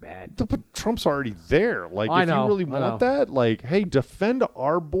looks bad. But Trump's already there. Like, I if know, you really I want know. that, like, hey, defend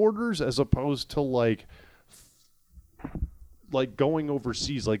our borders as opposed to like going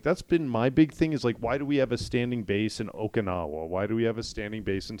overseas. Like, that's been my big thing is like, why do we have a standing base in Okinawa? Why do we have a standing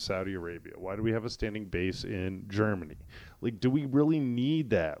base in Saudi Arabia? Why do we have a standing base in Germany? Like, do we really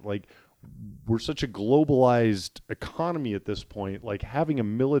need that? Like, we're such a globalized economy at this point. Like, having a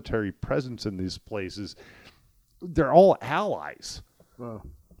military presence in these places, they're all allies. Well,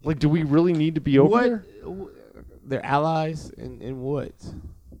 like, do we really need to be over there? They're allies in what?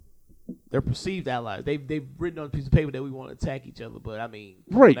 They're perceived allies. They've written on a piece of paper that we want to attack each other, but I mean,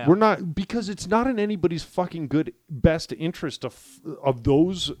 Right, now. we're not, because it's not in anybody's fucking best interest of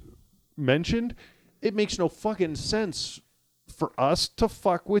those mentioned. It makes no fucking sense for us to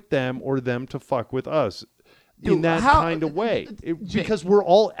fuck with them or them to fuck with us in that kind of way. Because we're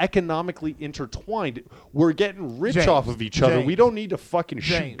all economically intertwined. We're getting rich off of each other. We don't need to fucking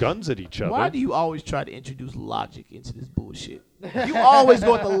shoot guns at each other. Why do you always try to introduce logic into this bullshit? You always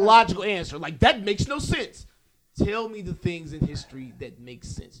go with the logical answer. Like, that makes no sense. Tell me the things in history that make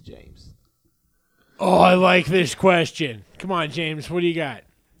sense, James. Oh, I like this question. Come on, James. What do you got?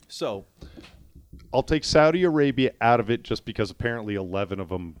 So, I'll take Saudi Arabia out of it just because apparently 11 of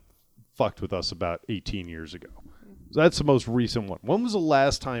them fucked with us about 18 years ago. So that's the most recent one. When was the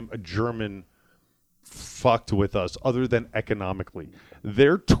last time a German fucked with us other than economically?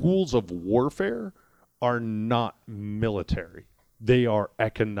 Their tools of warfare are not military. They are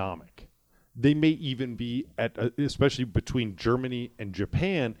economic. They may even be, especially between Germany and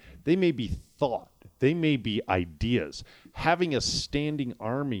Japan, they may be thought. They may be ideas. Having a standing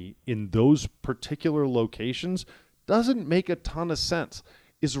army in those particular locations doesn't make a ton of sense.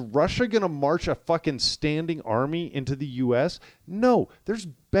 Is Russia going to march a fucking standing army into the U.S.? No. There's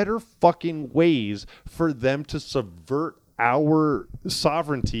better fucking ways for them to subvert our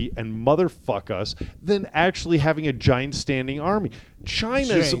sovereignty and motherfuck us than actually having a giant standing army.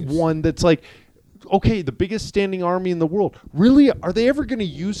 China's one that's like, okay, the biggest standing army in the world. Really? Are they ever going to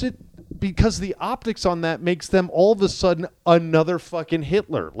use it? Because the optics on that makes them all of a sudden another fucking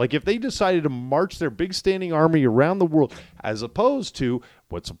Hitler. Like, if they decided to march their big standing army around the world, as opposed to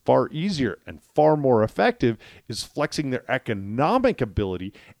what's far easier and far more effective is flexing their economic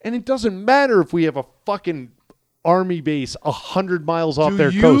ability. And it doesn't matter if we have a fucking army base 100 miles off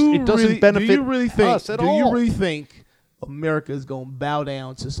their coast. It doesn't benefit us at all. Do you really think America is going to bow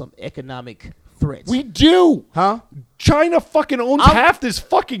down to some economic threats? We do. Huh? China fucking owns half this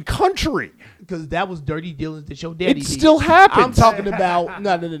fucking country. Because that was dirty dealings that your daddy It did. still happens. I'm talking about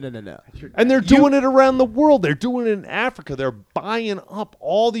no. And they're doing it around the world. They're doing it in Africa. They're buying up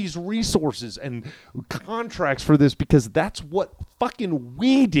all these resources and contracts for this because that's what fucking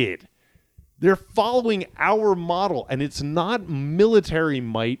we did. They're following our model, and it's not military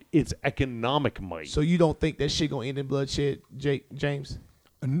might, it's economic might. So you don't think that shit going to end in bloodshed, James?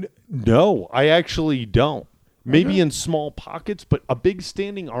 No, I actually don't. Maybe in small pockets, but a big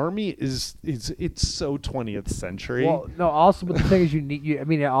standing army it's so 20th century. Well, no. Also, but the thing is, I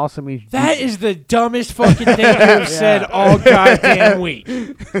mean, it also means That is the dumbest fucking thing you have said all goddamn week.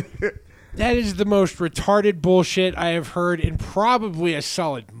 That is the most retarded bullshit I have heard in probably a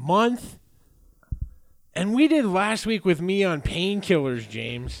solid month. And we did last week with me on painkillers,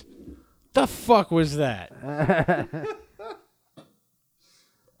 James. The fuck was that?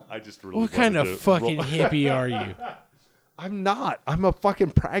 I just really What kind of fucking hippie are you? I'm not. I'm a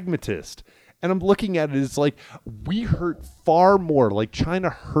fucking pragmatist. And I'm looking at it as like, we hurt far more. Like, China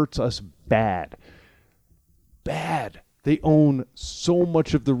hurts us bad. Bad. They own so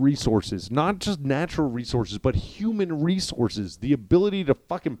much of the resources. Not just natural resources, but human resources. The ability to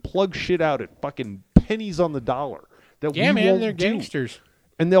fucking plug shit out at fucking pennies on the dollar. That Yeah, we man, won't they're do. gangsters.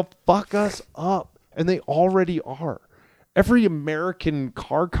 And they'll fuck us up. And they already are. Every American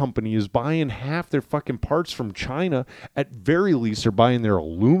car company is buying half their fucking parts from China. At very least, they're buying their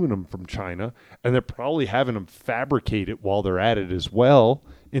aluminum from China. And they're probably having them fabricate it while they're at it as well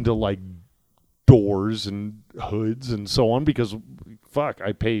into, like, doors and hoods and so on. Because, fuck,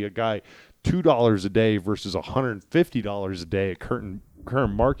 I pay a guy $2 a day versus $150 a day at current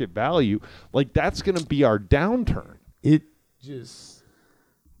market value. Like, that's going to be our downturn. just.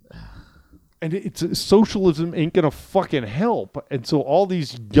 And it's socialism ain't gonna fucking help. And so all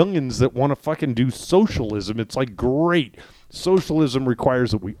these youngins that want to fucking do socialism, it's like, great. Socialism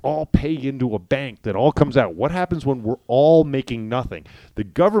requires that we all pay into a bank that all comes out. What happens when we're all making nothing? The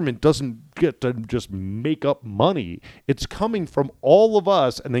government doesn't get to just make up money. It's coming from all of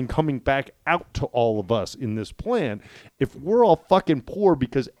us and then coming back out to all of us in this plan. If we're all fucking poor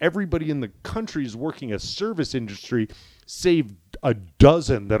because everybody in the country is working a service industry, save a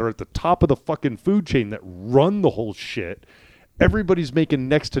dozen that are at the top of the fucking food chain that run the whole shit, everybody's making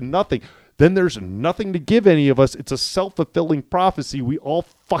next to nothing. Then there's nothing to give any of us. It's a self-fulfilling prophecy. We all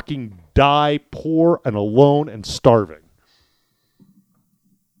fucking die poor and alone and starving.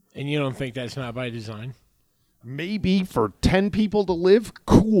 And you don't think that's not by design? Maybe for 10 people to live,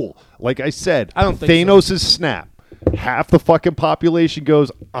 cool. Like I said, I don't think Thanos' snap. Half the fucking population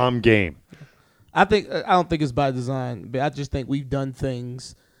goes, I'm game. I don't think it's by design, but I just think we've done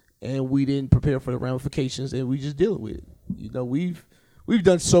things and we didn't prepare for the ramifications, and we just deal with it. You know, we've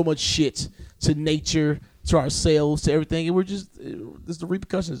done so much shit to nature, to ourselves, to everything, and we're just there's the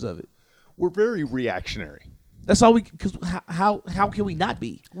repercussions of it. We're very reactionary. That's all because how can we not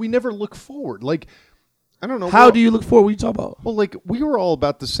be? We never look forward. Like, I don't know. How do you look forward? What are you talking about? Well, like, we were all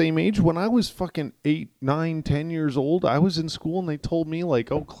about the same age. When I was fucking 8, 9, 10 years old, I was in school and they told me,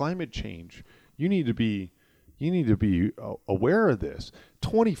 like, oh, climate change. You need to be aware of this.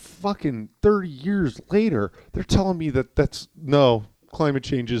 20 fucking 30 years later, they're telling me that no, climate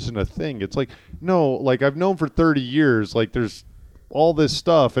change isn't a thing. It's like, no, like, I've known for 30 years, like, there's all this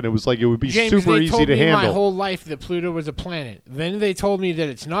stuff, and it was like, it would be James, super they easy told to me handle. my whole life that Pluto was a planet. Then they told me that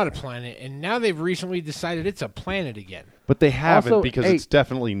it's not a planet, and now they've recently decided it's a planet again. But they haven't, Also, because hey, it's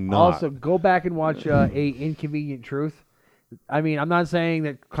definitely not. Also, go back and watch A Inconvenient Truth. I mean, I'm not saying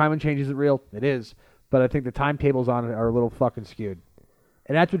that climate change isn't real. It is. But I think the timetables on it are a little fucking skewed.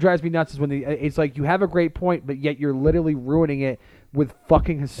 And that's what drives me nuts is when it's like you have a great point, but yet you're literally ruining it with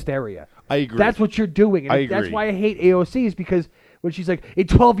fucking hysteria. I agree. That's what you're doing. And I that's agree. why I hate AOC is because when she's like, in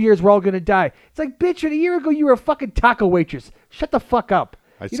 12 years, we're all going to die. It's like, bitch, a year ago, you were a fucking taco waitress. Shut the fuck up.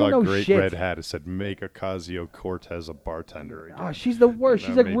 I You saw don't a know great shit. red hat. It said, make Ocasio-Cortez a bartender again. Oh, she's the worst. And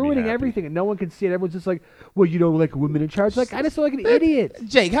She's that like made me ruining happy. everything, and no one can see it. Everyone's just like, well, you don't like women in charge. Like, I just feel like an idiot.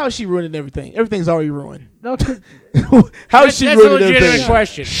 Jake, how is she ruining everything? Everything's already ruined. No, 'cause- How is she That's a ruining legitimate everything?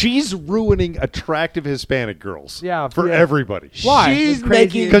 question. She's ruining attractive Hispanic girls. Yeah, for yeah. everybody. Why? She's It's crazy.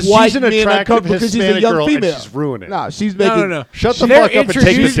 making Because white she's an men attractive uncomfortable because she's a Hispanic young girl, female. and she's ruining it. Nah, she's making. No. Shut the They're fuck up and take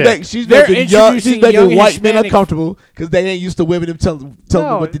the She's, dick. she's They're making young. She's introducing making young white men Hispanic- uncomfortable because they ain't used to women them telling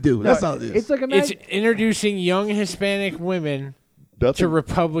them what to do. That's all it is. It's like It's imagine. introducing young Hispanic women to Nothing,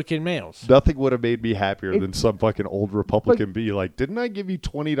 Republican males. nothing would have made me happier than some fucking old Republican be like, didn't I give you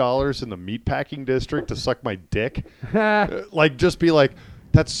 $20 in the meatpacking district to suck my dick? Like, just be like,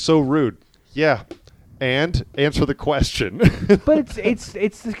 that's so rude. Yeah. And answer the question. But it's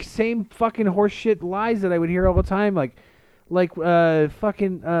the same fucking horseshit lies that I would hear all the time. Like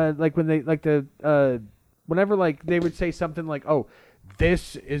when they whenever like they would say something like, "Oh,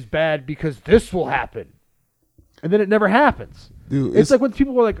 this is bad because this will happen," and then it never happens. Dude, it's like when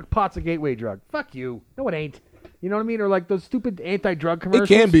people were like, "Pot's a gateway drug." Fuck you. No, it ain't. You know what I mean? Or like those stupid anti-drug commercials.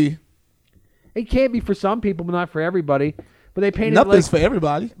 It can be. It can be for some people, but not for everybody. But they paint it Nothing's like, for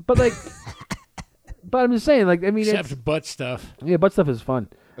everybody. but like, but I'm just saying, like, I mean, it's, Except butt stuff. yeah, butt stuff is fun.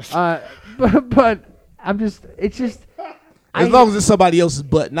 But I'm just, it's just. As long as it's somebody else's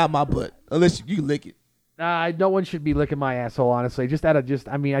butt, not my butt. Unless you can lick it. No one should be licking my asshole, honestly.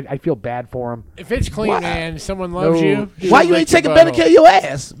 I mean, I feel bad for him. If it's clean, Why? man, someone loves No. you. Why you ain't taking better care of your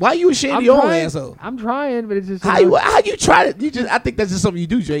ass? Why you ashamed of your own asshole? I'm trying, but it's just. How you try to? I think that's just something you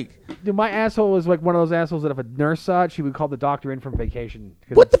do, Jake. Dude, my asshole is like one of those assholes that if a nurse saw it, she would call the doctor in from vacation.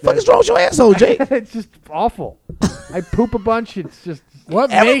 'Cause What the fuck is wrong with your asshole, Jake? It's just awful. I poop a bunch. It's just.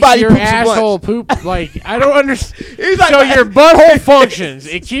 What Everybody makes your poops a bunch. asshole poop? Like, I don't understand. like- So your butthole functions.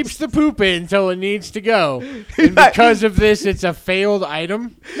 It keeps the poop in until it needs to go. And like- because of this, it's a failed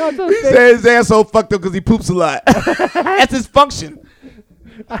item. No, it's not He said his asshole fucked up because he poops a lot. That's his function.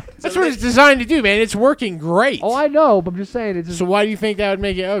 That's what it's designed to do, man. It's working great. Oh, I know, but I'm just saying. It's just. So why do you think that would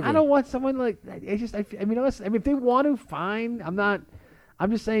make it ugly? I don't want someone like. It's just. I mean, listen, I mean, if they want to, fine. I'm not. I'm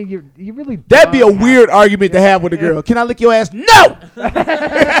just saying you really. That'd be a don't have- weird argument to have with a girl. Can I lick your ass? No.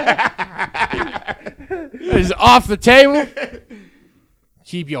 It's off the table.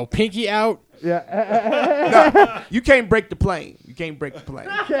 Keep your pinky out. Yeah. You can't break the plane. You can't break the plane.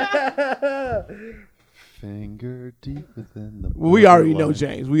 Finger deep within the. Well, we already know, borderline.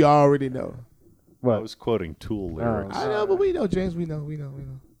 James. We already know. I was quoting Tool lyrics. I know, but we know, James. We know.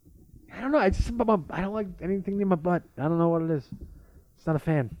 I don't know. I don't like anything near my butt. I don't know what it is. It's not a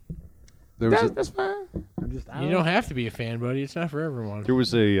fan. That's fine. You don't have to be a fan, buddy. It's not for everyone. There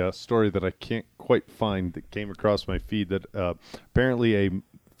was a story that I can't quite find that came across my feed that apparently a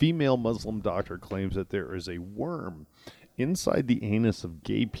female Muslim doctor claims that there is a worm inside the anus of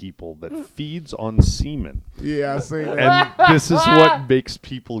gay people that feeds on semen. Yeah, I see that. And this is what makes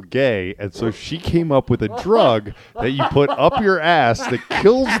people gay. And so she came up with a drug that you put up your ass that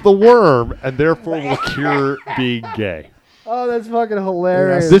kills the worm and therefore will cure being gay. Oh, that's fucking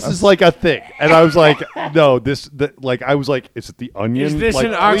hilarious. This is like a thing. And I was like, no, I was like, is it the Onion? Is this like,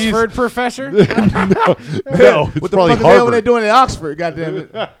 an Oxford professor? no, it's what the probably fuck is that Harvard. when they're doing it at Oxford? Goddamn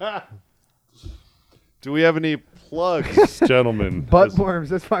it. Do we have any plugs, gentlemen? Butt worms.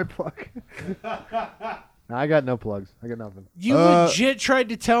 That's my plug. No, I got no plugs. I got nothing. You legit tried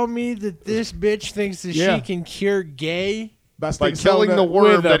to tell me that this bitch thinks that she can cure gay? By killing the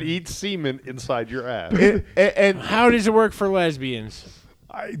worm that eats semen inside your ass. And how does it work for lesbians?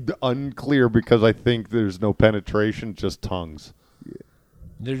 Unclear, because I think there's no penetration, just tongues.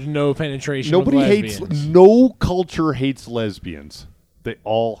 There's no penetration. Nobody with hates. lesbians. No culture hates lesbians. They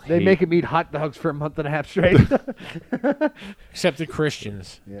all hate. They make them eat hot dogs for a month and a half straight. Except the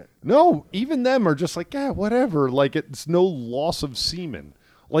Christians. Yeah. No, even them are just like, yeah, whatever. Like, it's no loss of semen.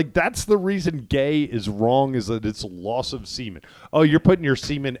 Like, that's the reason gay is wrong, is that it's loss of semen. Oh, you're putting your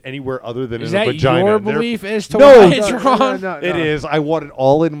semen anywhere other than Is in a that vagina. your They're- belief as to No, why it's wrong? No. It is. I want it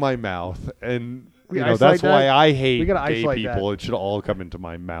all in my mouth. And, We you know, isolate that's why that? I We hate gotta gay isolate people. that. It should all come into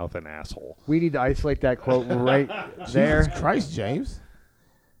my mouth and asshole. We need to isolate that quote right there. Jesus Christ, James.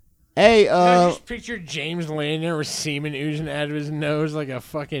 Hey, I just picture James laying there with semen oozing out of his nose like a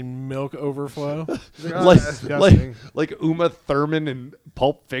fucking milk overflow. like Uma Thurman in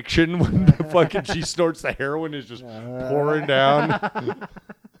Pulp Fiction when the fucking she snorts the heroin is just pouring down.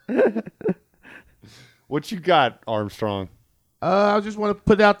 What you got, Armstrong? I just want to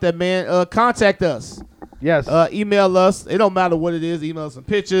put out that, man. Contact us. Yes. Email us. It don't matter what it is. Email us some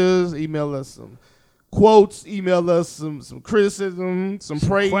pictures. Email us some quotes. Email us some criticism, some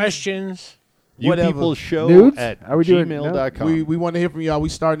praise, questions. whatever. YouPeopleshow at gmail.com. We want to hear from y'all. We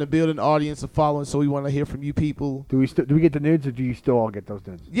starting to build an audience, a following, so we want to hear from you people. Do we get the nudes, or do you still all get those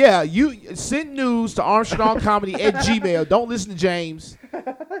nudes? Yeah, you send news to ArmstrongComedy@gmail. Don't listen to James,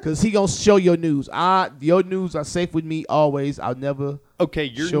 because he gonna show your news. Your news are safe with me always. I'll never. Okay,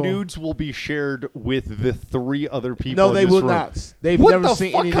 your show 'em. nudes will be shared with the 3 other people. No, in they this will room. not. They've what never the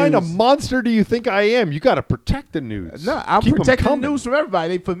seen fuck any kind news. of monster do you think I am? You got to protect the news. No, I'm Keep 'em protecting the coming. news from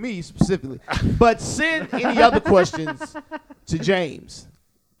everybody, for me specifically. But send any other questions to James.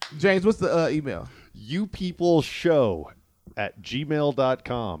 James, what's the email? YouPeopleshow at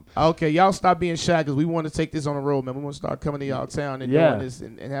gmail.com. Okay, y'all stop being shy, because we want to take this on the road, man. We want to start coming to y'all town and doing this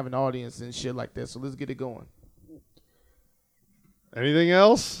and having an audience and shit like that. So let's get it going. Anything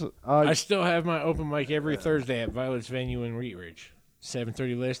else? I still have my open mic every Thursday at Violet's Venue in Wheat Ridge.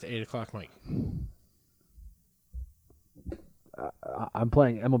 7:30 list, 8 o'clock mic. I'm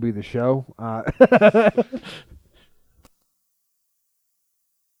playing MLB The Show.